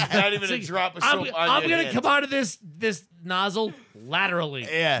 Yeah. Not even a See, drop of I'm soap on I'm your gonna hand. come out of this laterally. laterally.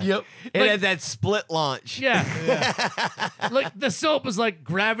 Yeah. Yep. It Like- had that split launch. Yeah. Like the soap was like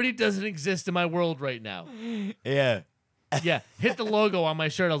gravity doesn't exist in my world right now. Yeah. Yeah. Hit the logo on my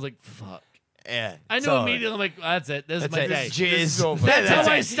shirt. I was like, fuck. Yeah. I knew immediately. I'm like, that's it. This is That's my it. day. This is Jizz. over. That's That's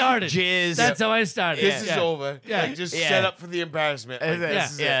how I it. started. Jizz. That's how I started. This is Yeah. over. Yeah. Like, just Yeah. set up for the embarrassment. Like, Yeah.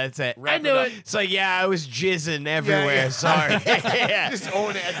 this is Yeah, it. that's it. Wrap I knew up. it. It's like, yeah, I was jizzing everywhere. yeah. Sorry. yeah. Just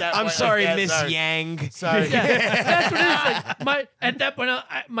own it at that I'm point. sorry, like, yeah, Miss sorry. Yang. Sorry. Yeah, that's what it is. Like at that point,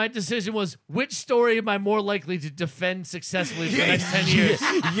 my decision was which story am I more likely to defend successfully for the next 10 years?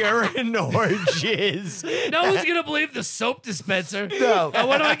 Urine or jizz. No one's gonna believe the soap dispenser. No.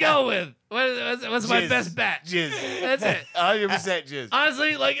 What do I go with? What's my Jizz. best bet? Jizz. That's it. 100% jizz.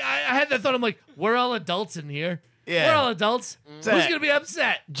 Honestly, like I had that thought. I'm like, we're all adults in here. Yeah. We're all adults. Who's it. gonna be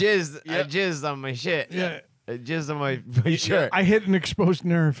upset? Jizz. I Yep. jizzed on my shit. Yeah. I jizzed on my shirt. I hit an exposed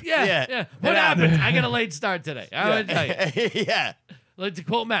nerve. Yeah, Yeah. yeah. What happened? I got a late start today. I'm gonna tell you. yeah. Like to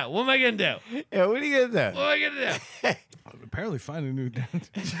quote Matt, what am I gonna do? Yeah, what are you gonna do? What am I gonna do? Apparently find a new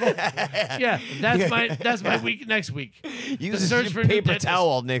dentist. Yeah, that's my week next week. Use search a for a new paper dentist.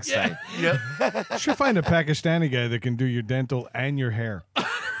 towel next Yeah. time. Should find a Pakistani guy that can do your dental and your hair.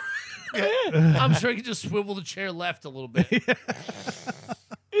 I'm sure I can just swivel the chair left a little bit.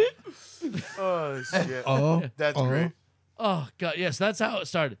 Oh, shit. Oh, That's great. Oh god, yes, that's how it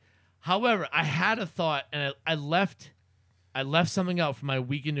started. However, I had a thought, and I left something out for my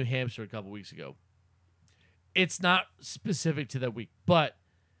week in New Hampshire a couple weeks ago. It's not specific to that week, but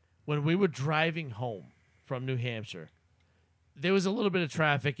when we were driving home from New Hampshire, there was a little bit of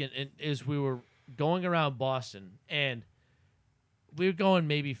traffic, and as we were going around Boston, and we were going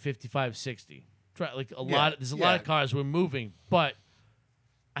maybe 55, 60. Like a lot. There's a lot of cars. We're moving, but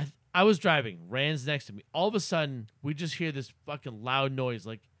I was driving. Rand's next to me. All of a sudden, we just hear this fucking loud noise.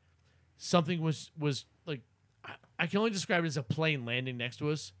 Like something was like I can only describe it as a plane landing next to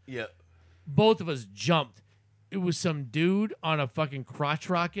us. Yeah. Both of us jumped. It was some dude on a fucking crotch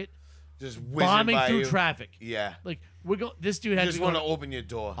rocket Just whizzing bombing by through you. traffic. Yeah. Like we're going. This dude had Just to want to go open your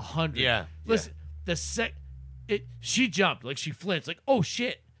door. 100. Yeah. Listen, she jumped like she flinched. Like oh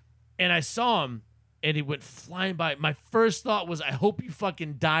shit, and I saw him. And he went flying by. My first thought was, I hope you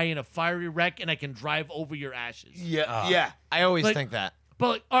fucking die in a fiery wreck and I can drive over your ashes. Yeah. Yeah. I always Like- think that. But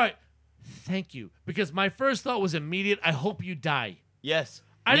like, all right, thank you. Because my first thought was immediate. I hope you die. Yes.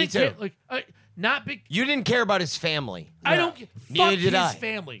 I Me didn't care. too. Like, not big. You didn't care about his family. I don't. Neither Fuck did his I.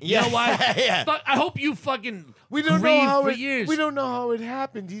 family. Yeah. You know why? Yeah. Fuck, I hope you fucking. We don't know grieve how for it. years. We don't know how it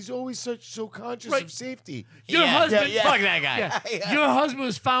happened. He's always so conscious Right. of safety. Your Yeah. husband. Yeah. Fuck that guy. Yeah. Your husband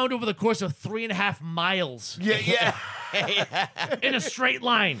was found over the course of 3.5 miles Yeah. in a straight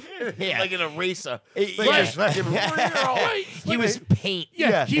line. Yeah. Like in a racer. Right. Like just fucking Right. He was paint. Yeah,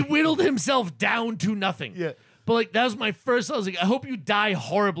 Yeah. he whittled himself down to nothing. Yeah. But like that was my first. I was like, I hope you die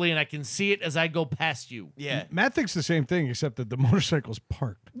horribly, and I can see it as I go past you. Yeah. Matt thinks the same thing, except that the motorcycle's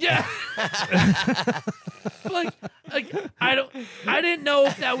parked. Yeah. like I didn't know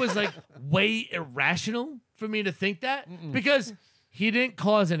if that was like way irrational for me to think that because he didn't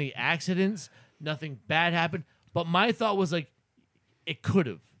cause any accidents, nothing bad happened. But my thought was like, it could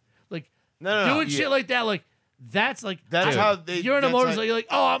have. Like No, doing yeah. shit like that, like that's like That's how they- you're in a that's motorcycle. how- You're like,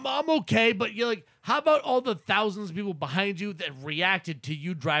 oh, I'm okay, but you're like, how about all the thousands of people behind you that reacted to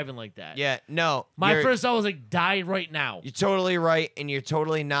you driving like that? Yeah. No. My you're- first thought was like, die right now. You're totally right, and you're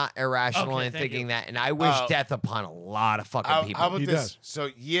totally not irrational Okay, in thank thinking you. that. And I wish Oh. death upon a lot of fucking How people. about He this? does. So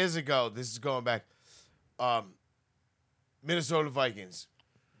years ago, this is going back. Minnesota Vikings.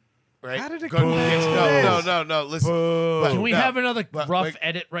 Right? How did it Go- come back? No. Listen. But Can we no, have another but rough we're-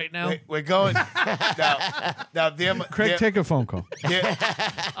 edit right now? We're going now. Craig, take a phone call.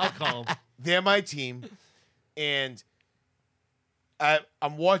 I'll call him. They're my team, and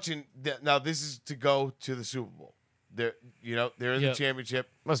I'm watching. Now this is to go to the Super Bowl. They're in the Yep. championship,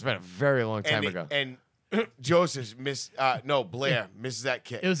 Must have been a very long time ago. and Joseph Blair misses that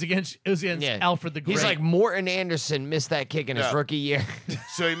kick. It was against Yeah. Alfred the Great. He's like Morton Anderson missed that kick in his Yeah. rookie year.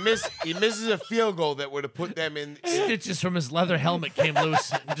 So he misses a field goal that would have put them in. stitches from his leather helmet came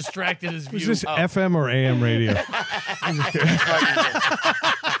loose and distracted his Is view. this FM or AM radio?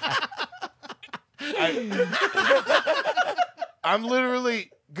 I'm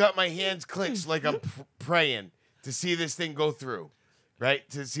literally got my hands clenched like I'm praying to see this thing go through, right?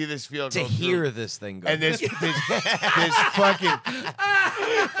 To see this field to go hear through. this thing go. And there's fucking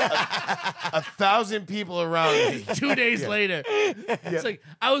 1,000 people around me. 2 days later, it's like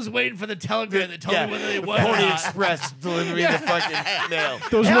I was waiting for the telegram that told me whether they won or Pony not. Express delivering me the fucking mail.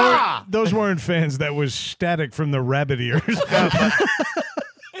 Those weren't fans. That was static from the rabbit ears.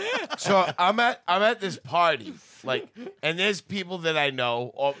 So I'm at this party, like, and there's people that I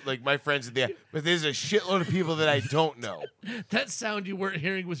know, all, like my friends are there, but there's a shitload of people that I don't know. That sound you weren't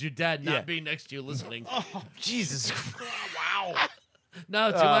hearing was your dad not Yeah. being next to you listening. Jesus Christ.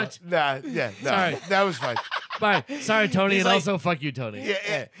 No, too much. No, Sorry. that was fine. Bye. Sorry, Tony, and like- also fuck you, Tony.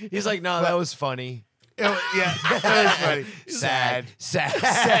 Yeah, He's like, no, that was funny. yeah, that was funny. Sad.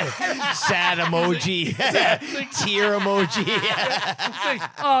 Sad emoji. Tear emoji. It's like,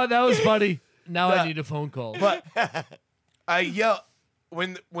 oh, that was funny. Now I need a phone call. But I yell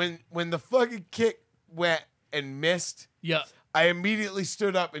when the fucking kick went and missed. yeah. I immediately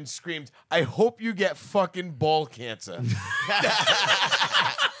stood up and screamed, "I hope you get fucking ball cancer."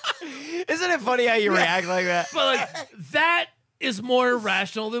 Isn't it funny how you react like that? But like that is more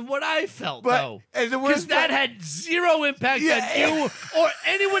irrational than what I felt, But- though. and the Because worst that part- had zero impact Yeah, on you or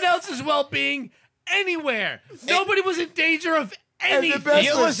anyone else's well-being anywhere. Nobody was in danger of anything. best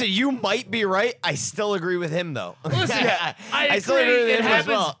You, was- listen, you might be right. I still agree with him, though. Listen, I still agree agree with it him as happens,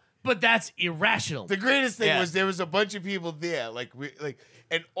 well. but that's irrational. The greatest thing Yeah. was there was a bunch of people there,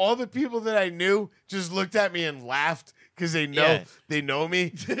 and all the people that I knew just looked at me and laughed because they know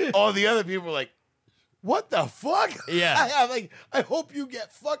me. All the other people were like, "What the fuck?" Yeah. I'm like, "I hope you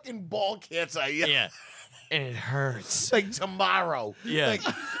get fucking ball cancer." Yeah. And it hurts. Like tomorrow. Yeah. Like,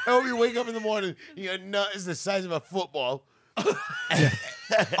 I hope you wake up in the morning, your nut is the size of a football, and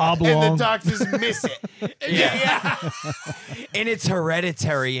Oblong. the doctors miss it. Yeah. And it's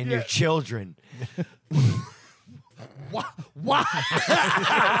hereditary in your children. Why?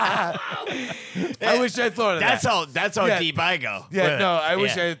 I wish I thought of That's that. how Yeah. deep I go. Yeah, no, I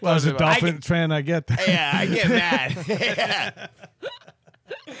wish I had Well, thought as a of that. Dolphins fan, I get that. Yeah, I get mad. Yeah.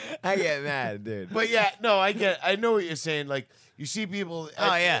 I get mad, dude. But yeah, no, I know what you're saying. Like, you see people.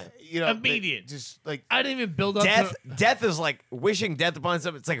 Oh, yeah. they Immediate. just like. I didn't even build up Death is like wishing death upon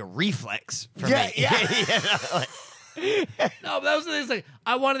something. It's like a reflex for Yeah, me. yeah. You know, like- No, but that was the thing. It's like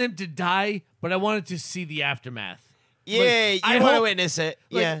I wanted him to die, but I wanted to see the aftermath. yeah, I you want to hope- witness it.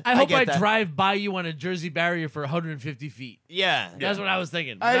 Like, Yeah, I hope get I that. drive by you on a Jersey barrier for 150 feet. Yeah. That's what I was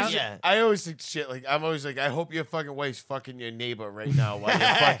thinking. Yeah. I always think shit like I'm always like I hope your fucking wife's fucking your neighbor right now while you're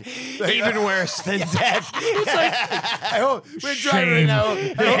fucking. Like, Even worse than death. I hope we're driving right now.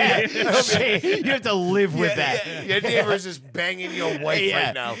 You have to live with that. Your neighbor's just banging your wife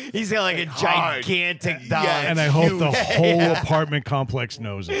right now. He's got like a Hard. gigantic dog. And I hope the whole apartment complex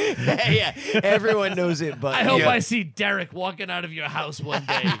knows it. Yeah, everyone knows it, but I hope Yeah. I see Derek walking out of your house one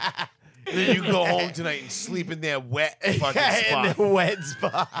day. Then you go home tonight and sleep in their wet fucking in spot. the wet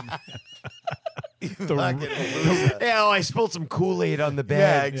spot. Fucking loser. Yeah, I spilled some Kool-Aid on the Yeah,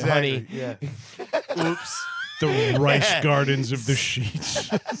 bed, exactly. honey. Yeah. Oops. The rice gardens of the sheets.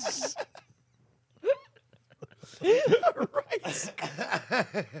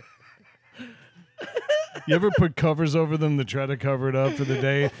 You ever put covers over them to try to cover it up for the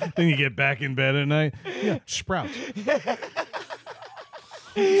day? Then you get back in bed at night. Yeah, sprouts.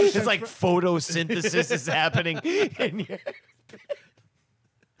 It's like photosynthesis is happening in your.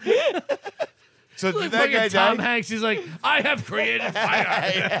 So did Like that guy fucking Tom die? Hanks, he's like, I have created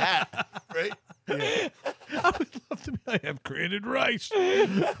fire. Right? I have created rice.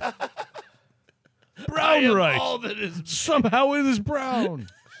 I Brown am rice. all that is Somehow it is brown.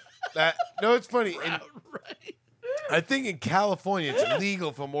 No, it's funny. right. I think in California it's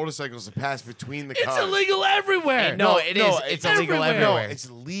illegal for motorcycles to pass between the It's cars. illegal everywhere. No, it is. It's illegal everywhere. everywhere. No, it's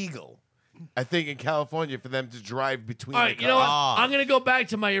legal. I think in California for them to drive between All the right, cars. you know what? Ah. I'm gonna go back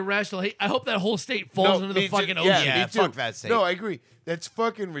to my irrational hate. I hope that whole state falls into the me too. fucking Yeah, ocean. Yeah, me too. fuck that state. No, I agree. That's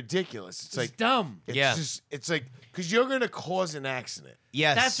fucking ridiculous. It's It's like dumb. it's Yeah. just it's like because you're gonna cause an accident.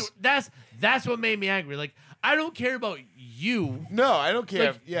 Yes. That's what made me angry. Like I don't care about you. No, I don't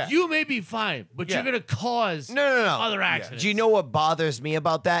care. Like, yeah, you may be fine, but Yeah. you're gonna cause No. other accidents. Do you know what bothers me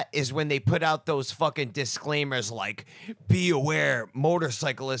about that is when they put out those fucking disclaimers like, be aware,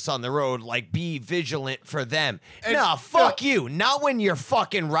 motorcyclists on the road, like, be vigilant for them. And- Nah, fuck you. Not when you're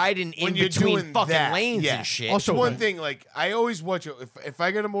fucking riding in when you're between doing fucking that, lanes yeah. and shit. Also, one thing, like I always watch it. If I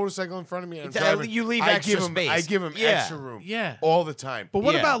get a motorcycle in front of me and I'm That- driving, you leave I extra give 'em- space. I give them Yeah. extra room. Yeah. all the time. But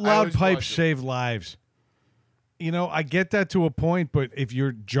what Yeah, about I loud always pipes watch it. save lives? You know, I get that to a point, but if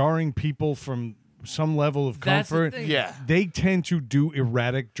you're jarring people from some level of That's the comfort, thing. Yeah. they tend to do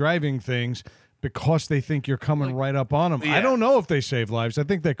erratic driving things because they think you're coming right up on them. I Yeah. don't know if they save lives. I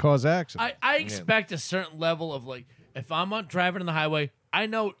think they cause accidents. I expect a certain level of like, if I'm on driving on the highway, I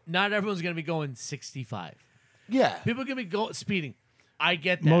know not everyone's gonna be going 65. Yeah, People are gonna be speeding. I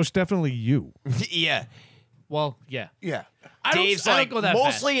get that. Most definitely you. yeah. Well, yeah. yeah. I don't, Dave's I don't like, go that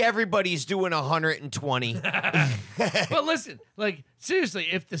mostly everybody's doing 120. fast. But listen, like seriously,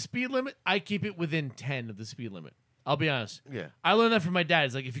 if the speed limit, I keep it within 10 of the speed limit. I'll be honest. Yeah. I learned that from my dad.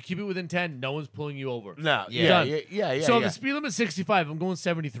 It's like if you keep it within 10, no one's pulling you over. No, Yeah. yeah, Done. yeah. So if yeah. the speed limit's 65, I'm going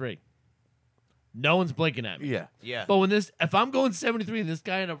 73. No one's blinking at me. yeah. Yeah. But if I'm going 73 and this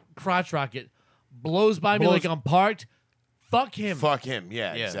guy in a crotch rocket blows by me like I'm parked, fuck him. Fuck him.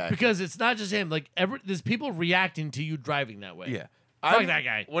 Yeah, Yeah. exactly. Because it's not just him. Like there's people reacting to you driving that way. Yeah. Fuck that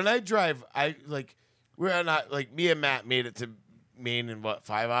guy. When I drive, we're not like me and Matt made it to Maine in what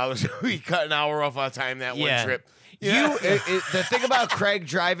 5 hours. We cut an hour off our time that Yeah. one trip. The thing about Craig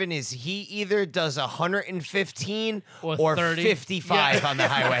driving is he either does 115 Or 30. 55 Yeah. on the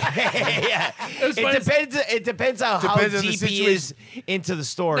highway. yeah, was funny. It depends on how Depends on the deep he is into the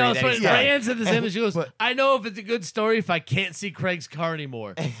story. No, that it's funny. he's Ray telling. answered the same as she goes, I know if it's a good story if I can't see Craig's car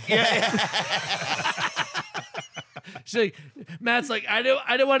anymore. She's like, Matt's like, I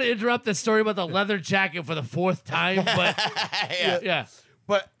don't want to interrupt the story about the leather jacket for the fourth time, but yeah.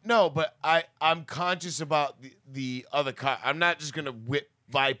 But I'm conscious about the other car. I'm not just gonna whip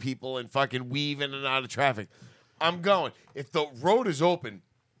by people and fucking weave in and out of traffic. I'm going. If the road is open,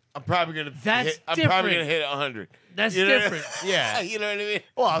 I'm probably gonna That's hit, I'm probably different. gonna hit 100. That's You know? different. Yeah. You know what I mean?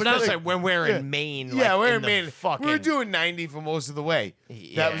 Well, But I was especially when we're in Maine. Yeah, like, we're in in the Maine. Fucking, We were doing 90 for most of the way.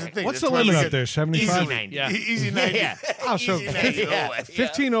 That was the thing. What's That's the why we limit up get there? 75? Easy 90. Yeah. Easy 90. Yeah. Oh, so Easy 90 the whole way.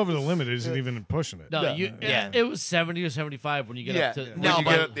 15 over the limit isn't even pushing it. No, Yeah. it was 70 or 75 when you get up to. Yeah. when No, you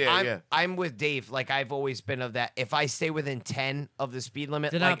but get up there, I'm, yeah. I'm with Dave. Like I've always been of that. If I stay within 10 of the speed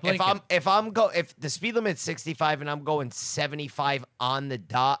limit, They're not like blinking. if the speed limit's 65 and I'm going 75 on the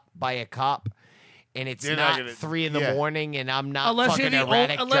dot by a cop, and it's You're not not gonna- 3 in the yeah. morning, and I'm not Unless fucking you're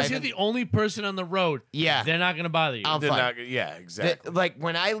erratic you're driving, the only person on the road, Yeah. they're not gonna bother you. I'm They're fine. not gonna- yeah, exactly. Like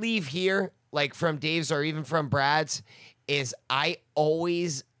when I leave here, like from Dave's or even from Brad's, is I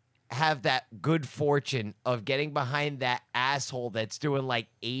always have that good fortune of getting behind that asshole that's doing like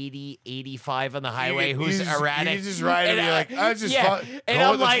 80, 85 on the highway, who's erratic. You just ride and And you're I- like, I just yeah. go And with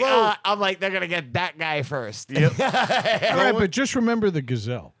I'm the like, flow. I'm like, they're gonna get that guy first. Yep. All right, but just remember the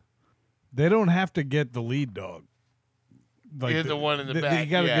gazelle. They don't have to get the lead dog. like You're the one in the back,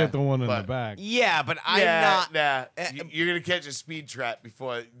 You got to yeah, get the one in the but- back. Yeah, but I'm Yeah, not. nah. You're gonna catch a speed trap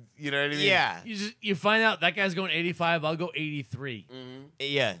before you know what I mean. Yeah, You find out that guy's going 85. I'll go 83.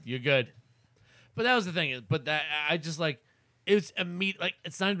 yeah. You're good. But that was the thing. But that I just like it's immediate. Like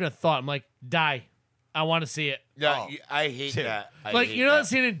it's not even a thought. I'm like, die. I want to see it. No, Oh. I hate Shit. that. I Like hate you know that that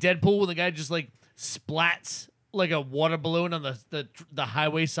scene in Deadpool when the guy just like splats like a water balloon on the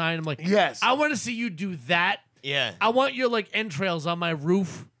highway sign. I'm like, Yes. I want to see you do that. Yeah. I want your like entrails on my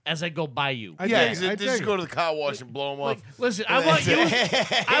roof as I go by you. Yeah, dig it, I just dig go it. to the car wash and blow them Like, off. listen, I want you.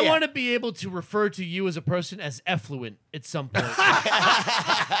 I Yeah. want to be able to refer to you as a person as effluent at some point.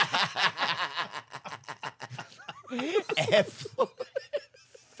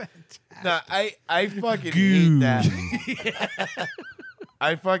 No, I fucking hate that.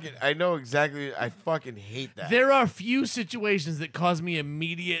 I know exactly. I fucking hate that. There are few situations that cause me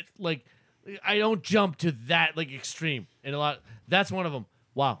immediate like I don't jump to that like extreme. And a lot that's one of them.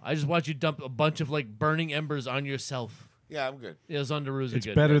 Wow, I just watched you dump a bunch of like burning embers on yourself. Yeah, I'm good. It was underoos It's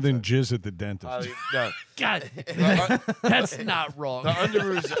good. better than jizz at the dentist. No, God, the, that's not wrong. the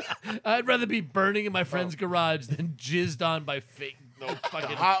underoos, I'd rather be burning in my friend's garage than jizzed on by fake no the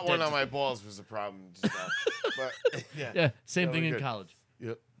fucking hot one dentist. on my balls was the problem. Just now. But yeah, Yeah, same Yeah, thing we're in good. college.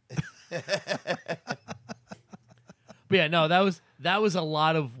 Yep. But yeah, no, that was a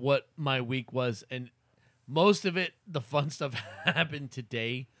lot of what my week was, and most of it, the fun stuff happened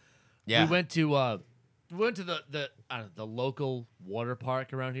today. Yeah. We went to the local water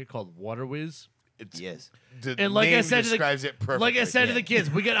park around here called Water Whiz. It's, Yes. The And like I name said, describes it perfectly. like I said to the kids,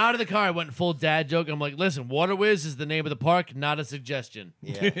 we got out of the car. I went full dad joke. I'm like, listen, Water Whiz is the name of the park, not a suggestion.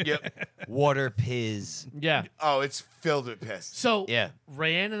 Yeah. Yep. Water piz. Yeah. Oh, it's filled with piss. So Yeah.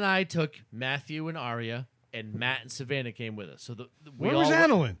 Rayanne and I took Matthew and Aria, and Matt and Savannah came with us. So we Where all was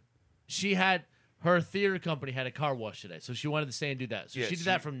Annalyn? She had her theater company had a car wash today, so she wanted to stay and do that. So Yeah, she did she-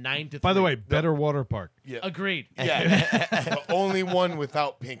 that from 9 to 3. By the way, better water park. Yeah. agreed. Yeah. The only one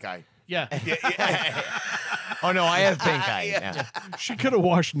without pink eye. Yeah. Oh no, I have pink eye. Yeah. She could have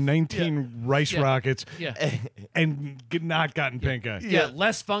washed 19 rice Yeah. rockets Yeah. and not gotten pink eye. Yeah,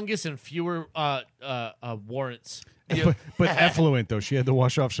 less fungus and fewer warrants. But effluent though, she had to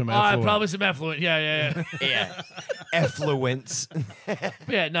wash off some effluent. Probably some effluent. Yeah. Yeah. Effluence. But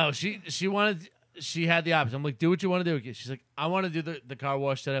yeah, no, she had the option. I'm like, do what you want to do. She's like, I want to do the car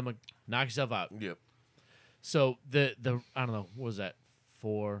wash today. I'm like, knock yourself out. Yep. So the I don't know, what was that?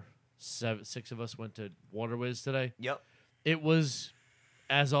 6 of us went to Water Whiz today. Yep. It was,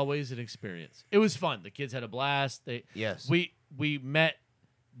 as always, an experience. It was fun. The kids had a blast. Yes. We met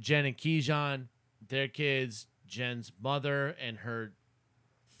Jen and Keyshawn, their kids, Jen's mother and her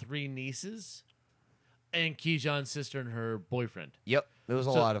 3 nieces, and Keyshawn's sister and her boyfriend. Yep. There was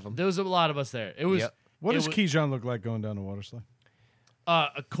a So lot of them. There was a lot of us there. It was Yep. What it does wa- Keyshawn look like going down the water slide?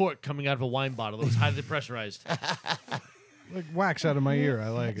 a cork coming out of a wine bottle that was highly pressurized. Like wax out of my ear. I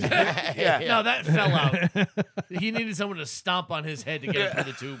like it. Yeah. No, that fell out. He needed someone to stomp on his head to get it through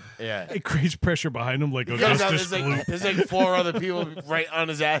the tube. Yeah. It creates pressure behind him like a Comes out, Augustus there's like 4 other people right on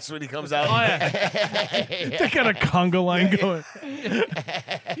his ass when he comes out. Oh yeah. They got a conga line going.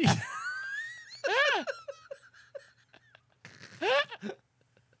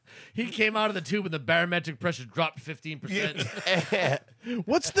 He came out of the tube and the barometric pressure dropped 15%.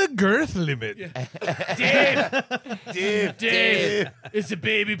 What's the girth limit? Dave, it's a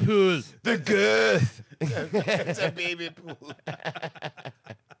baby pool. The girth. It's a baby pool.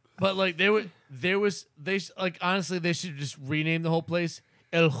 But like honestly they should just rename the whole place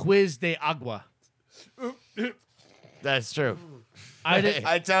El Juez de Agua. That's true.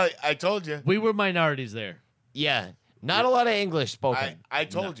 I told you. We were minorities there. Yeah. Not a lot of English spoken. I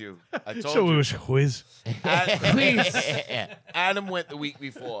told you. I told So it you. was whiz. Please. Adam went the week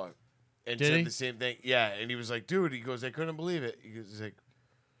before and Did said he? the same thing. Yeah, and he was like, dude, he goes, I couldn't believe it. He goes, he's like,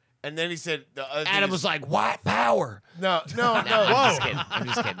 and then he said, the other thing Adam is- was like, "White power." no. I'm just kidding. I'm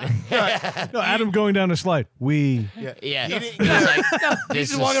just kidding. No, Adam going down a slide. We. Yeah. He didn't, He was like, He's "This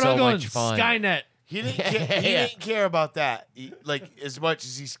just is walking so around going much fun." Skynet. he didn't care, he Yeah. didn't care about that. Like as much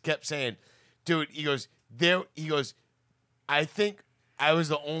as he kept saying, dude, he goes, I think I was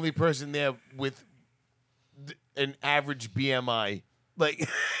the only person there with an average BMI. Like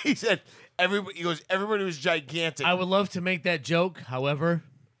he said, everybody was gigantic. I would love to make that joke, however.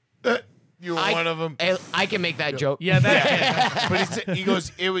 You were one of them. I can make that joke. Yeah, that But he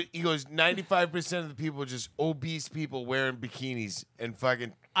goes 95% of the people were just obese people wearing bikinis and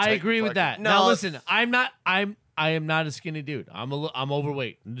fucking. I tight agree with that. fucking- Now listen, I am not a skinny dude. I'm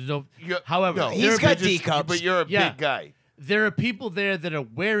overweight. However, No, there He's are got just- D cups. but you're a Yeah. big guy. there are people there that are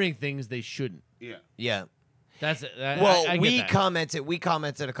wearing things they shouldn't. Yeah. Yeah. That's it. Well, I get we that.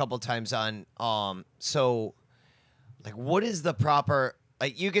 commented a couple times on so like what is the proper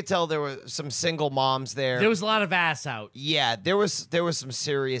like you could tell there were some single moms there. There was a lot of ass out. yeah, there was some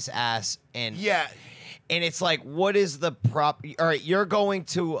serious ass and Yeah, and it's like what is the prop all right, you're going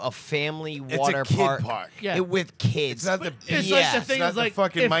to a family it's water a kid park, park. Yeah. with kids. It's not the It's yeah. like the It's thing not is the like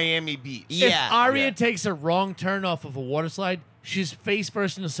fucking if, Miami Beach. Yeah. if Arya Yeah. takes a wrong turn off of a water slide, she's face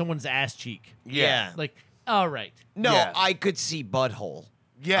first into someone's ass cheek. Yeah. Like, all right. No, Yeah. I could see butthole.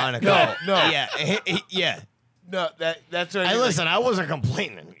 Yeah, On a no, couple. no. Yeah. Yeah. No, that's what I Hey, mean. listen, I wasn't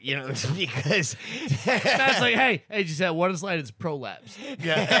complaining, you know, because That's like, hey, just that water slide is prolapse.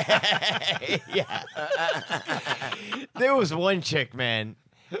 yeah. There was one chick, man,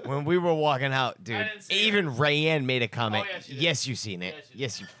 when we were walking out, dude. didn't see Even Rayanne made a comment. Oh, yeah, she did. Yes, you seen it. Yeah, she did.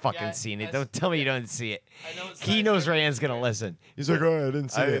 Yes, you fucking Yeah, seen it. that's- Don't tell me you don't see it. I know it's He not knows there. Rayanne's gonna listen. He's like, oh, I didn't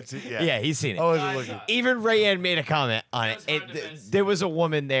see I it. didn't see- yeah. Yeah, he's seen it. I wasn't I looking. saw it. Even Rayanne made a comment on it. That was hard to miss. There was a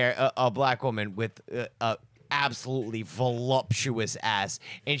woman there, a black woman with a absolutely voluptuous ass,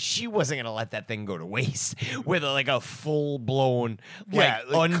 and she wasn't gonna let that thing go to waste with like a full blown Yeah,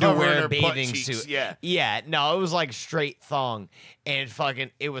 like covering underwear her butt bathing cheeks, suit. yeah. No, it was like straight thong, and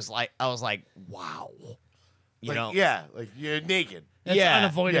fucking, it was like I was like, wow, you Like, know, yeah, like you're naked. That's Yeah,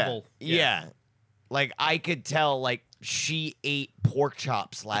 unavoidable. yeah. Like I could tell, like she ate pork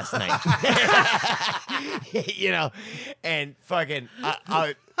chops last night, you know, and fucking,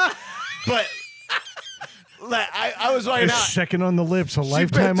 but like, I was walking A out. second on the lips, a She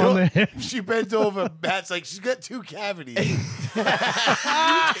lifetime bent on the o- hips. She bent over. Matt's like, she's got 2 cavities.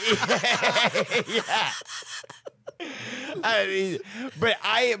 Yeah. I mean,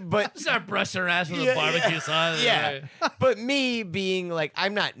 but Start brushing her ass with Yeah, a barbecue sauce. yeah. But me being like,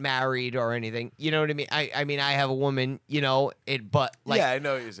 I'm not married or anything. You know what I mean? I mean, I have a woman. You know it, but like, yeah, I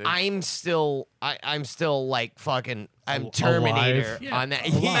know what you're saying. I'm still like fucking. I'm Terminator alive? Yeah. on that.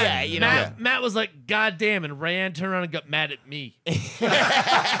 Alive. Yeah, you know. Matt was like, God damn, and Rayanne turned around and got mad at me.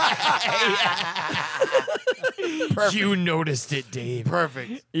 You noticed it, Dave.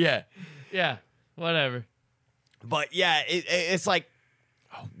 Perfect. Yeah. Yeah, whatever. But yeah, it's like,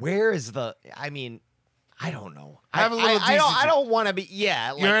 where is the? I mean, I don't know. Have a little I decency. don't want to be.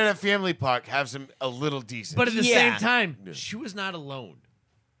 Yeah, like, You're in a family park. Have a little decency. But at the Yeah. same time, she was not alone.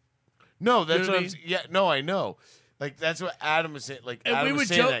 no, that's You know what what I I'm. mean? Yeah, no, I know. Like that's what Adam was saying. Like And we Adam would was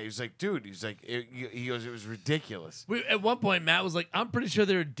saying joke- that he was like, dude. He's like, he goes, it was ridiculous. At one point, Matt was like, I'm pretty sure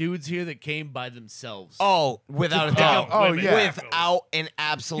there are dudes here that came by themselves. oh, without a pick doubt. up women. yeah. Without an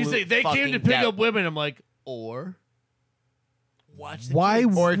absolute. He's like, they came to fucking pick doubt. up women. I'm like, or watch the Why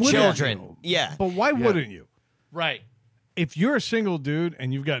kids. Or wouldn't children. you? Yeah. But why wouldn't you? Right. If you're a single dude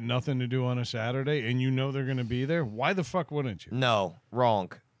and you've got nothing to do on a Saturday and you know they're going to be there, why the fuck wouldn't you? No,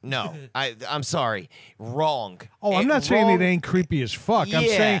 wrong. No, I'm sorry, wrong. Oh, I'm not saying it ain't creepy as fuck. I'm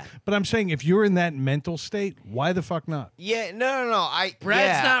Yeah. saying, but I'm saying if you're in that mental state, why the fuck not? Yeah, no. Brad's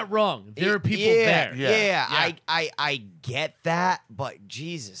yeah. not wrong. There are people yeah, there. Yeah, I get that, but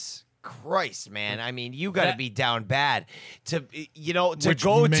Jesus Christ, man. I mean, you got to That- be down bad to to Which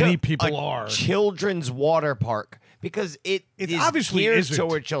go many to people a are. children's water park because it It is obviously geared isn't.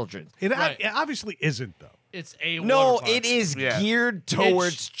 toward children. It, Right. it obviously isn't though. It's a No, water park. it is Yeah. geared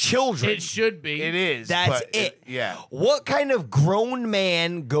towards children. It should be. It is. That's but it. Yeah. What kind of grown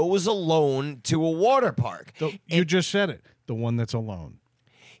man goes alone to a water park? You just said it. The one that's alone.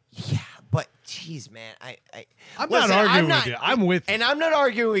 Yeah, but geez, man, I'm listen, not arguing not- with you. I'm with you. and I'm not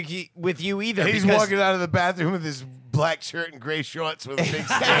arguing with you either. He's because walking out of the bathroom with his black shirt and gray shorts with a big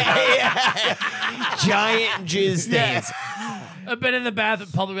giant jizz stains. I've been in the bathroom,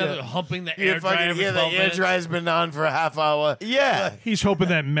 public bathroom, humping the air You dryer fucking for hear the 12 air minutes. dryer's been on for a half hour. Yeah, He's hoping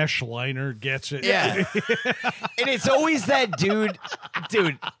that mesh liner gets it. yeah. And it's always that dude.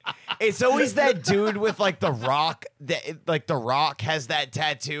 It's always that dude with like the Rock. That like the Rock has that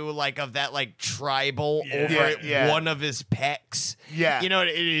tattoo like of that like tribal over Yeah. one of his pecs. Yeah. you know, it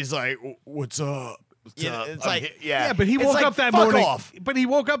is like, what's up? What's You know, up? it's I'm like- hi- yeah. Yeah, but he It's woke like, up that fuck morning. off. But he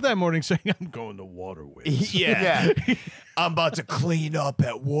woke up that morning saying, "I'm going to Waterways." Yeah. yeah. I'm about to clean up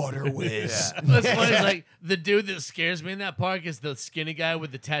at Waterways. What's funny is like the dude that scares me in that park is the skinny guy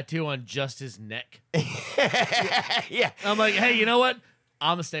with the tattoo on just his neck. Yeah. I'm like, hey, you know what?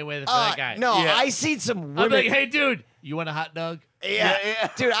 I'm gonna stay away from that guy. No, Yeah. I seen some I'm women. like, hey, dude, you want a hot dog? yeah, Yeah.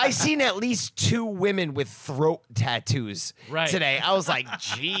 dude, I seen at least 2 women with throat tattoos Right. today. I was like,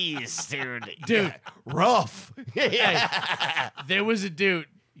 jeez, dude, Dude. yeah, rough. Hey, there was a dude.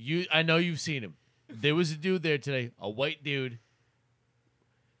 I know you've seen him. There was a dude there today, a white dude.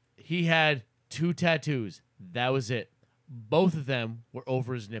 He had 2 tattoos. That was it. Both of them were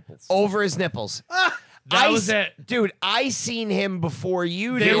over his nipples. Over his nipples. That was it. Dude, I seen him before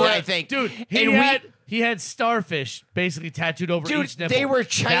you They did, were- I think. Dude, And he had starfish basically tattooed over Dude, each nipple. they were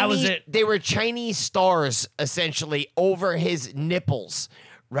Chinese. That was it. They were Chinese stars essentially over his nipples,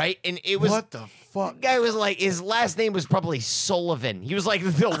 right? And it was What the fuck? the guy was like, his last name was probably Sullivan. He was like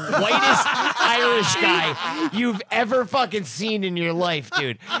the whitest Irish guy you've ever fucking seen in your life,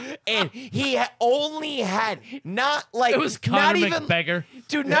 dude. And he only had not like It was not Conor even McGregor.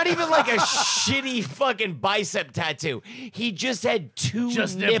 dude, not even like a shitty fucking bicep tattoo. He just had two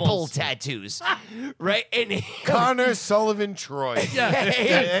Just nipple nipples. tattoos, right? And Connor Sullivan Troy. Yeah.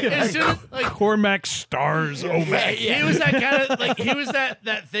 As soon as, like, Cormac Stars. Oh man. he was that kind of like he was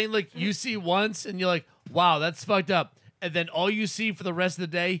that thing like you see once and you're like, wow, that's fucked up. And then all you see for the rest of the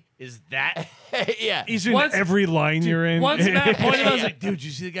day is that. yeah. He's in Once- every line you're in. Once Matt pointed out, I was like, dude, you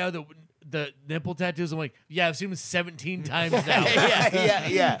see the guy with the nipple tattoos? I'm like, yeah, I've seen him 17 times now.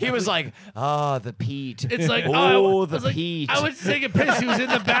 Yeah. He was like, the Pete. It's like, oh, I was the like, Pete. I was taking a piss. He was in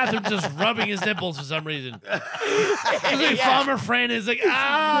the bathroom just rubbing his nipples for some reason. It was like Farmer Fran is like,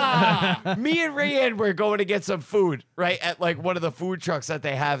 Me and Rayanne were going to get some food, right, at like one of the food trucks that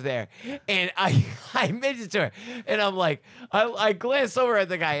they have there. And I mentioned to her, and I'm like, I glance over at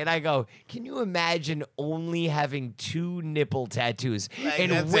the guy and I go, can you imagine only having two nipple tattoos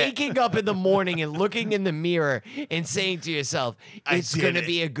and that's waking up in the morning and looking in the mirror and saying to yourself, it's did going to it.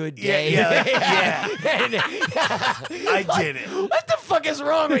 be a good Yeah, day? yeah. And- I did it. what the fuck is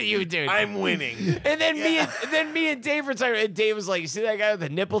wrong with you, dude? I'm winning. And then me and Dave were talking, and Dave was like, you see that guy with the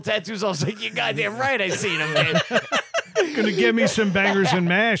nipple tattoos? I was like, you're goddamn right, I seen him, man. Gonna get me some bangers and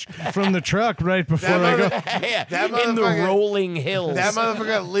mash from the truck right before I go. Yeah, That in the motherfucker- rolling hills. That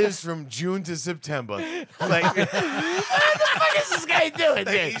motherfucker lives from June to September. Like, what the fuck is this guy doing,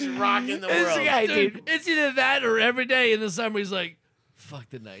 he's dude? rocking the This world. guy, dude. dude, it's either that or every day in the summer he's like, fuck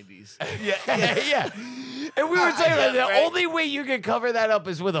the 90s. Yeah. And we were talking about the right. only way you can cover that up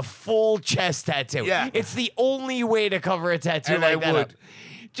is with a full chest tattoo. Yeah. It's the only way to cover a tattoo And like I that would. up.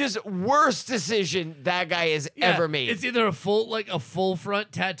 Just worst decision that guy has Yeah, ever made. It's either a full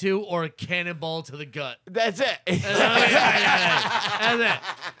front tattoo or a cannonball to the gut. That's it. That's it. Do you know what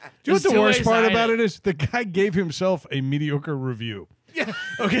There's the two worst ways part to hide about it is? The guy gave himself a mediocre review. Yeah.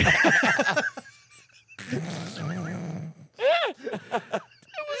 Okay.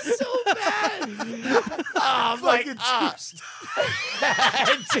 So bad. Oh my Fucking god. juiced.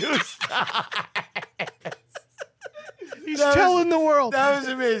 Dude, stop. He's telling the world. That was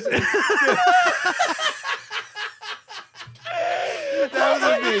amazing. That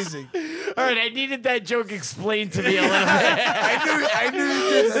was amazing. All right, I needed that joke explained to me a little bit. I knew you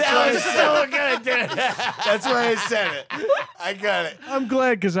did. That was so good, dude. That's why I said it. I got it. I'm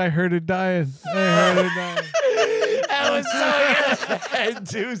glad because I heard it dying. I heard it dying. That was so good.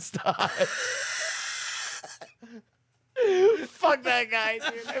 Dude, stop. Fuck that guy,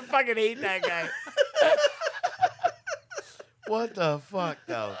 dude. I fucking hate that guy. What the fuck,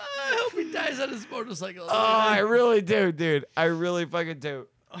 though? I hope he dies on his motorcycle. Oh, I really do, dude. I really fucking do.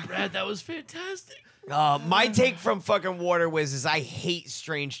 Brad, that was fantastic. My take from fucking Water Whiz is I hate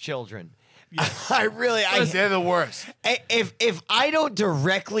strange children. I really, They're the worst. if I don't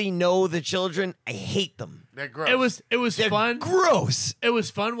directly know the children, I hate them. They're gross. It was They're fun. gross. It was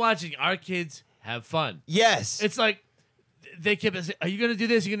fun watching our kids have fun. Yes. It's like they kept saying, "Are you gonna do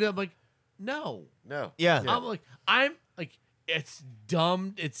this? Are you gonna do that?" I'm like, no. No. yeah. I'm like, it's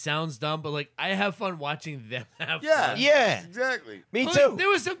dumb. It sounds dumb, but like I have fun watching them have Yeah. fun. Yeah. Exactly. Me But, too. like, there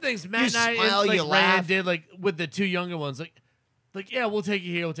was some things Matt You and I smile, and like you Ryan laugh. did like with the two younger ones. Like yeah, we'll take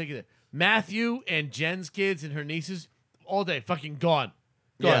you here, we'll take you there. Matthew and Jen's kids and her nieces all day fucking gone.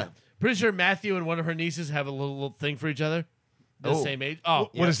 Yeah. Pretty sure Matthew and one of her nieces have a little thing for each other. They're the Oh. same age. Oh,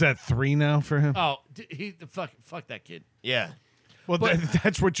 What is that, 3 now for him? oh, fuck that kid. yeah. Well,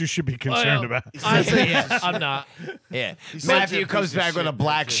 that's what you should be concerned about. Honestly, yeah, I'm not. Yeah. He's such Matthew a comes piece of back with a shit,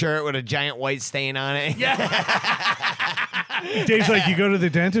 black Matthew. shirt with a giant white stain on it. Yeah, Dave's like, you go to the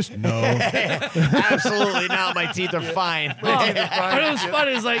dentist? No. Absolutely not. My teeth are fine. but it was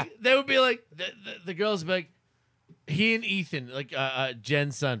funny. It's like they would be like the girls would be like he and Ethan, like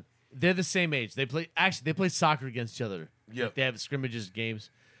Jen's son. They're the same age. They play soccer against each other. Yep. Like, they have scrimmages, games,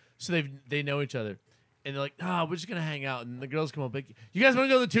 so they know each other. And they're like, we're just gonna hang out. And the girls come up, like, you guys want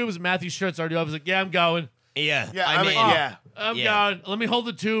to go to the tube? Matthew's shirt's already off. I was like, yeah, I'm going. Yeah. Yeah. I mean, yeah. I'm Yeah. going. Let me hold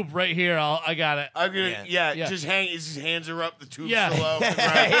the tube right here. I got it. I'm gonna. Yeah. Yeah. Just hang. His hands are up. The tube's Yeah. still out. Right.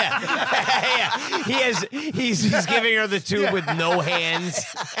 yeah. He's giving her the tube with no hands.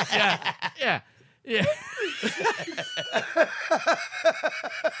 Yeah.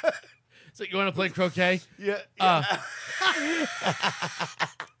 It's like, you want to play croquet? Yeah.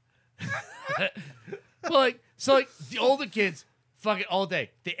 kids, fucking all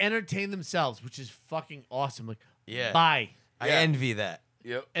day. They entertain themselves, which is fucking awesome. Like, Yeah. bye. I Yeah. envy that.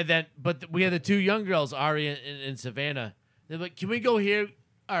 Yep. And then, we had the two young girls, Ari and Savannah. They're like, "Can we go here?"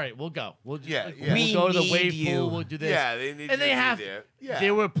 All right, we'll go. We'll just, Yeah, like, yeah. We we'll go to the need wave you. pool. We'll do this. Yeah, they need and they to be have. there. Yeah.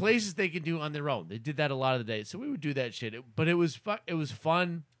 There were places they could do on their own. They did that a lot of the days, so we would do that shit. But it was It was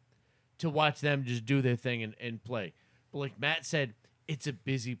fun to watch them just do their thing and play. But like Matt said, it's a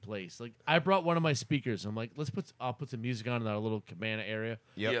busy place. Like I brought one of my speakers. I'm like, I'll put some music on in our little cabana area.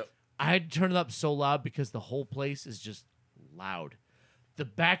 Yep. I had to turn it up so loud because the whole place is just loud. The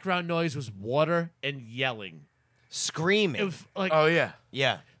background noise was water and yelling. Screaming. It was like Oh yeah.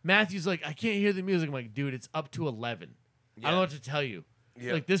 yeah. Matthew's like, I can't hear the music. I'm like, dude, it's up to 11. I don't know what to tell you.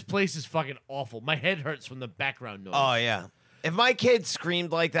 Yeah. Like this place is fucking awful. My head hurts from the background noise. Oh yeah. If my kids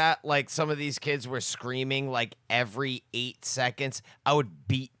screamed like that, like some of these kids were screaming like every 8 seconds, I would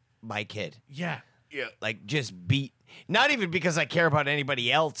beat my kid. Yeah. Yeah. Like just beat. Not even because I care about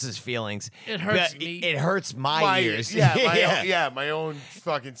anybody else's feelings. It hurts but me. It hurts my ears. Yeah, my own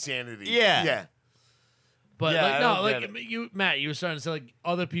fucking sanity. Yeah. Yeah. But Yeah, like I no, don't like get it. you, Matt, you were starting to say like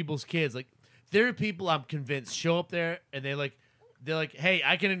other people's kids. Like there are people I'm convinced show up there and they're like, hey,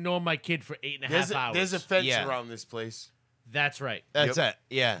 I can ignore my kid for 8.5 hours. There's a fence Yeah. around this place. That's right. That's it.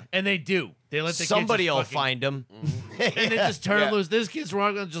 Yeah. And they do. They let the Somebody kids will just fucking, find them. and they just turn Yeah. loose. There's kids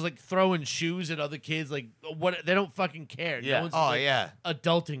walking around just like throwing shoes at other kids. Like what? They don't fucking care. Yeah. No one's Oh, like, yeah.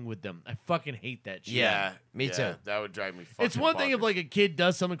 adulting with them. I fucking hate that shit. Yeah. Me too. That would drive me fucking It's one thing if bonkers. like a kid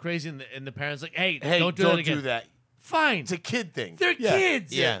does something crazy and the parents like, hey, hey, don't do that again. that. Fine. It's a kid thing. They're Yeah.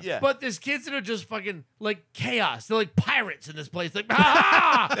 kids. Yeah. Yeah. But there's kids that are just fucking like chaos. They're like pirates in this place. Like,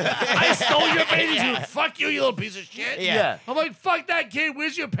 ha! I stole your bathing suit. Fuck you, you little piece of shit. Yeah. Yeah. I'm like, fuck that kid.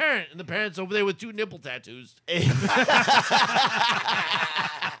 Where's your parent? And the parent's over there with 2 nipple tattoos.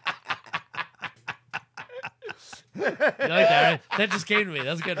 You like that, right? That just came to me.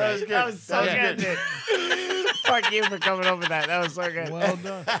 That's good, right? That was so Yeah. good. Fuck you for coming up with that. That was so good. Well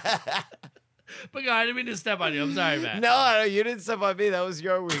done. But God, I didn't mean to step on you. I'm sorry, man. No, you didn't step on me. That was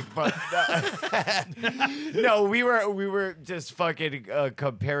your week. But no, we were just fucking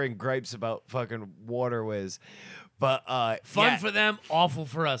comparing gripes about fucking Water Whiz. But Fun yeah. for them, awful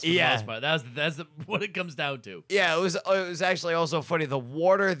for us. For Yeah. the most part. That's what it comes down to. Yeah, it was actually also funny. The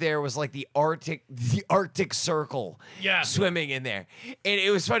water there was like the Arctic Circle. Yeah. Swimming in there. And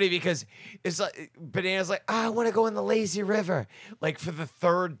it was funny because it's like Banana's like, I want to go in the lazy river, like for the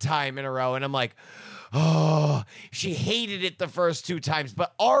 3rd time in a row. And I'm like, oh, she hated it the first 2 times,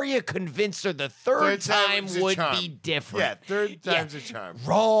 but Arya convinced her the third time time's a would charm. be different. Yeah, third time's a charm.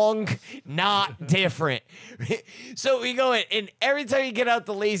 Wrong, not different. So we go in, and every time you get out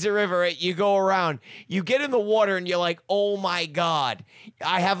the lazy river, right, you go around, you get in the water, and you're like, oh my God,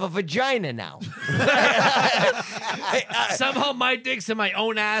 I have a vagina now. Somehow my dick's in my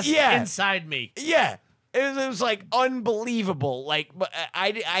own ass Yeah. inside me. Yeah. It was like unbelievable. Like, but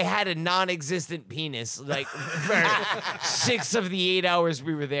I had a non-existent penis like for 6 of the 8 hours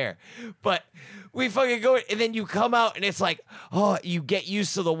we were there. But we fucking go, and then you come out, and it's like, oh, you get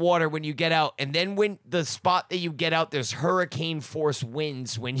used to the water when you get out, and then when the spot that you get out, there's hurricane force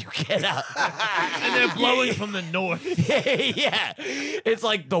winds when you get out. And they're blowing from the north. Yeah, it's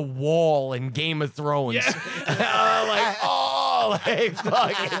like the Wall in Game of Thrones. Yeah. Like, oh, like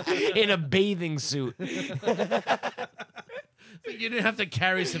fucking in a bathing suit. You didn't have to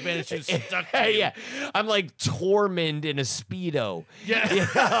carry Savannah. She was stuck to you. Yeah, I'm like Tormund in a Speedo. Yeah.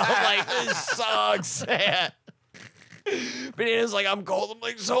 I'm like, this sucks. Yeah. But it is like, I'm cold. I'm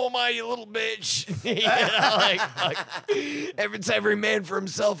like, so am I, you little bitch. You know, like it's every man for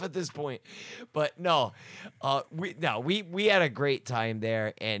himself at this point. But no, we had a great time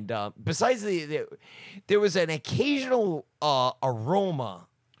there, and besides there was an occasional aroma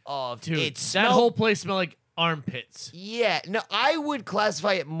of Dude, it that smelled. whole place smelled like armpits. Yeah, no, I would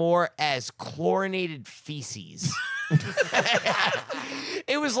classify it more as chlorinated feces.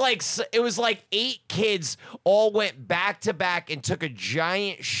 It was like 8 kids all went back to back and took a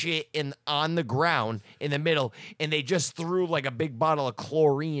giant shit on the ground in the middle, and they just threw like a big bottle of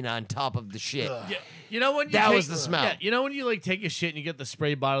chlorine on top of the shit. Yeah. You know when you That take- was the smell. Yeah, you know when you like take a shit and you get the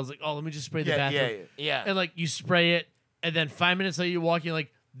spray bottles, like, oh, let me just spray the Yeah, bathroom. Yeah. And like you spray it, and then 5 minutes later you walk, you're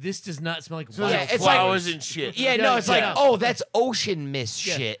like, this does not smell like So wild Yeah, there's it's like- flowers and shit. Yeah, Yeah, no, it's yeah. like, oh, that's ocean mist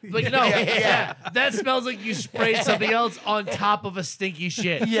shit. Like no, yeah. That smells like you sprayed something else on top of a stinky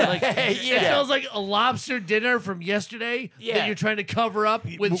shit. Yeah. like, it Yeah. smells like a lobster dinner from yesterday Yeah. that you're trying to cover up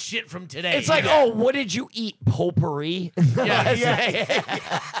with shit from today. It's like, oh, what did you eat? Potpourri? Yeah.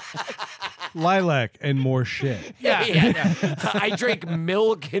 Yeah. lilac, and more shit. Yeah. I drink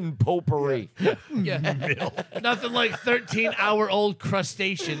milk and potpourri. Yeah. Nothing like 13-hour-old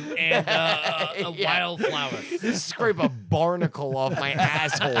crustacean and a wildflower. Just scrape a barnacle off my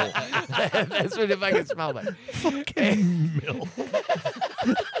asshole. That's what if I can smell that. Fucking milk.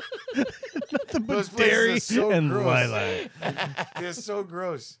 Nothing but Those places dairy are so and gross. lilac. They're so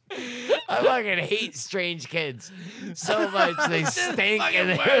gross. I fucking hate strange kids so much. They stink, fucking and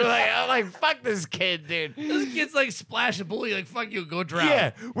they're worst. like, I'm like, fuck this kid, dude. This kid's like splash a bully, like fuck you, go drown.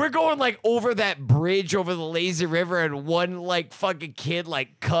 Yeah, we're going like over that bridge over the lazy river, and one like fucking kid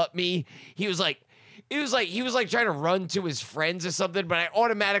like cut me. He was like trying to run to his friends or something, but I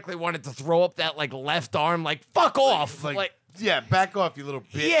automatically wanted to throw up that like left arm, like fuck off, like Yeah, back off, you little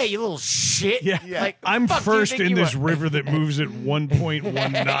bitch. yeah, you little shit. Yeah. Yeah. Like, I'm fuck do you first think in you this are? river that moves at 1.1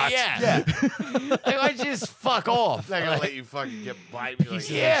 knots. Yeah, Yeah. like, I just fuck off. I'm not gonna Like, let you fucking get by me like that.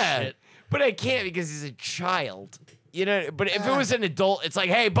 yeah, but I can't because he's a child. You know, but if it was an adult, it's like,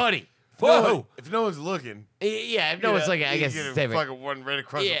 hey, buddy. Whoa. If no one's looking, Yeah, if no one's like, I guess you it's get a different. fucking one right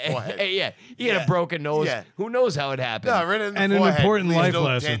across the Yeah, forehead. yeah. He had Yeah. a broken nose. Yeah. Who knows how it happened? No, right in the And an forehead. important Please life no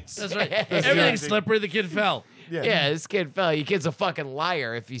lesson. dents. That's right. the Everything's thing. slippery. The kid fell. Yeah, this kid fell. Your kid's a fucking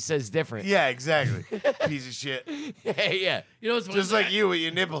liar if he says different. Yeah, exactly. Piece of shit. Yeah. You know what's Just like you with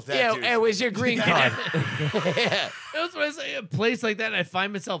your nipple Yeah, tattoos. hey, where's your green card? Yeah. That's what I say. A place like that, and I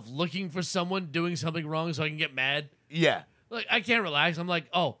find myself looking for someone doing something wrong so I can get mad. Yeah. Like I can't relax. I'm like,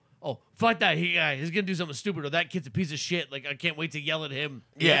 oh, fuck that. He's gonna do something stupid, or that kid's a piece of shit. Like I can't wait to yell at him.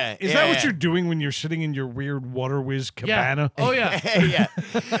 Yeah. Is that what you're doing when you're sitting in your weird water whiz cabana? Yeah. Oh yeah. Yeah.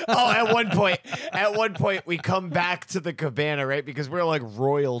 Oh, at one point, we come back to the cabana, right? Because we're like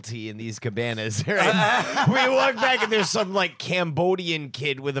royalty in these cabanas, right? We walk back and there's some like Cambodian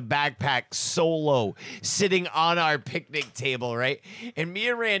kid with a backpack solo sitting on our picnic table, right? And me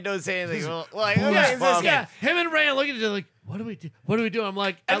and Rand don't say anything. Well, like, okay, Yeah, is this yeah. guy? Him and Rand look at each other like, what do we do? What do we do? I'm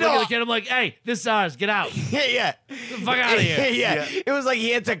like, I look know. at the kid. I'm like, hey, this is ours. Get out. Yeah. Get the fuck out of here. Yeah. It was like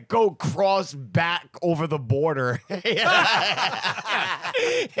he had to go cross back over the border.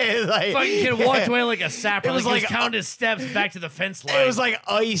 It's like, Fucking kid walked away like a sapper. It was like, he like- counting his steps back to the fence line. it was like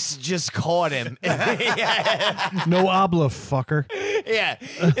ice just caught him. Yeah. No habla, fucker. Yeah.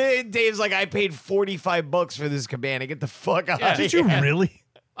 Dave's like, I paid $45 for this cabana. Get the fuck out Yeah. of Did here. you really?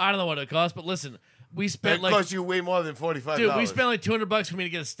 I don't know what it cost, but listen, we It spent like, cost you way more than $45. dude, we spent like $200 for me to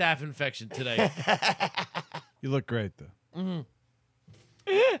get a staph infection today. You look great, though.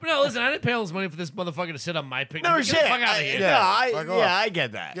 But no, listen, I didn't pay all this money for this motherfucker to sit on my picnic. No Get shit. the fuck out of here. Yeah, fuck off. I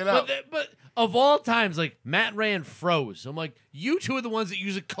get that. Get out. But of all times, like Matt Rand froze. I'm like, you two are the ones that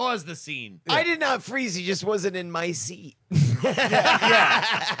usually cause the scene. I did not freeze. He just wasn't in my seat.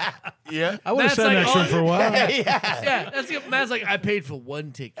 Yeah. I would have Matt's sat like, next to him oh, for a while. Yeah, that's it. Matt's like, I paid for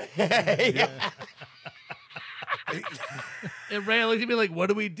one ticket. And Rand looked at me like, what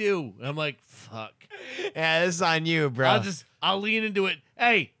do we do? And I'm like, fuck. Yeah, this is on you, bro. I'll lean into it.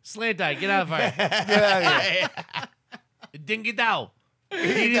 Hey, slant eye, get out of here. Get out of here. Dingy dow.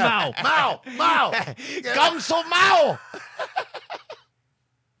 Didi Mao. Mao, Mao, come so Mao.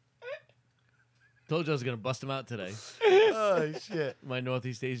 Told you I was gonna bust him out today. Oh, shit. My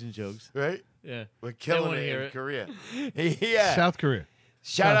Northeast Asian jokes. Right? Yeah. We're They killing wanna it hear in it. Korea. Yeah. South Korea.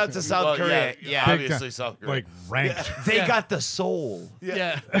 Shout out to South Well, Korea. Yeah, Yeah. Big obviously time. South Korea. Like ranked. They Yeah. got the soul.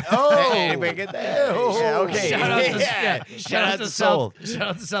 Yeah. Oh. Anybody get that? Yeah, okay. Shout out to, Yeah. Shout out to soul. Shout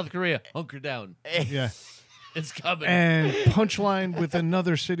out to South Korea. Hunker down. Yeah. It's coming. And punchline with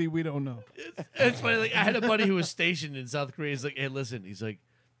another city we don't know. It's funny. Like I had a buddy who was stationed in South Korea. He's like, "Hey, listen." He's like,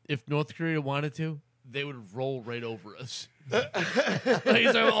 "If North Korea wanted to, they would roll right over us." Like,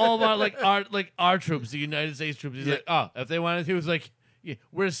 he's like, all about like our troops, the United States troops. He's like, "Oh, if they wanted to, it's like, yeah,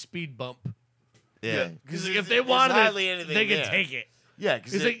 we're a speed bump." Yeah. He's like, if they wanted hardly it, anything they could there. take it. Yeah,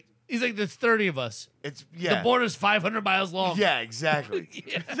 because He's like, there's 30 of us. it's, yeah. The border's 500 miles long. Yeah, exactly.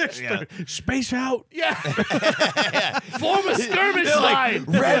 Yeah. Space out. Yeah. Form a skirmish They're like,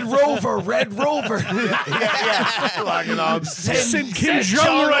 line. Red Rover, Red Rover. yeah. Locking on. Send Kim send Jong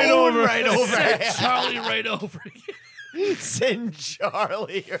Jong right Un over. right over. Send Charlie right over. Send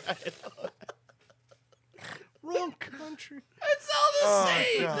Charlie right over. Wrong country. It's all the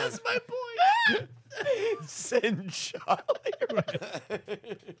same. God. That's my point. Send Charlie right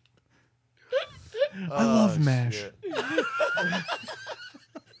I love MASH. shit.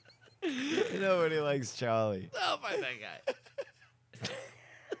 Nobody likes Charlie. I'll find that guy.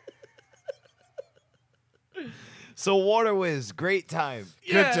 So Water Whiz, great time.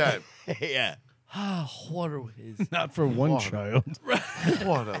 Good time. Yeah. Ah, water whiz. Not for one child.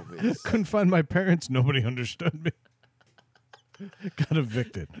 What a whiz. Couldn't find my parents. Nobody understood me. Got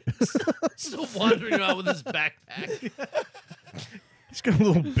evicted. Still wandering around with his backpack. He's got a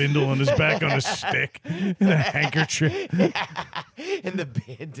little bindle on his back on a stick and a handkerchief And the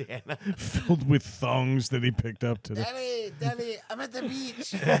bandana. filled with thongs that he picked up today. Daddy, I'm at the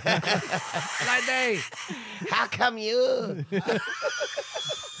beach. How come you?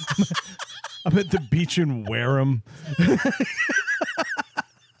 I'm at the beach in Wareham.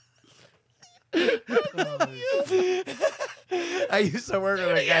 I used to work with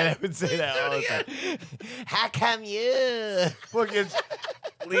a guy that would say that all the time. How come you? Fucking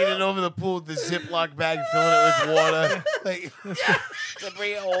leaning over the pool with the Ziploc bag, filling it with water. Like, To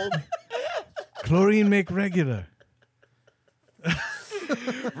bring it home. Chlorine make regular.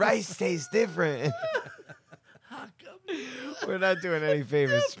 Rice tastes different. We're not doing any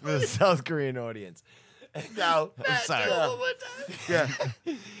favors for the South Korean audience. no. I'm sorry. Yeah.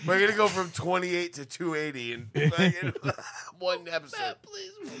 We're going to go from 28 to 280 in fucking one episode.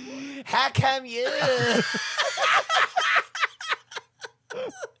 How come you?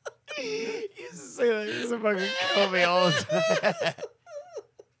 He used to say that. He used to fucking kill me all the time.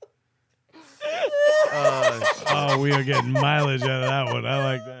 Oh, we are getting mileage out of that one. I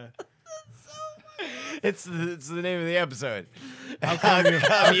like that. It's the name of the episode. How come you?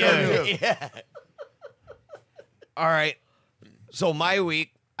 Yeah. All right. So my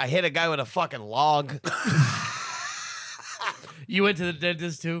week, I hit a guy with a fucking log. You went to the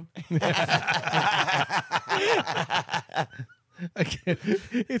dentist too? I can't-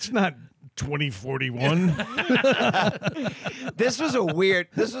 It's not 2041. This was a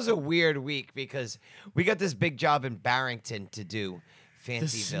weird week because we got this big job in Barrington to do. The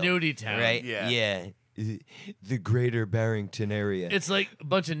Fancyville. snooty town. Right? Yeah. The greater Barrington area. It's like a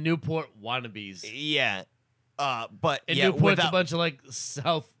bunch of Newport wannabes. Yeah. But And yeah, Newport's a without, bunch of like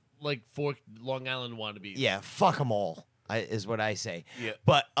South, like Fork, Long Island wannabes. yeah, fuck them all, is what I say. Yeah.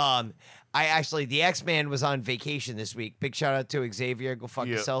 But the X-Man was on vacation this week. Big shout out to Xavier. Go fuck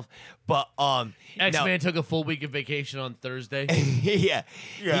Yeah. yourself. But X-Man took a full week of vacation on Thursday. yeah.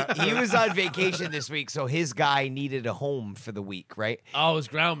 Yeah. He was on vacation this week, so his guy needed a home for the week, right? Oh, it was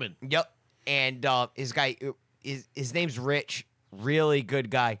Groundman. Yep. And his guy, his name's Rich. Really good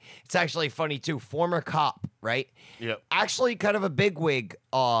guy. It's actually funny too. Former cop, right? Yep. Actually, kind of a bigwig.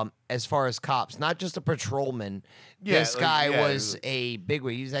 As far as cops, not just a patrolman. Yeah, This like, guy yeah, was a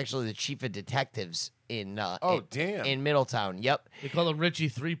bigwig. He was actually the chief of detectives in damn. in Middletown. Yep. They call him Richie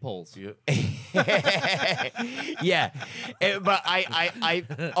Three Poles. Yep. Yeah. But I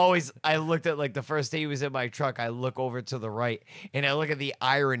always looked at, like, the first day he was in my truck, I look over to the right and I look at the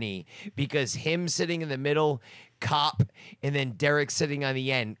irony because him sitting in the middle, cop, and then Derek sitting on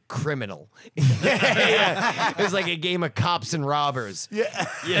the end, criminal. It was like a game of cops and robbers. Yeah.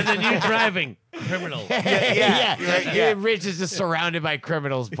 And then you driving, criminal. Yeah. Rich is just surrounded by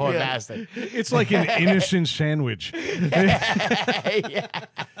criminals, poor bastard. It's like an innocent sandwich. Yeah.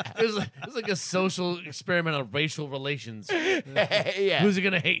 It was like a social experiment on racial relations. Yeah. Who's he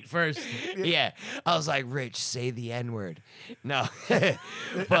gonna hate first? Yeah. I was like, Rich, say the N-word. No.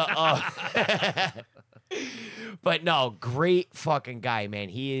 But no, great fucking guy, man.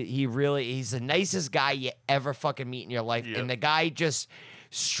 He's the nicest guy you ever fucking meet in your life. Yep. And the guy just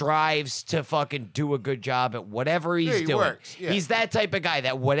strives to fucking do a good job at whatever he's he doing. works, yeah. He's that type of guy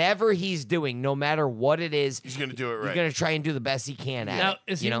that whatever he's doing, no matter what it is, He's going to do it right. he's gonna try and do the best he can at Now, it.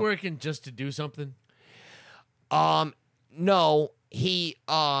 is you he know? working just to do something? No, he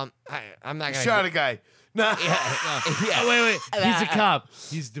I'm not gonna Shot a guy. Nah. yeah. Oh, wait. He's a cop.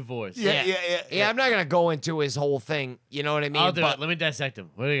 He's divorced. Yeah, I'm not gonna go into his whole thing. You know what I mean? I'll do But- it. Let me dissect him.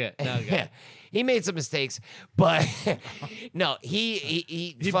 What do you got? No, go Yeah, ahead. he made some mistakes, but no, he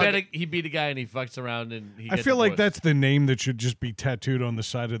He beat a guy and he fucks around and he I gets feel like divorced. that's the name that should just be tattooed on the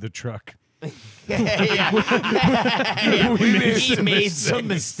side of the truck. he made some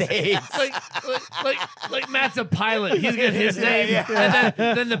mistakes. like Matt's a pilot. He's got his name, and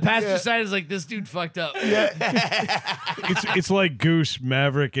then the passenger side is like, this dude fucked up. It's like Goose,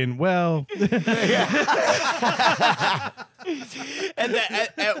 Maverick, and well, And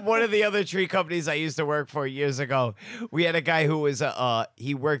at one of the other tree companies I used to work for years ago, we had a guy who was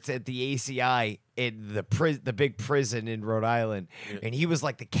he worked at the ACI in the big prison in Rhode Island, and he was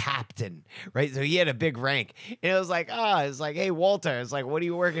like the captain, right? So he had a big rank, and it was like, it's like, hey Walter, it's like, what are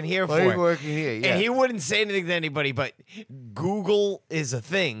you working here Why for? are you working here? Yeah. And he wouldn't say anything to anybody, but Google is a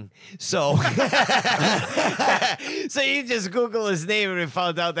thing. So so you just Google his name and we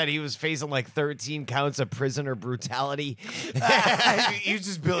found out that he was facing like 13 counts of prisoner brutality He was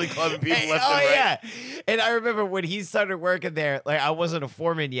just Billy clubbing people left oh and right. yeah, and I remember when he started working there. Like I wasn't a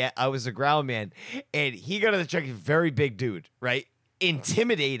foreman yet; I was a ground man, and he got on the truck. He's a very big dude, right?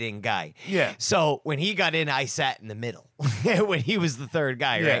 Intimidating guy. Yeah. So when he got in, I sat in the middle when he was the third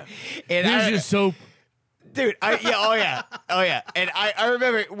guy, Yeah. right? And Here's I, your soap. dude, oh yeah. And I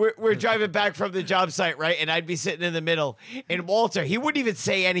remember we're driving back from the job site, right? And I'd be sitting in the middle, and Walter, he wouldn't even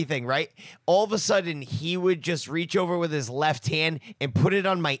say anything, right? All of a sudden, he would just reach over with his left hand and put it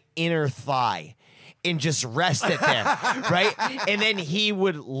on my inner thigh and just rest it there, right? And then he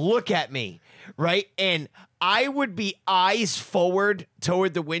would look at me, right? And I would be eyes forward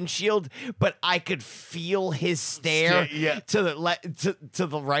toward the windshield, but I could feel his stare Yeah. to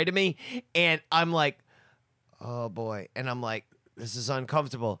the right of me, and I'm like, oh boy. And I'm like, this is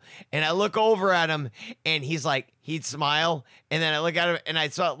uncomfortable. And I look over at him, and he'd smile. And then I look at him, and I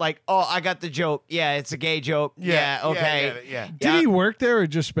saw like, oh, I got the joke. Yeah, it's a gay joke. Yeah, okay. Yeah. Did he work there or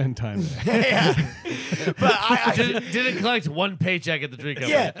just spend time there? Yeah. But I Didn't collect one paycheck at the drink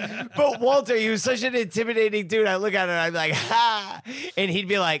company. yeah. But Walter, he was such an intimidating dude. I look at him, and I'm like, ha. And he'd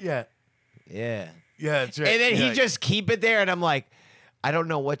be like, Yeah. yeah. Yeah, that's right. And then Yeah. he'd just keep it there, and I'm like, I don't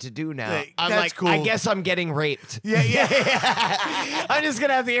know what to do now. Hey, I'm that's like, cool. I guess I'm getting raped. Yeah. I'm just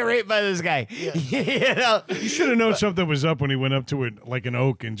gonna have to get raped by this guy. You know? You should have known something was up when he went up to it like an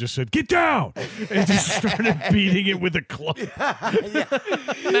oak and just said, "Get down!" and just started beating it with a club.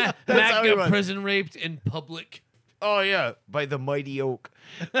 Matt how he got was. prison raped in public. Oh yeah, by the mighty oak.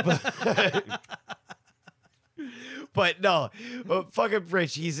 But no, fucking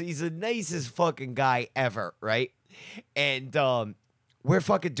Rich, he's the nicest fucking guy ever, right? And we're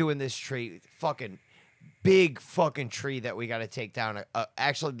fucking doing this tree, fucking big fucking tree that we got to take down.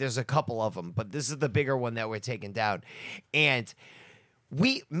 Actually, there's a couple of them, but this is the bigger one that we're taking down. And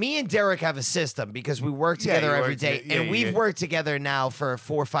me and Derek have a system because we work Yeah, together you every work day, together. Yeah, and we've yeah. worked together now for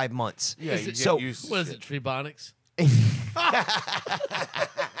 4 or 5 months. Yeah, you get so used to What is shit. it, Trebonics?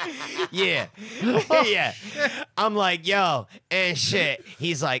 yeah. Yeah. I'm like, yo, and shit.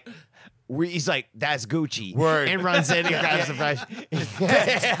 He's like, that's Gucci. Word. And runs in and grabs the brush.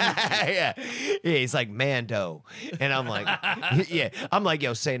 Yeah. He's like, Mando. And I'm like, yeah. I'm like,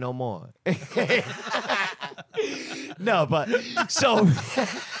 yo, say no more. No, but so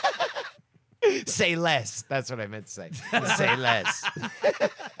say less. That's what I meant to say. Say less.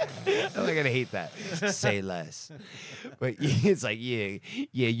 I'm not gonna hate that. Say less. But it's like, yeah,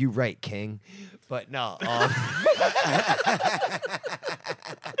 you right, King. But no,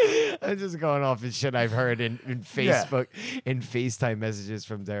 I'm just going off of shit I've heard in Facebook and FaceTime messages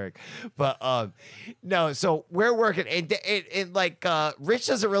from Derek. But no, so we're working and like Rich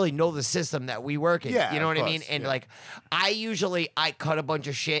doesn't really know the system that we work in. Yeah, you know of what I mean? course, And yeah. like I cut a bunch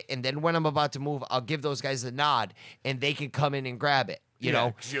of shit, and then when I'm about to move, I'll give those guys the nod, and they can come in and grab it. You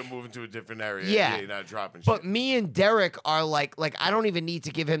know. 'cause you're moving to a different area. Yeah. You're not dropping But shit. me and Derek are like I don't even need to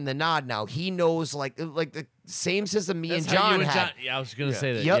give him the nod now. He knows like the same system me That's and how you John had. Yeah, I was gonna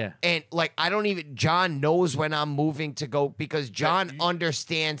say that. Yep. Yeah. And like I don't even John knows when I'm moving to go because John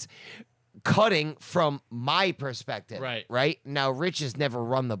understands cutting from my perspective. Right. Right? Now Rich has never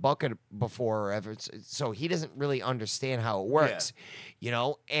run the bucket before or ever, so he doesn't really understand how it works. You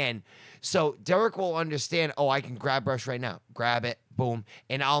know? And so Derek will understand, oh, I can grab brush right now. Grab it, boom.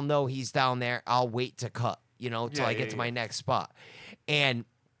 And I'll know he's down there. I'll wait to cut, you know, till I get to my next spot. And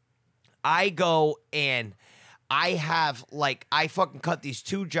I go and I have I fucking cut these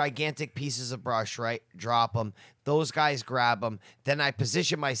 2 gigantic pieces of brush, right? Drop them. Those guys grab them. Then I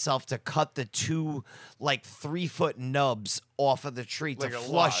position myself to cut the 2 3-foot nubs off of the tree Like to a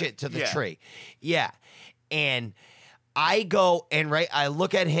flush log. it to the Yeah. tree. Yeah. And I go and I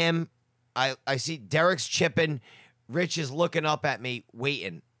look at him. I see Derek's chipping. Rich is looking up at me,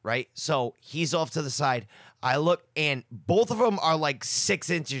 waiting, right? So he's off to the side. I look, and both of them are 6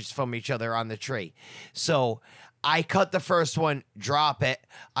 inches from each other on the tree. So I cut the first one, drop it.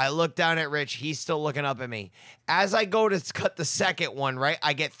 I look down at Rich. He's still looking up at me. As I go to cut the second one, right,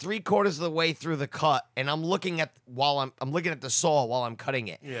 I get 3/4 of the way through the cut, and I'm looking at I'm looking at the saw while I'm cutting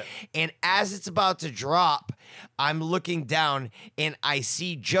it. Yeah. And as it's about to drop, I'm looking down, and I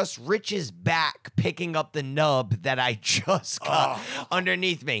see just Rich's back picking up the nub that I just cut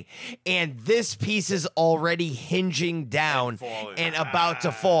underneath me, and this piece is already hinging down falling. and about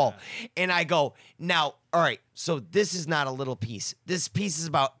to fall. And I go, now, all right, so this is not a little piece. This piece is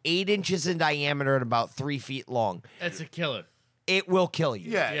about 8 inches in diameter and about 3 feet long. That's a killer. It will kill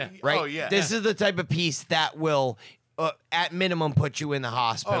you. Yeah. Yeah. Right? Oh, yeah. This is the type of piece that will, at minimum, put you in the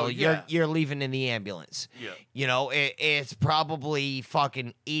hospital. Oh, yeah. You're leaving in the ambulance. Yeah. You know, it's probably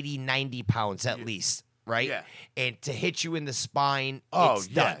fucking 80, 90 pounds at least. right? Yeah. And to hit you in the spine, Oh, it's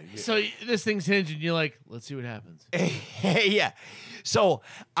yeah. done. So this thing's hinged, and you're like, let's see what happens. Yeah. So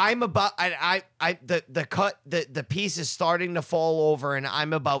I'm about the piece is starting to fall over, and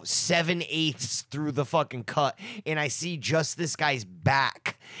I'm about 7/8 through the fucking cut, and I see just this guy's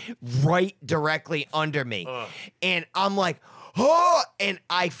back right directly under me. And I'm like, oh, and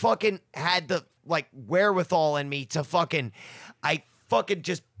I fucking had the like wherewithal in me to I fucking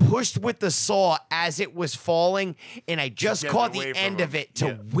just pushed with the saw as it was falling, and I just get caught away the from end him. of it to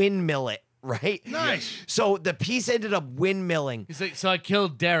Yeah. windmill it, right? Nice. So the piece ended up windmilling. He's like, so I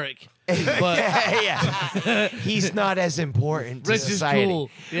killed Derek, but Yeah. He's not as important to Rich is society. cool.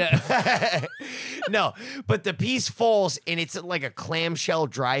 Yeah. No, but the piece falls, and it's like a clamshell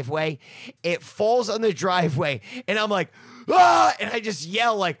driveway. It falls on the driveway, and I'm like, ah! And I just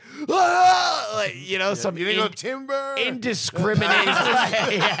yell like, ah! Like, you know, some You didn't go timber. indiscriminate.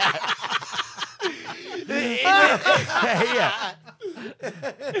 Yeah.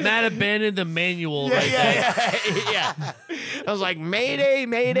 Matt abandoned the manual right there. Yeah. I was like, Mayday,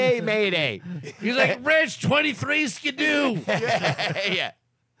 Mayday, Mayday. He's like, Rich, 23 skidoo. Yeah.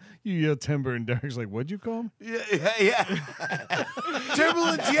 You yell timber, and Derek's like, "What'd you call him?" Yeah.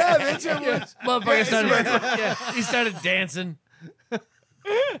 Timberlands, yeah, man, Timberlands. Motherfucker started, he started dancing.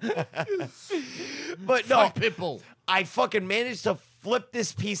 But no, Fuck Pitbull. I fucking managed to flip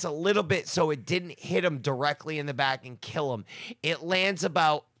this piece a little bit so it didn't hit him directly in the back and kill him. It lands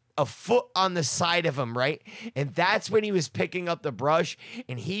about a foot on the side of him, right? And that's when he was picking up the brush,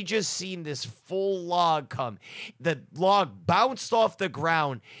 and he just seen this full log come. The log bounced off the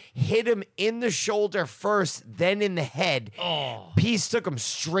ground, hit him in the shoulder first, then in the head. Oh. Piece took him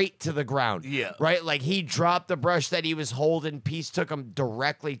straight to the ground. Yeah. Right? Like he dropped the brush that he was holding. Piece took him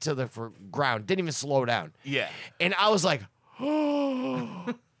directly to the ground. Didn't even slow down. Yeah. And I was like,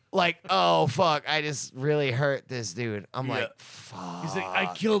 like, oh, fuck. I just really hurt this dude. I'm Yeah. like, fuck. He's like,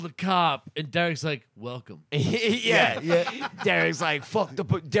 I killed a cop. And Derek's like, welcome. yeah. Derek's like, fuck the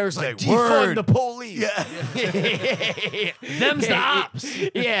Derek's like, defund word. the police. Yeah. Them's the ops.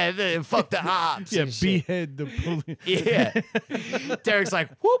 Yeah, fuck the ops. Yeah, and shit. behead the police. Yeah. Derek's like,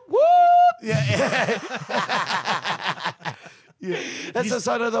 whoop, whoop. Yeah. That's the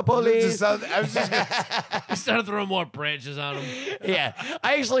son of the police. I was just He started throwing more branches on him. Yeah.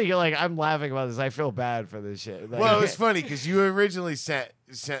 I actually, like, I'm laughing about this. I feel bad for this shit. Like, well, it was funny because you originally sent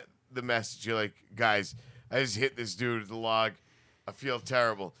the message. You're like, guys, I just hit this dude with the log. I feel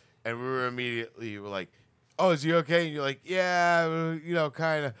terrible, and we were immediately like, oh, is he okay? And you're like, yeah, you know,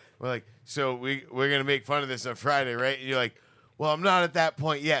 kind of. We're like, so we're gonna make fun of this on Friday, right? And you're like, well, I'm not at that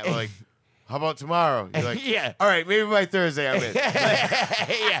point yet. We're like, how about tomorrow? You're like, Yeah. all right, maybe by Thursday I'm in.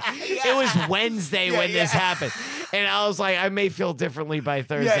 Yeah. It was Wednesday when this happened. And I was like, I may feel differently by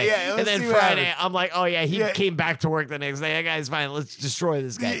Thursday. yeah, And let's then see what Friday, happens. I'm like, oh, yeah, he Yeah. came back to work the next day. That guy's fine. Let's destroy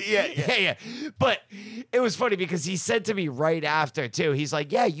this guy. Yeah. But it was funny because he said to me right after, too, he's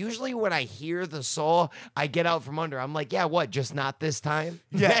like, yeah, usually when I hear the saw, I get out from under. I'm like, yeah, what? Just not this time?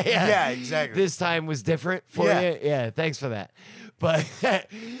 Yeah, exactly. This time was different for Yeah. you? Yeah, thanks for that. But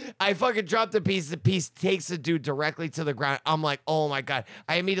I fucking dropped the piece. The piece takes the dude directly to the ground. I'm like, oh my God.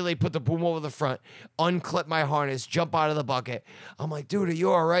 I immediately put the boom over the front, unclip my harness, jump out of the bucket. I'm like, dude, are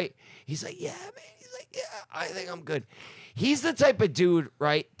you all right? He's like, yeah, man. He's like, yeah, I think I'm good. He's the type of dude,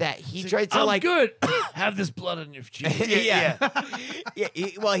 right, that he tried to I'm like. good. Have this blood on your cheek. Yeah.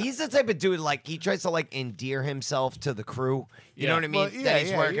 Well, he's the type of dude like he tries to like endear himself to the crew. You know Yeah. what I mean? Well, yeah, that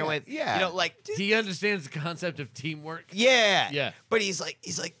he's yeah, working yeah, with. yeah. You know, like He understands the concept of teamwork. yeah. Yeah. But he's like,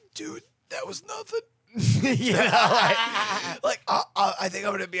 dude, that was nothing. You know, like I think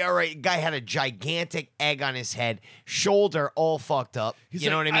I'm gonna be all right. Guy had a gigantic egg on his head, shoulder all fucked up. He's you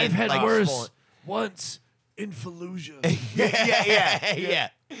know like, what I mean? I've had Like, worse swollen. once in Fallujah. Yeah.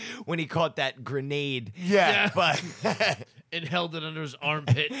 When he caught that grenade. Yeah. But And held it under his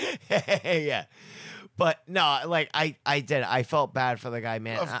armpit. yeah. But no, like I did. I felt bad for the guy,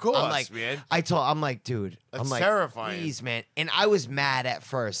 man. Of I'm course, like, man. I'm like, dude. That's I'm like, terrifying. please, man. And I was mad at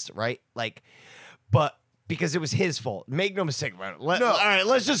first, right? Like, but because it was his fault. Make no mistake about it. No. All right,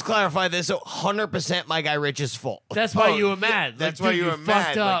 let's just clarify this. So 100% my guy Rich's fault. That's why Oh, you were mad. That's like, why dude, you were fucked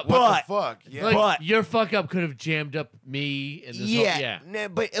mad. up. Like, what But- the fuck? Yeah. Like, But- your fuck up could have jammed up me and this Yeah, whole, yeah. no,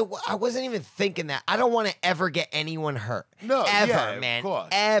 but I wasn't even thinking that. I don't want to ever get anyone hurt. No, ever, yeah, of man, course.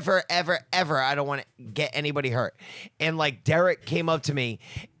 ever. I don't want to get anybody hurt. And like Derek came up to me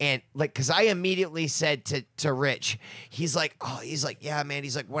and like, cause I immediately said to Rich, he's like, yeah, man.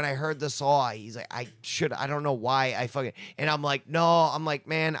 He's like, when I heard the saw, he's like, I don't know why I fucking. And I'm like,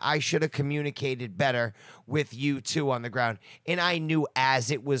 man, I should have communicated better with you two on the ground. And I knew as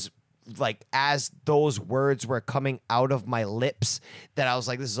it was like as those words were coming out of my lips, that I was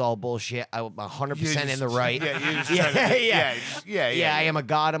like, this is all bullshit. I'm 100% in the right. Yeah, you're just Yeah, trying to, yeah. yeah. I am a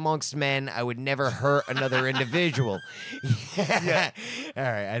god amongst men. I would never hurt another individual. Yeah. All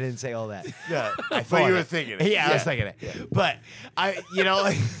right, I didn't say all that. Yeah, I but thought you were it. thinking it. Yeah, I was thinking it. But I,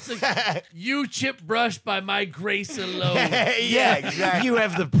 You chip brush by my grace alone. yeah, exactly. You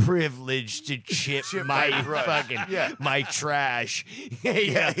have the privilege to chip my my brush. fucking Yeah. my trash.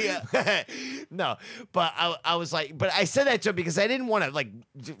 yeah. No, but I was like, but I said that to him because I didn't want to like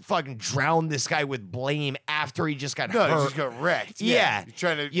fucking drown this guy with blame after he just got No, you hurt. just got wrecked. Yeah. You're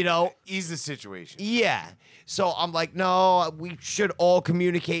trying to, You know, ease the situation. yeah. So I'm like, no, we should all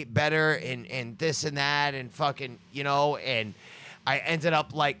communicate better and this and that and fucking, and I ended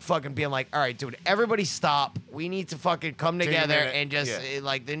up like fucking being like, all right, dude, everybody stop. We need to fucking come Take a together minute. and just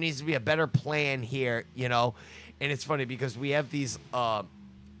like there needs to be a better plan here, And it's funny because we have these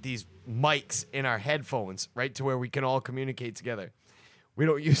mics in our headphones, right, to where we can all communicate together. We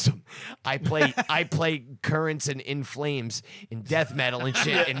don't use them. I play Currents and In Flames and death metal and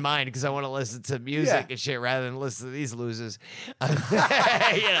shit in mine because I want to listen to music Yeah. and shit rather than listen to these losers.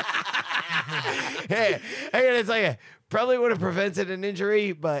 Hey, I gotta tell you, probably would have prevented an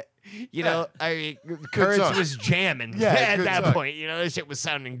injury, but I mean, Currents song. was jamming Yeah, at good that song. point. This shit was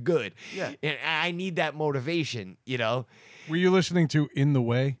sounding good. Yeah. And I need that motivation. Were you listening to In the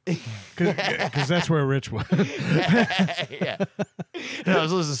Way? Because that's where Rich was. Yeah. And I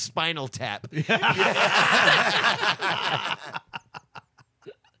was listening to Spinal Tap.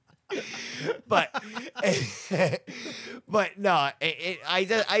 But no,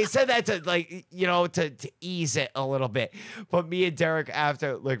 I said that to like to ease it a little bit. But me and Derek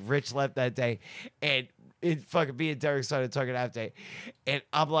after like Rich left that day, and fucking me and Derek started talking after, and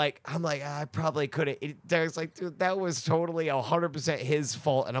I'm like I probably could have. Derek's like, dude, that was totally 100% his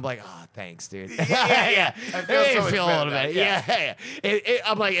fault, and I'm like, oh, thanks, dude. Yeah. I feel so much a better little now. bit. Yeah. Yeah.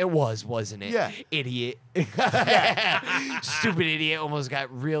 I'm like, it was, wasn't it? Yeah. Idiot. Stupid idiot almost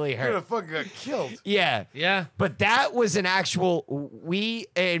got really You would hurt. have fucking got killed. Yeah. But that was an actual. Me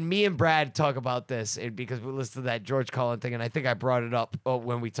and Brad talk about this because we listened to that George Carlin thing, and I think I brought it up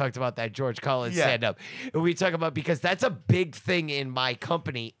when we talked about that George Carlin Yeah. stand up. And we talk about because that's a big thing in my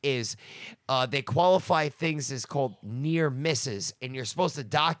company is they qualify things as called near misses, and you're supposed to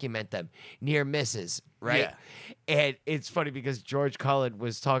document them near misses, right? Yeah. And it's funny because George Carlin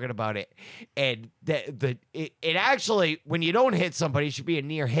was talking about it, and it actually when you don't hit somebody, it should be a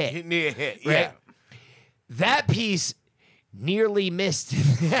near hit. Hit near hit. Right? Yeah. That piece nearly missed.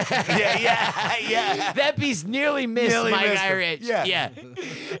 Yeah. That piece nearly missed Nearly my missed guy him. Rich. Yeah.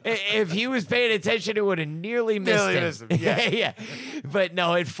 If he was paying attention, it would have nearly missed Nearly him. missed him, yeah. Yeah. But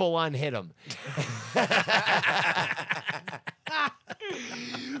no, it full on hit him.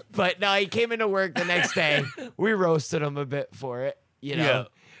 But no, he came into work the next day. We roasted him a bit for it, Yeah.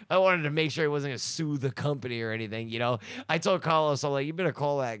 I wanted to make sure he wasn't going to sue the company or anything, I told Carlos, I'm like, you better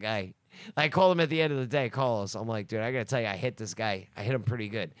call that guy. I called him at the end of the day, Carlos. I'm like, dude, I got to tell you, I hit this guy. I hit him pretty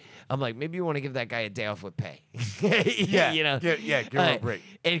good. I'm like, maybe you want to give that guy a day off with pay. Yeah. You know? Yeah, give him a break.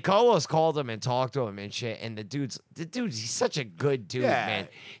 And Carlos called him and talked to him and shit. And the dude's he's such a good dude, Yeah.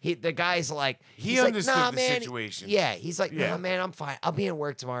 man. The guy's like, He he's like, understood nah, the man. situation. Yeah, he's like, Yeah. nah, man, I'm fine. I'll be in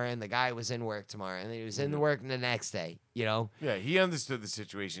work tomorrow. And the guy was in work tomorrow. And he was in the work the next day, Yeah, he understood the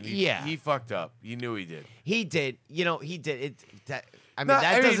situation. Yeah. He fucked up. You knew he did. He did. He did. That No, that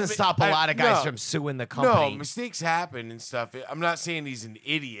I mean, doesn't but stop a lot of guys no. from suing the No, company. mistakes happen and stuff. I'm not saying he's an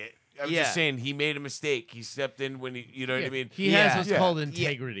idiot. I'm Yeah. just saying he made a mistake. He stepped in when you know what I mean? He Yeah. has what's Yeah. called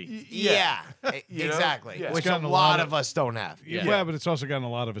integrity. Yeah, You know? exactly. Yeah. Which It's a gotten a lot lot of us don't have. Yeah, but it's also gotten a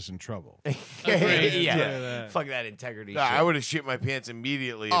lot of us in trouble. Agreed. Yeah. Fuck that integrity Nah, shit. I would have shit my pants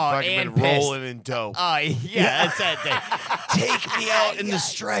immediately and Oh, fucking and been pissed. rolling in dough. Oh, yeah, that's that thing. Take me out in the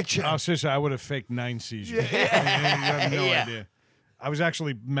stretcher. Oh, seriously, I would have faked 9 seizures. You have no Yeah. idea. I was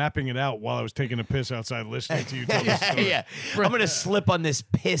actually mapping it out while I was taking a piss outside listening to you tell the story. Yeah, I'm gonna slip on this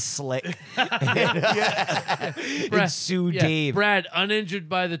piss slick and sue Yeah. Dave. Brad, uninjured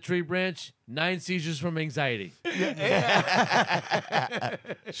by the tree branch, 9 seizures from anxiety.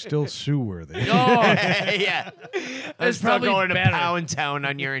 Still sue worthy. Oh, Yeah, I'm It's still probably going to better. Pound Town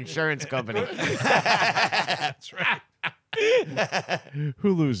on your insurance company. That's right.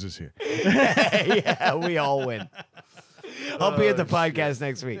 Who loses here? Yeah, we all win. I'll be at the podcast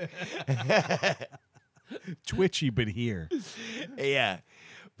next week. Twitchy, but here. Yeah.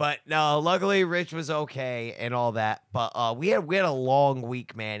 But no, luckily Rich was okay and all that. But we had a long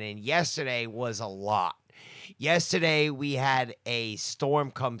week, man, and yesterday was a lot. Yesterday we had a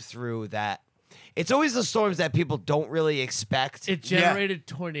storm come through that It's always the storms that people don't really expect. It generated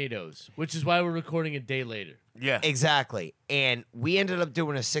tornadoes, which is why we're recording a day later. Yeah. Exactly. And we ended up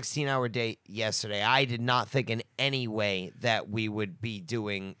doing a 16-hour day yesterday. I did not think in any way that we would be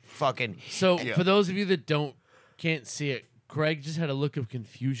doing fucking. So for those of you that can't see it, Craig just had a look of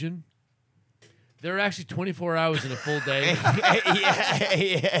confusion. There are actually 24 hours in a full day.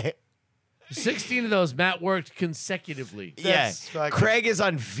 yeah. 16 of those, Matt worked consecutively. That's Yeah. fucking- Craig is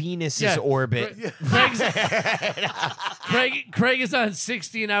on Venus's orbit. Craig is on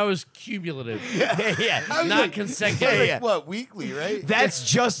 16 hours cumulative, yeah. not consecutive. Yeah. What, weekly, right? That's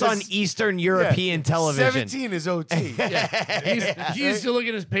just on Eastern European television. 17 is OT. He's still looking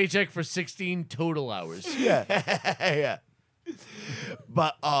at his paycheck for 16 total hours. yeah.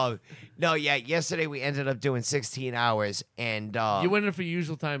 But no, yeah. Yesterday we ended up doing 16 hours, and You went in for your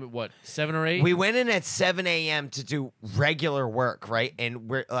usual time at what, 7 or 8? we went in at 7 a.m. to do regular work, right? And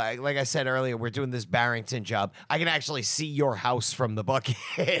we're like I said earlier, we're doing this Barrington job. I can actually see your house from the bucket,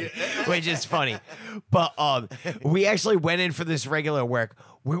 which is funny. But we actually went in for this regular work.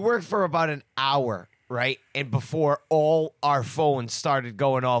 We worked for about an hour. Right. And before all our phones started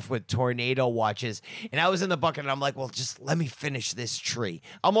going off with tornado watches. And I was in the bucket and I'm like, well, just let me finish this tree.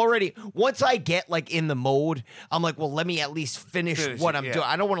 I'm already, once I get like in the mode, I'm like, well, let me at least finish what I'm doing.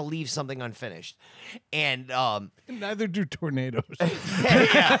 I don't want to leave something unfinished. And Neither do tornadoes.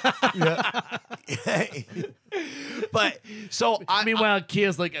 but so Meanwhile,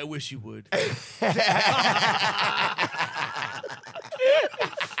 Kia's like, I wish you would.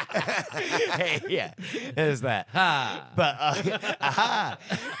 yeah, there's that. Ha.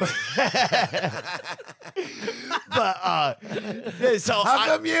 But so How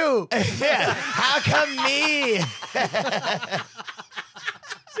come you? yeah, how come me?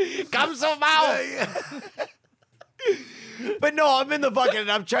 Come so mal. But no, I'm in the bucket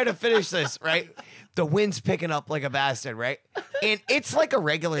and I'm trying to finish this, right? The wind's picking up like a bastard, right? And it's like a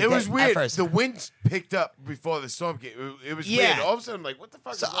regular It was day weird. at first. The wind picked up before the storm came. It was weird. All of a sudden, I'm like, what the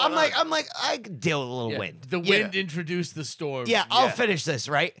fuck So is going on? I'm like, I can deal with a little Yeah. wind. The wind introduced the storm. Yeah, I'll finish this,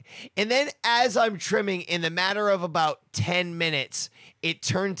 right? And then as I'm trimming, in the matter of about 10 minutes, it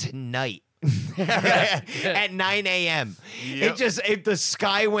turned to night. At 9 a.m. Yep. The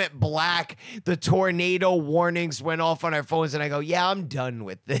sky went black. The tornado warnings went off on our phones, and I go, yeah, I'm done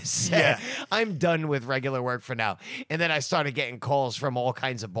with this. Yeah. I'm done with regular work for now. And then I started getting calls from all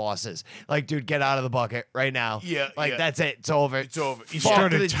kinds of bosses. Like, dude, get out of the bucket right now. Yeah, Like, yeah. that's it. It's over. It's over. He Fuck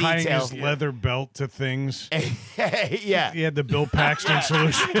started the tying details. his leather belt to things. yeah. He had the Bill Paxton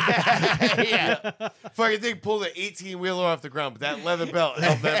solution. yeah. Fucking thing pulled an 18-wheeler off the ground, but that leather belt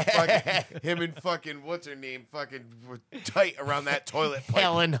held that fucking him and fucking what's her name fucking were tight around that toilet pipe.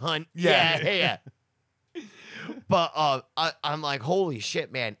 Helen Hunt. Yeah. Yeah. But I'm like, holy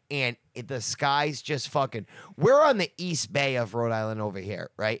shit, man. And the sky's just fucking. We're on the East Bay of Rhode Island over here,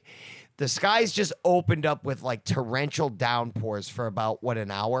 right? The skies just opened up with like torrential downpours for about, what, an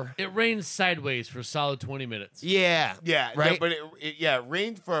hour? It rained sideways for a solid 20 minutes. Yeah. Yeah, Right? No, but it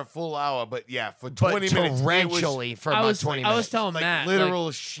rained for a full hour, but yeah, for 20 But minutes. torrentially for I about was 20 I was minutes. telling Like Matt, literal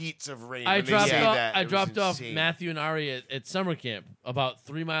like, sheets of rain. I when they dropped say off. that. I It was dropped off insane. Matthew and Ari at summer camp about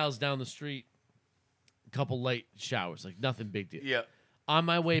 3 miles down the street. A couple light showers, like nothing big deal. Yeah. On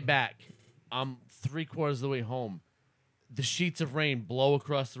my way back, I'm 3/4 of the way home. The sheets of rain blow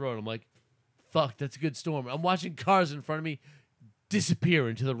across the road. I'm like, fuck, that's a good storm. I'm watching cars in front of me disappear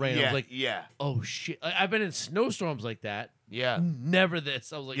into the rain. I Yeah, was like, yeah, oh shit. I've been in snowstorms like that. Yeah. Never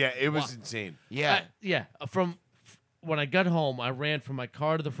this. I was like, yeah. It was wow. insane. Yeah. From when I got home, I ran from my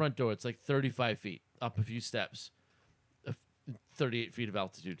car to the front door. It's like 35 feet up a few steps, 38 feet of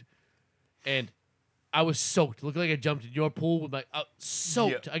altitude, and I was soaked. It looked like I jumped in your pool with my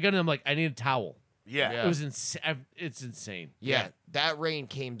soaked. Yeah. I got in. I'm like, I need a towel. Yeah. It was insane. It's insane. Yeah. That rain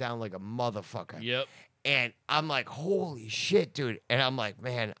came down like a motherfucker. Yep. And I'm like, holy shit, dude. And I'm like,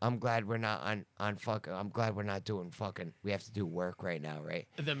 man, I'm glad we're not on fucking. I'm glad we're not doing fucking. We have to do work right now, right?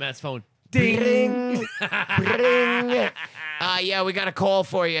 And then Matt's phone. Ding. Bring. Yeah, we got a call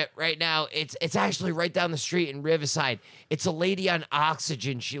for you right now. It's actually right down the street in Riverside. It's a lady on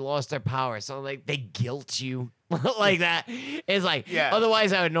oxygen. She lost her power. So like they guilt you like that. It's like Yeah.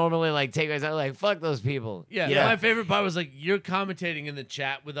 otherwise I would normally like take myself like fuck those people. Yeah, You know? my favorite part was like you're commentating in the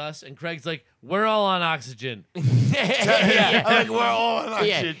chat with us, and Craig's like, "We're all on oxygen." yeah. I'm like, we're all on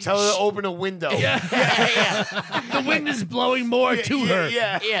Yeah. shit. Tell her to open a window. yeah. The wind is blowing more to her.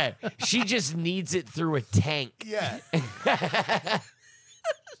 Yeah. Yeah. She just needs it through a tank. Yeah.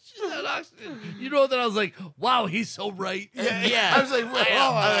 On oxygen. You know that I was like, wow, he's so right. Yeah. I was like, well,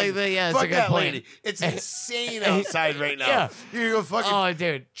 hold on. I like, yeah, it's Fuck a good that plan. lady. It's insane outside right now. Yeah. You're gonna fucking Oh,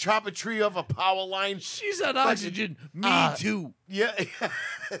 dude. chop a tree off a power line. She's on oxygen. Me too. Yeah.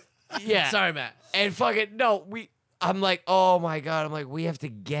 Yeah. Sorry, Matt. And fucking no, I'm like, oh my god, I'm like, we have to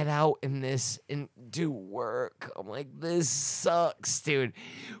get out in this and do work. I'm like, this sucks, dude.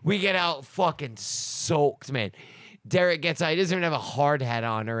 We get out fucking soaked, man. Derek gets out. He doesn't even have a hard hat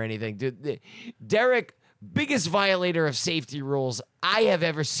on or anything, dude. Derek, biggest violator of safety rules I have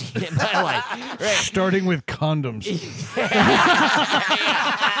ever seen in my life. Right? Starting with condoms.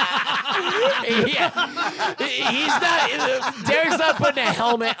 Yeah. He's not. Derek's not putting a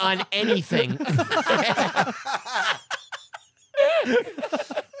helmet on anything.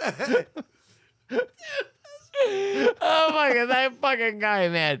 Oh my god, that fucking guy,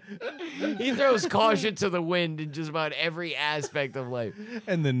 man. He throws caution to the wind in just about every aspect of life.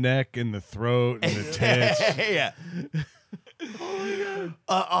 And the neck and the throat and the tits. Yeah.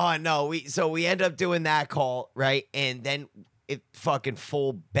 Oh no, we end up doing that call, right? And then it fucking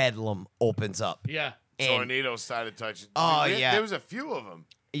full bedlam opens up. Yeah. And Tornadoes started touching. Oh, There was a few of them.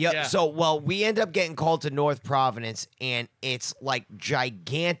 yeah. So, we end up getting called to North Providence, and it's like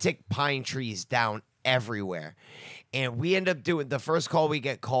gigantic pine trees down everywhere. And we end up doing the first call we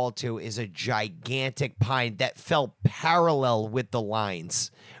get called to is a gigantic pine that fell parallel with the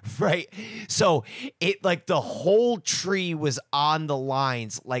lines, right? So it like the whole tree was on the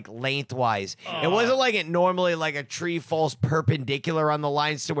lines, like lengthwise. It wasn't like it normally like a tree falls perpendicular on the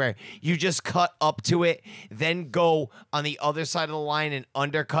lines to where you just cut up to it, then go on the other side of the line and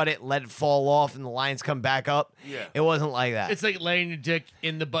undercut it, let it fall off, and the lines come back up. Yeah. It wasn't like that. It's like laying your dick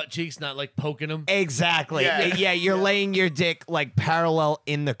in the butt cheeks, not like poking them. Exactly. Yeah. Yeah, you're laying your dick like parallel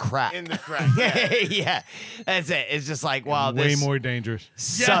in the crack. In the crack. Yeah. Yeah, that's it. It's just like, wow, Way this more dangerous.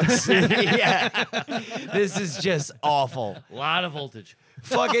 sucks. Yeah, this is just awful. A lot of voltage.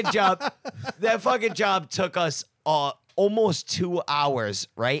 Fucking job. That fucking job took us almost 2 hours,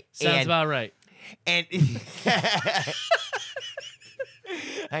 right? Sounds about right. And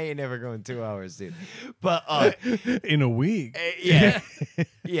I ain't never going 2 hours, dude. But In a week. yeah,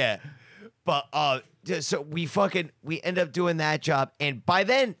 yeah. But so we end up doing that job, and by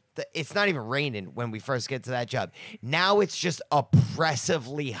then it's not even raining when we first get to that job. Now it's just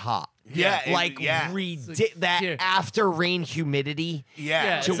oppressively hot. Yeah, like yeah. that here. after rain humidity. Yeah.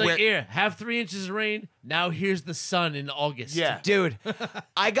 Yeah, to it's like, where- here, have 3 inches of rain. Now here's the sun in August. Yeah. Dude,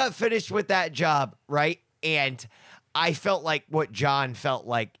 I got finished with that job, right? And I felt like what John felt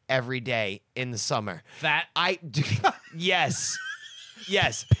like every day in the summer. Fat. Yes.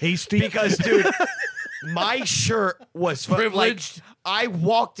 Yes. Pasty. Because, dude, my shirt was Privileged. Like, I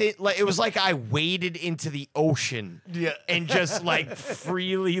walked in, like it was like I waded into the ocean. Yeah. And just like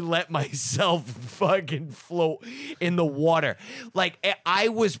freely let myself fucking float in the water. Like I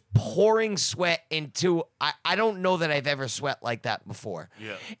was pouring sweat into, I don't know that I've ever sweat like that before.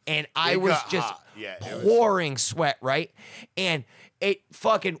 Yeah. And I It was got just hot. Yeah, it was- pouring sweat, right? And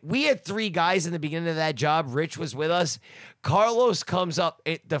we had 3 guys in the beginning of that job. Rich was with us. Carlos comes up.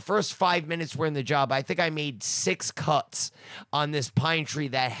 The first 5 minutes we're in the job, I think I made 6 cuts on this pine tree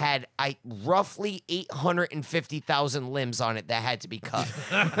that had roughly 850,000 limbs on it that had to be cut.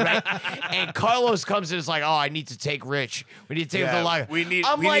 Right? And Carlos comes and is like, oh, I need to take Rich. We need to take him to the liner. We need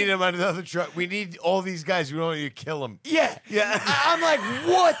I'm we like, need him on another truck. We need all these guys. We don't need to kill them. yeah. Yeah. I'm like,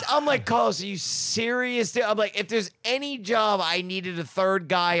 what? I'm like, Carlos, are you serious? I'm like, if there's any job I needed a 3rd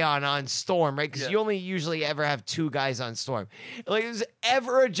guy on Storm, right? Because Yeah. you only usually ever have 2 guys on Storm. Like, if there's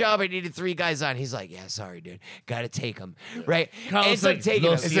ever a job I needed 3 guys on, he's like, yeah, sorry, dude. Got to take him. Right? Carlos Ends up like, taking "Lo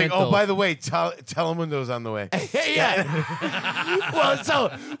him. It's like, Siento." oh, by the way, tell him Windows on the way. Yeah. Well, so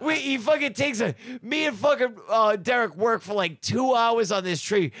he fucking takes it. Me and fucking Derek work for like 2 hours on this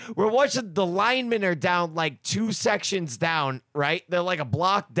tree. We're watching the linemen are down like 2 sections down, right? They're like a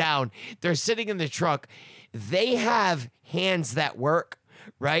block down. They're sitting in the truck. They have hands that work,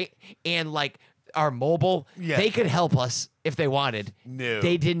 right? And like are mobile. Yeah. They could help us if they wanted. No.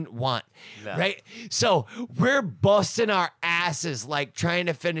 They didn't want. No. Right? So we're busting our asses, like trying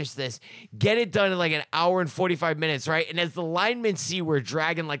to finish this, get it done in like an hour and 45 minutes, right? And as the linemen see, we're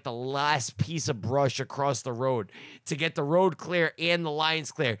dragging like the last piece of brush across the road to get the road clear and the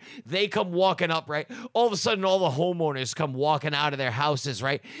lines clear. They come walking up, right? All of a sudden, all the homeowners come walking out of their houses,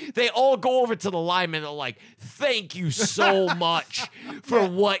 right? They all go over to the linemen. They're like, thank you so much for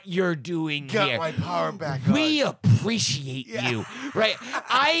what you're doing Got here. my power back on. We appreciate you, right?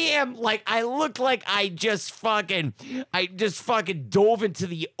 I look like I just fucking dove into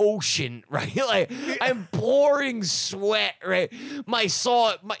the ocean, right? Like I'm pouring sweat, right?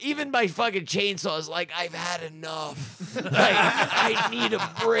 Even my fucking chainsaw is like, I've had enough. Like I need a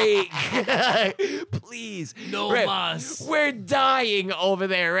break. Please. No right? mas. We're dying over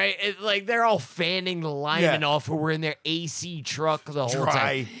there, right? Like they're all fanning the linemen off who were in their AC truck the whole Dry.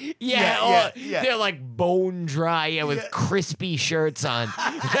 time. Yeah, yeah. They're like bone dry with crispy shirts on.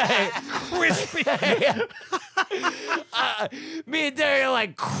 Crispy. Me and Derry are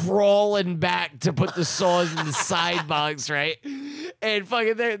like crawling back to put the saws in the side box, right? And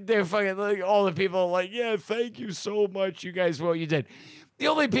fucking, they're fucking like, all the people are like, yeah, thank you so much, you guys, for what you did. The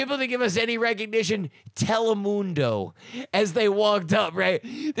only people that give us any recognition, Telemundo, as they walked up, right?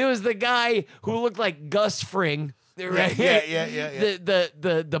 There was the guy who looked like Gus Fring. Right? Yeah.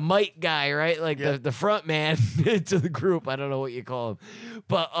 The mic guy, right? Like the front man to the group. I don't know what you call him.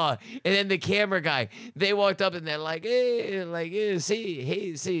 But and then the camera guy, they walked up and they're like, hey,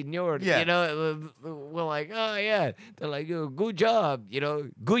 senor. Yeah. You know, we're like, oh yeah. They're like, oh, good job, you know,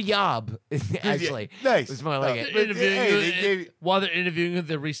 good job. Actually. Nice. It's more like it. But, Interviewing hey, you- they gave- while they're interviewing you,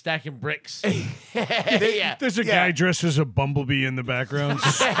 they're restacking bricks. Yeah. There's a guy dressed as a bumblebee in the background.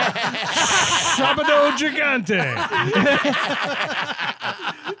 Sabado Gigante.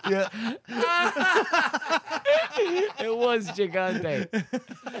 It was Gigante.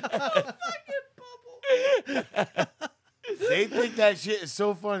 They think that shit is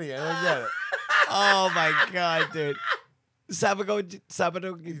so funny. I don't get it. Oh my god, dude. Sabado They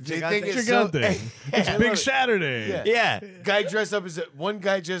Gigante. think it's so. Gigante. It's Big Saturday. Yeah. Guy dressed up as one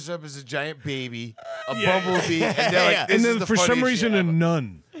guy dressed up as a giant baby, a Yeah. bumblebee, and they're like, Yeah. this And is then the for some funniest reason, shit a ever.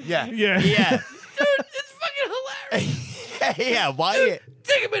 nun. Yeah. Yeah. Yeah. It's fucking hilarious. Yeah. Why?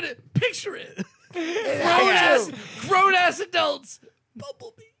 Take a minute. Picture it. Yeah. Grown ass adults.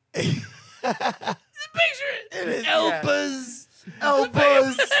 Bumblebee. Just picture it. Elbas.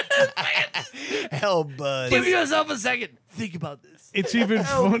 Elbows. Hell buzz. Give yourself a second. Think about this. It's even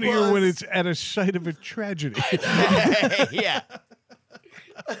funnier when it's at a site of a tragedy. Yeah.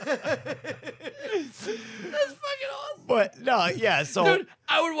 That's fucking awesome. But no, yeah. So Dude,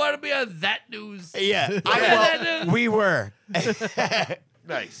 I would want to be on that news. yeah, Yeah. we were.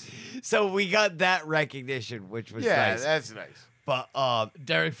 Nice. So we got that recognition, which was Yeah, nice. that's nice. But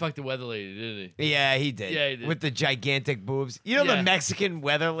Derek fucked the weather lady, didn't he? yeah, he did. Yeah, he did. With the gigantic boobs. You know Yeah. the Mexican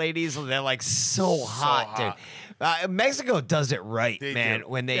weather ladies, they're like so hot, hot. dude. Mexico does it right, They man. do.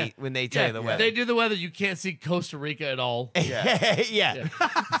 When they tell you the weather. They do the weather. You can't see Costa Rica at all. yeah.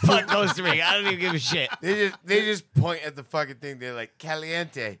 Fuck Costa Rica. I don't even give a shit. They just point at the fucking thing. They're like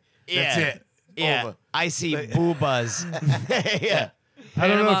caliente. That's Yeah. it. Yeah. Over. I see boobas. Yeah. I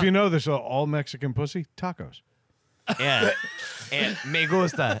don't know Panama. if you know this. All Mexican pussy tacos. Yeah. And me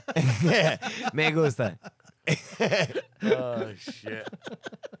gusta. Me gusta. Oh shit.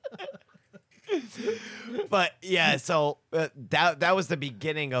 But yeah, so that was the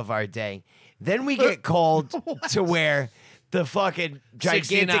beginning of our day. Then we get called to where the fucking 16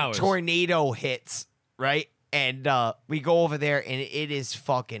 gigantic hours. tornado hits, right? And we go over there, and it is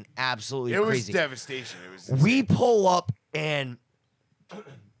fucking absolutely It was crazy. devastation. It was. We pull up, and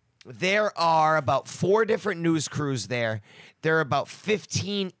there are about 4 different news crews there. There are about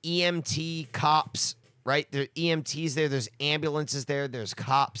 15 EMT cops, right? There are EMTs there. There's ambulances there. There's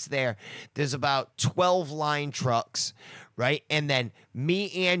cops there. There's about 12 line trucks, right? And then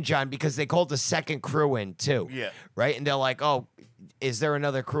me and John, because they called the second crew in too. Yeah. Right? And they're like, oh, is there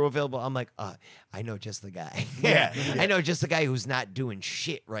another crew available? I'm like, I know just the guy. Yeah. I know just the guy who's not doing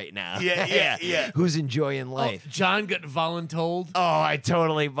shit right now. Yeah. Who's enjoying life. John got voluntold. Oh, I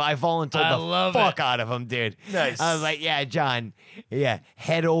volunteered I the love fuck it. out of him, dude. Nice. I was like, yeah, John, yeah,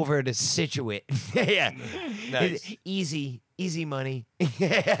 head over to Situate. Yeah. Nice. Easy money.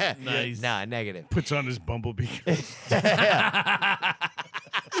 Nice. Nah, negative. Puts on his bumblebee.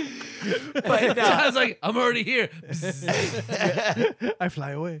 But no, John's like, I'm already here. I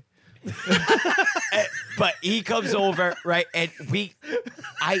fly away. but he comes over, right? And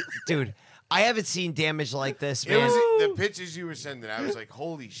dude, I haven't seen damage like this, It man. was the pictures you were sending. I was like,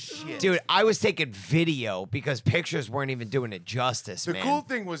 holy shit. Dude, I was taking video because pictures weren't even doing it justice, The man. cool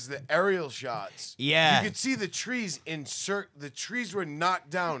thing was the aerial shots. Yeah. You could see the trees the trees were knocked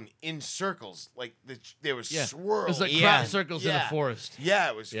down in circles. Like they were Yeah. It swirls. was like Yeah. crop circles in Yeah. a forest. Yeah,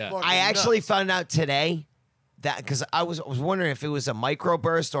 it was Yeah. fucking I actually nuts. found out today that because I was wondering if it was a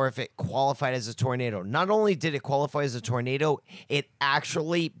microburst or if it qualified as a tornado. Not only did it qualify as a tornado, it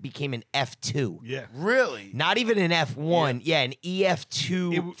actually became an F2. Yeah. Really? Not even an F1. Yeah, an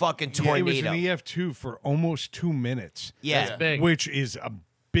EF2 fucking It tornado. was an EF2 for almost 2 minutes, yeah. That's big. which is a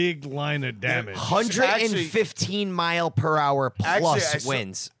big line of damage. 115 mile per hour plus I saw-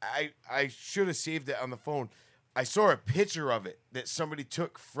 winds. I should have saved it on the phone. I saw a picture of it that somebody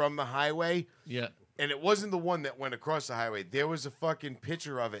took from the highway, Yeah. and it wasn't the one that went across the highway. There was a fucking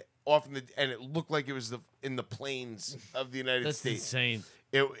picture of it off in the, and it looked like it was in the plains of the United That's States. insane.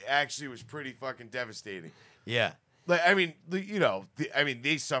 It actually was pretty fucking devastating. Yeah. Like, I mean,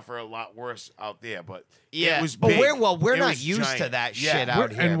 they suffer a lot worse out there, but Yeah. it was but big. we're It not was used to giant. that Yeah. shit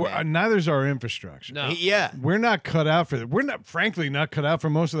out here. man. Neither's our infrastructure. No. Yeah. We're not cut out for that. We're not, frankly, not cut out for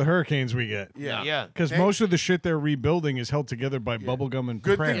most of the hurricanes we get. Yeah. Yeah. Because most of the shit they're rebuilding is held together by bubble gum and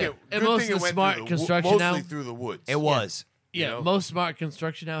Good crayon. thing it, And good most thing of it the went smart through construction mostly now- through the woods. It was. Yeah. know? Most smart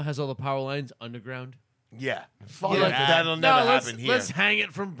construction now has all the power lines underground. Yeah. Fuck Yeah, that. that'll No, never let's happen here. let's hang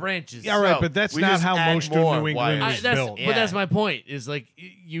it from branches. Yeah, right, No, but that's we not just how add most of more New England wires. was That's, built. Yeah. But that's my point. Is like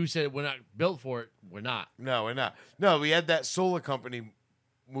you said, we're not built for it. We're not. No, we're not. No, we had that solar company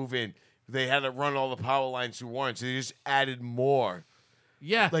move in. They had to run all the power lines through Warren, so they just added more.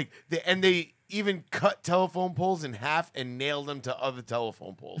 Yeah. They even cut telephone poles in half and nailed them to other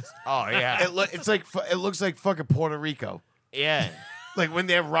telephone poles. Oh yeah. It looks like fucking Puerto Rico. yeah. Like when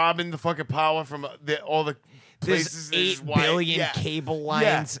they're robbing the fucking power from all the places. There's that is 8 wired- billion yeah. cable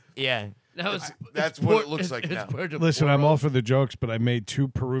lines. Yeah. Now it's, That's it's what it looks like it's now. Puerto Listen, I'm Rico. all for the jokes, but I made 2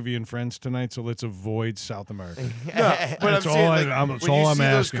 Peruvian friends tonight, so let's avoid South America. No, but That's I'm saying, all like, that's when all you I'm see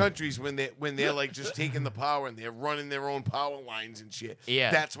those asking. countries when they're like just taking the power and they're running their own power lines and shit.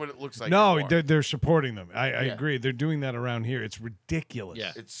 Yeah. That's what it looks like. No, anymore. they're supporting them. I Yeah. agree. They're doing that around here. It's ridiculous.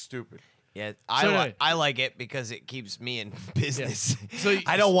 Yeah. It's stupid. Yeah, So anyway. I like it because it keeps me in business. So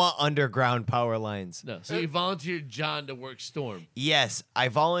I don't want underground power lines. No. So you volunteered John to work Storm. Yes, I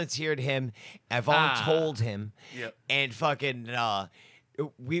volunteered him. I voluntold him. Yep. And fucking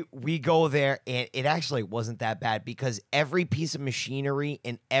we go there and it actually wasn't that bad because every piece of machinery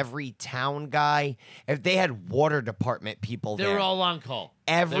and every town guy, if they had water department people They there, were all on call.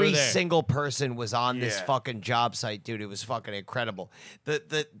 They were every there. single person was on this Yeah. fucking job site, dude. It was fucking incredible.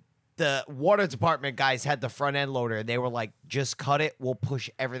 The water department guys had the front end loader. They were like, just cut it. We'll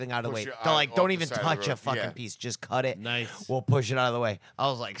push everything out of the Push way. it They're out like, off don't the even side of the touch a road. fucking Yeah. piece. Just cut it. Nice. We'll push it out of the way. I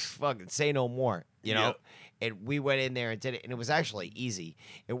was like, fucking say no more, you know? Yep. And we went in there and did it, and it was actually easy.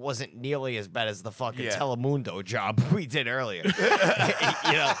 It wasn't nearly as bad as the fucking Yeah. Telemundo job we did earlier. you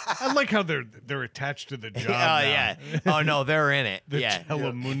know? I like how they're attached to the job. Oh, now. yeah. Oh, no, they're in it. The yeah.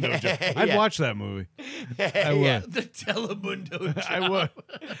 Telemundo job. I'd Yeah. watch that movie. I would. Yeah. The Telemundo job. I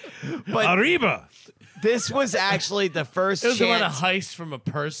would. But Arriba. this was actually the first It was about a chance. heist from a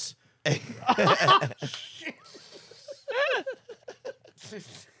purse.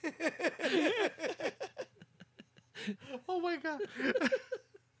 Oh my god.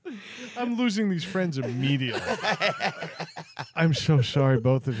 I'm losing these friends immediately. I'm so sorry,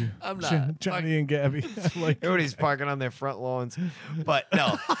 both of you. I'm not. Johnny and Gabby. I'm like, Everybody's parking on their front lawns. But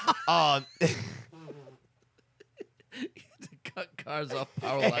no. um, Cut cars off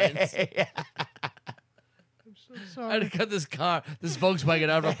power lines. I had to cut this Volkswagen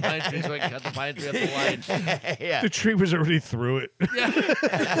out of a pine tree so I could cut the pine tree up the line. yeah. the tree was already through it.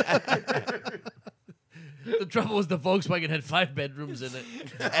 The trouble was the Volkswagen had 5 bedrooms in it.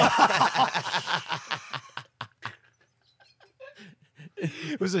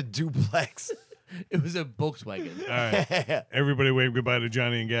 It was a duplex. It was a Volkswagen. All right. Everybody wave goodbye to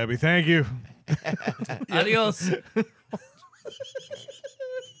Johnny and Gabby. Thank you. Adios.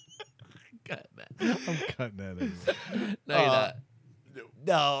 God, man. I'm cutting that in. No, you're not.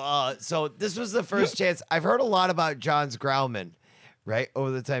 No, so this was the first chance. I've heard a lot about John's Grauman, right,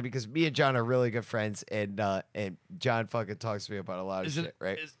 over the time because me and John are really good friends, and John fucking talks to me about a lot of Is shit, it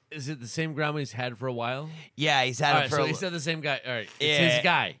right? Is it the same grandma he's had for a while? Yeah, he's had All it right, for so a he li- said the same guy. All right, it's yeah, his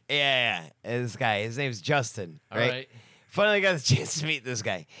guy. Yeah, this guy. His name's Justin, All right? right. Finally got the chance to meet this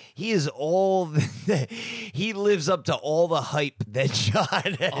guy. He is he lives up to all the hype that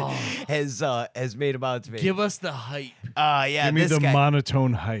John has made him out to be. Give us the hype. Yeah, Give me this the guy.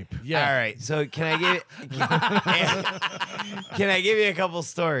 monotone hype. Yeah. All right. So can I give can I give you a couple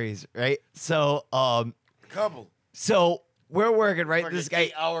stories, right? So Couple. so we're working, right? Fucking This guy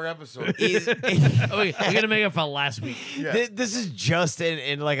 8-hour episode. is Oh, wait, we're gonna make it for last week. Yeah. this is just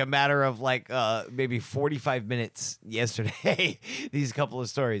in like a matter of like maybe 45 minutes yesterday. These couple of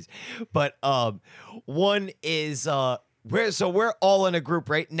stories, but one is we're all in a group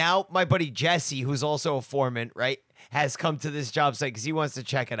right now. My buddy Jesse, who's also a foreman, right, has come to this job site because he wants to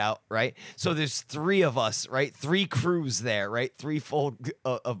check it out, right? So there's 3 of us, right? 3 crews there, right? 3 full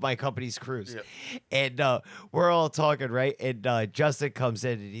of my company's crews, and we're all talking, right? And Justin comes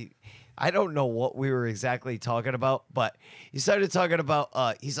in and I don't know what we were exactly talking about, but he started talking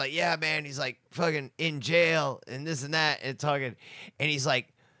about, he's like, yeah, man. He's like, fucking in jail and this and that and talking. And he's like,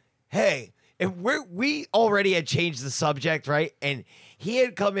 hey, and we already had changed the subject, right? And he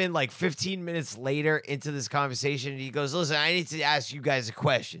had come in like 15 minutes later into this conversation. And he goes, listen, I need to ask you guys a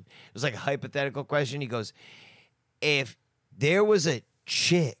question. It was like a hypothetical question. He goes, if there was a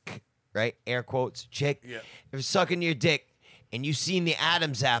chick, right? Air quotes, chick, if sucking your dick, and you seen the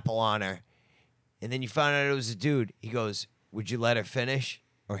Adam's apple on her, and then you found out it was a dude, he goes, would you let her finish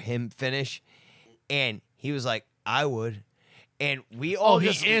or him finish? And he was like, I would. And we all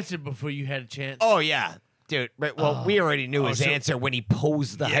he answered before you had a chance. Oh, yeah. Dude, right, well, we already knew his answer when he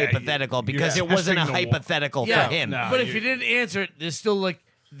posed the hypothetical because it wasn't a hypothetical for him. But if you didn't answer it, there's still like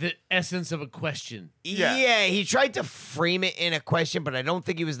the essence of a question. Yeah, he tried to frame it in a question, but I don't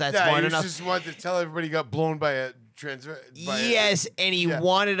think he was that smart he enough. just wanted to tell everybody he got blown by a Yes, and he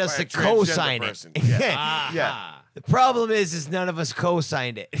wanted us by to a co-sign transgender it. person. Yeah. The problem is none of us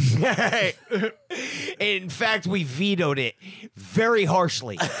co-signed it. In fact, we vetoed it very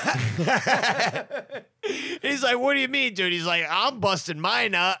harshly. He's like, what do you mean, dude? He's like, I'm busting my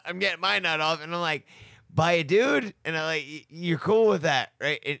nut. I'm getting my nut off. And I'm like, by a dude? And I'm like, you're cool with that,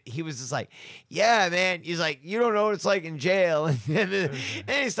 right? And he was just like, yeah, man. He's like, you don't know what it's like in jail. And then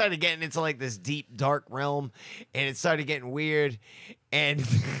he started getting into like this deep, dark realm. And it started getting weird. And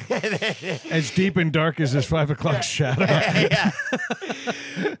As deep and dark as this 5 o'clock shadow. yeah.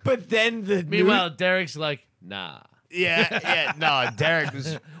 But then the Meanwhile, Derek's like, nah. No, Derek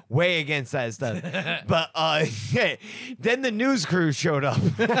was way against that stuff. But then the news crew showed up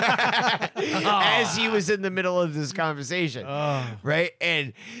as he was in the middle of this conversation, right?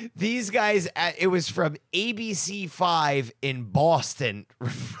 And these guys, it was from ABC5 in Boston,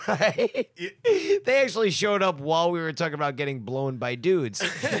 right? They actually showed up while we were talking about getting blown by dudes.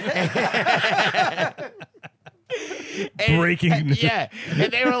 Breaking news. Yeah,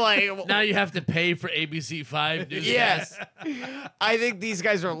 and they were like, Now you have to pay for ABC5 news. yes. I think these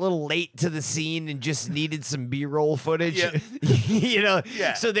guys were a little late to the scene and just needed some B-roll footage. You know,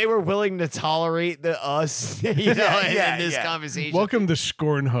 so they were willing to tolerate us, in this conversation. Welcome to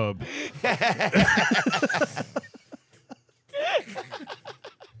Scorn Hub.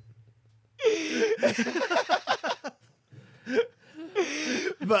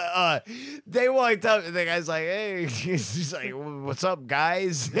 But they walked up and the guy's like, hey, he's like, what's up,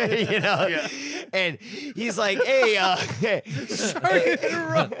 guys? And he's like, hey, sorry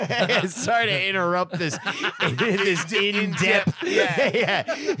to interrupt this in-depth,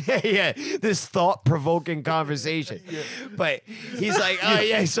 this thought-provoking conversation. But he's like, oh,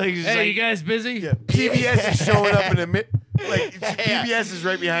 yeah. So he's Hey, like, you guys busy? PBS is showing up in a minute. Like PBS is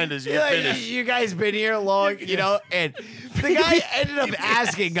right behind us. You're like, finished. you guys been here long, and the guy ended up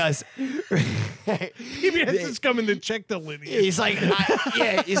asking us. PBS is coming to check the lineage. He's like,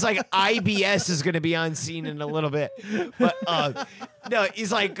 he's like, IBS is gonna be on scene in a little bit, but no,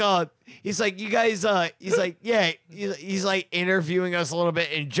 he's like, you guys, he's like, yeah, he's like interviewing us a little bit,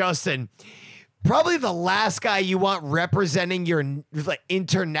 and Justin. Probably the last guy you want representing your like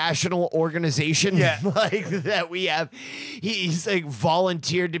international organization, like that we have. He's like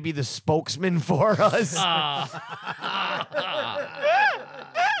volunteered to be the spokesman for us.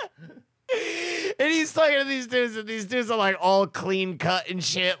 And he's talking to these dudes, and these dudes are like all clean cut and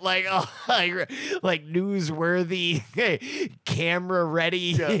shit, like like newsworthy, camera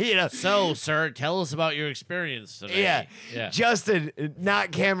ready. So, sir, tell us about your experience today. Yeah. Justin,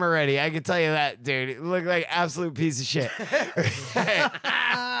 not camera ready. I can tell you that, dude. It looked like absolute piece of shit.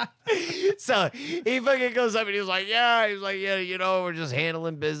 So he fucking goes up and he's like, yeah, we're just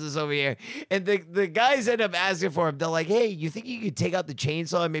handling business over here. And the guys end up asking for him. They're like, hey, you think you could take out the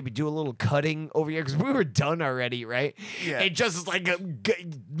chainsaw and maybe do a little cutting over here? Because we were done already, right? Yeah. And Justin's like,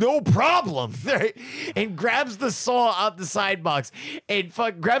 no problem. Right? And grabs the saw out the side box and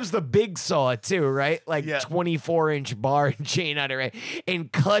grabs the big saw too, right? Like 24-inch bar and chain on it, right?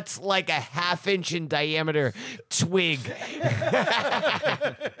 And cuts like a 1/2 inch in diameter twig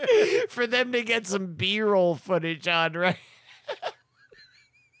for them to get some B-roll footage on, right?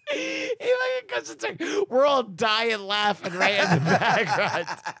 He fucking cuts the twig. We're all dying laughing right in the background.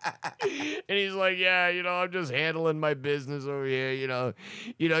 And he's like, yeah, I'm just handling my business over here,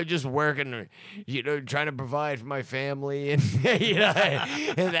 just working, trying to provide for my family and,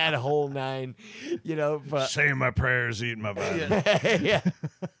 and that whole nine, but Saying my prayers, eating my vitamins. yeah.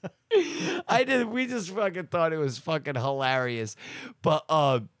 We just fucking thought it was fucking hilarious. But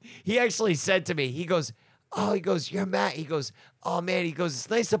he actually said to me, he goes, you're Matt. He goes, oh man, he goes, it's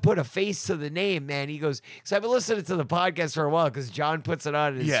nice to put a face to the name, man. He goes, because I've been listening to the podcast for a while because John puts it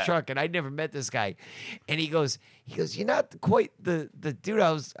on in his truck and I'd never met this guy. And he goes, you're not quite the dude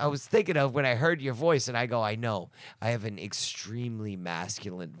I was thinking of when I heard your voice. And I go, I know. I have an extremely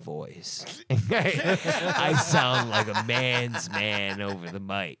masculine voice. I sound like a man's man over the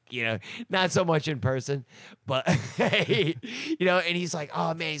mic, not so much in person, but and he's like,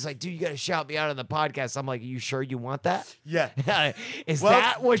 oh man, he's like, dude, you got to shout me out on the podcast. I'm like, are you sure you want that? Yeah. Is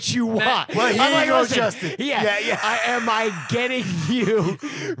that what you want? Well, here I'm you like, go, listen, Justin. Yeah. Yeah. Am I getting you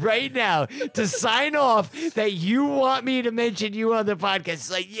right now to sign off that you want me to mention you on the podcast?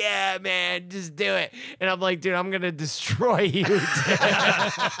 It's like, yeah, man, just do it. And I'm like, dude, I'm going to destroy you.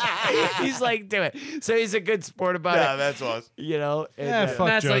 He's like, do it. So he's a good sport about Yeah, it. that's awesome. And, Yeah, fuck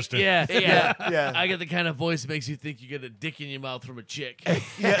Matt's Justin. like, yeah. Yeah. I get the kind of voice that makes you think you get a dick in your mouth from a chick.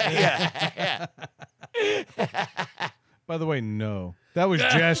 Yeah. By the way, no. That was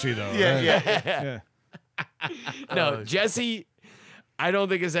Jesse, though. Yeah. right? Yeah. Yeah. No, Jesse, I don't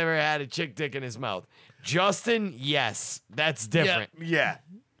think has ever had a chick dick in his mouth. Justin, yes. That's different. Yeah.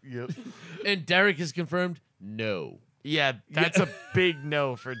 Yep. And Derek has confirmed, no. Yeah, that's a big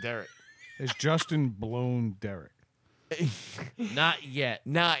no for Derek. Has Justin blown Derek? Not yet.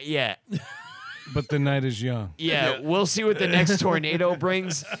 Not yet. But the night is young. Yeah, we'll see what the next tornado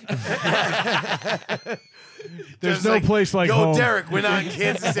brings. There's Just no place like Yo, home. Derek, we're not in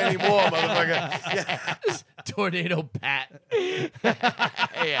Kansas anymore, motherfucker. Tornado Pat.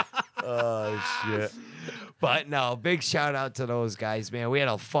 Yeah. Oh, shit. But no, big shout out to those guys, man. We had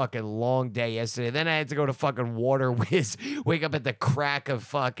a fucking long day yesterday. Then I had to go to fucking Water Whiz, wake up at the crack of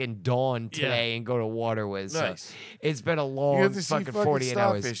fucking dawn today and go to Water Whiz. Nice. So it's been a You long have to see fucking fucking 48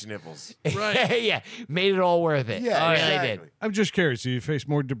 hours. starfish nipples. Right. Yeah, made it all worth it. Yeah, I exactly. really did. I'm just curious. Do you face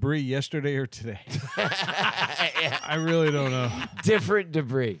more debris yesterday or today? I really don't know. Different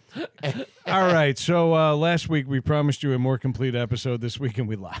debris. All right. So last week we promised you a more complete episode. This week, and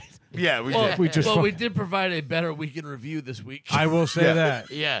we lied. Yeah, we Well, did. We just well, fu- we did provide a better weekend review this week. I will say Yeah. that.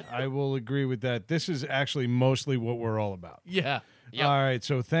 Yeah. I will agree with that. This is actually mostly what we're all about. Yeah. Yep. All right.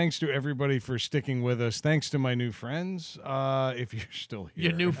 So thanks to everybody for sticking with us. Thanks to my new friends. If you're still here.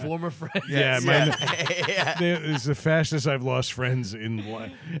 Your new former friend. Yeah, Yeah. it's the fastest I've lost friends in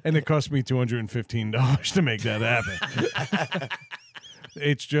one, and it cost me $215 to make that happen.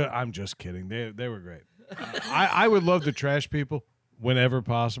 I'm just kidding. They were great. I would love to trash people whenever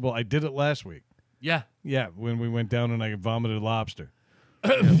possible. I did it last week. Yeah. Yeah, when we went down and I vomited lobster.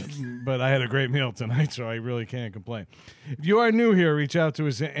 But I had a great meal tonight, so I really can't complain. If you are new here, reach out to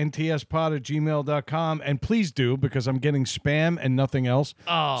us at ntspod@gmail.com. And please do, because I'm getting spam and nothing else.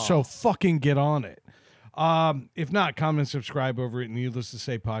 Oh. So fucking get on it. If not, comment and subscribe over at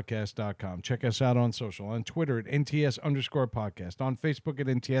needless-to-say-podcast.com. Check us out on social, on Twitter at NTS_podcast, on Facebook at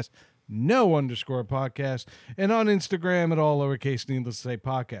NTS_podcast, and on Instagram at all lowercase needless to say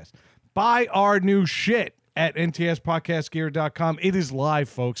podcast. Buy our new shit at ntspodcastgear.com. It is live,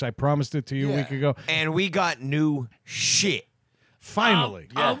 folks. I promised it to you a week ago. And we got new shit. Finally.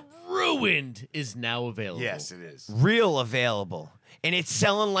 Ruined is now available. Yes, it is. Real available. And it's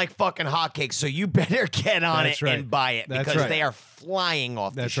selling like fucking hotcakes, so you better get on That's it right. and buy it That's because right. they are flying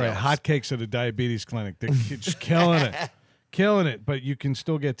off That's the right. shelves. Hotcakes at a diabetes clinic. They're just killing it. Killing it. But you can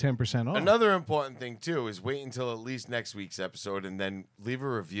still get 10% off. Another important thing, too, is wait until at least next week's episode and then leave a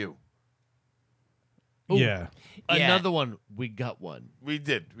review. Ooh. Yeah. Yeah. Another one. We got one. We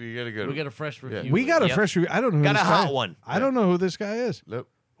did. We got a good We one. got a fresh review. We got a Yep. fresh review. I don't know who Got this a guy hot is. one. I don't know who this guy is. Nope.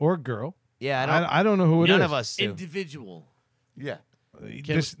 Or girl. Yeah, I don't know who it is. none of us do. individual. Yeah.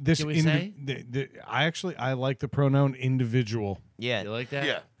 This can we say? I like the pronoun individual. Yeah, You like that?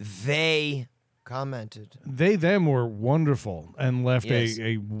 Yeah. they commented. They them were wonderful and left Yes.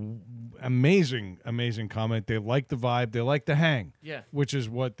 a amazing comment. They like the vibe. They like the hang. Yeah. Which is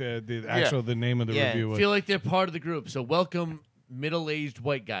what the name of the Yeah. review was. Feel like they're part of the group. So welcome, middle-aged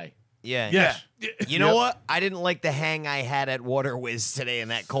white guy. Yeah. Yes. You know what? I didn't like the hang I had at Water Whiz today in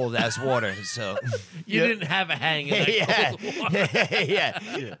that cold ass water. So You didn't have a hang in that yeah. cold water.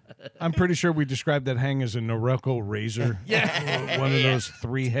 yeah. I'm pretty sure we described that hang as a Norelco razor. Yeah. One of those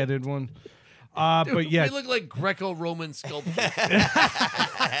 3-headed ones. But yeah, We look like Greco-Roman sculptures.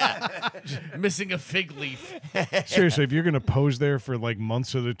 Missing a fig leaf. seriously, if you're gonna pose there for like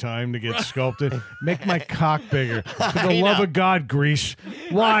months at a time to get sculpted, make my cock bigger. For the love of God, Grease.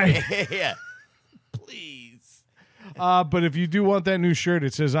 Why? Yeah. Please. But if you do want that new shirt,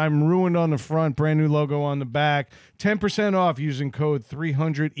 it says "I'm ruined" on the front, brand new logo on the back. 10% off using code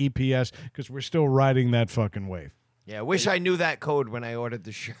 300 EPS because we're still riding that fucking wave. Yeah, I wish I knew that code when I ordered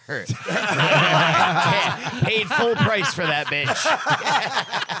the shirt. Paid full price for that bitch.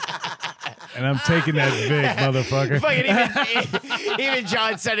 And I'm taking that Vic, motherfucker. Fucking even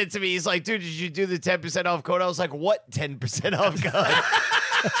John said it to me. He's like, dude, did you do the 10% off code? I was like, what 10% off code?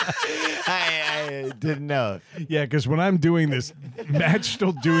 I didn't know. Yeah, because when I'm doing this, Matt's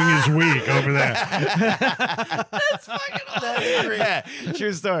still doing his week over there. That's fucking awesome. Yeah,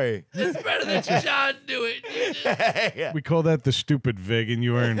 true story. It's better than John do it. We call that the stupid Vig, and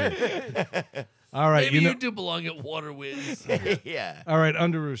you earned it. All right, Maybe you you know. do belong at Water Whiz. Yeah. All right,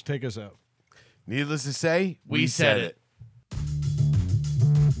 Underoos, take us out. Needless to say, We said it.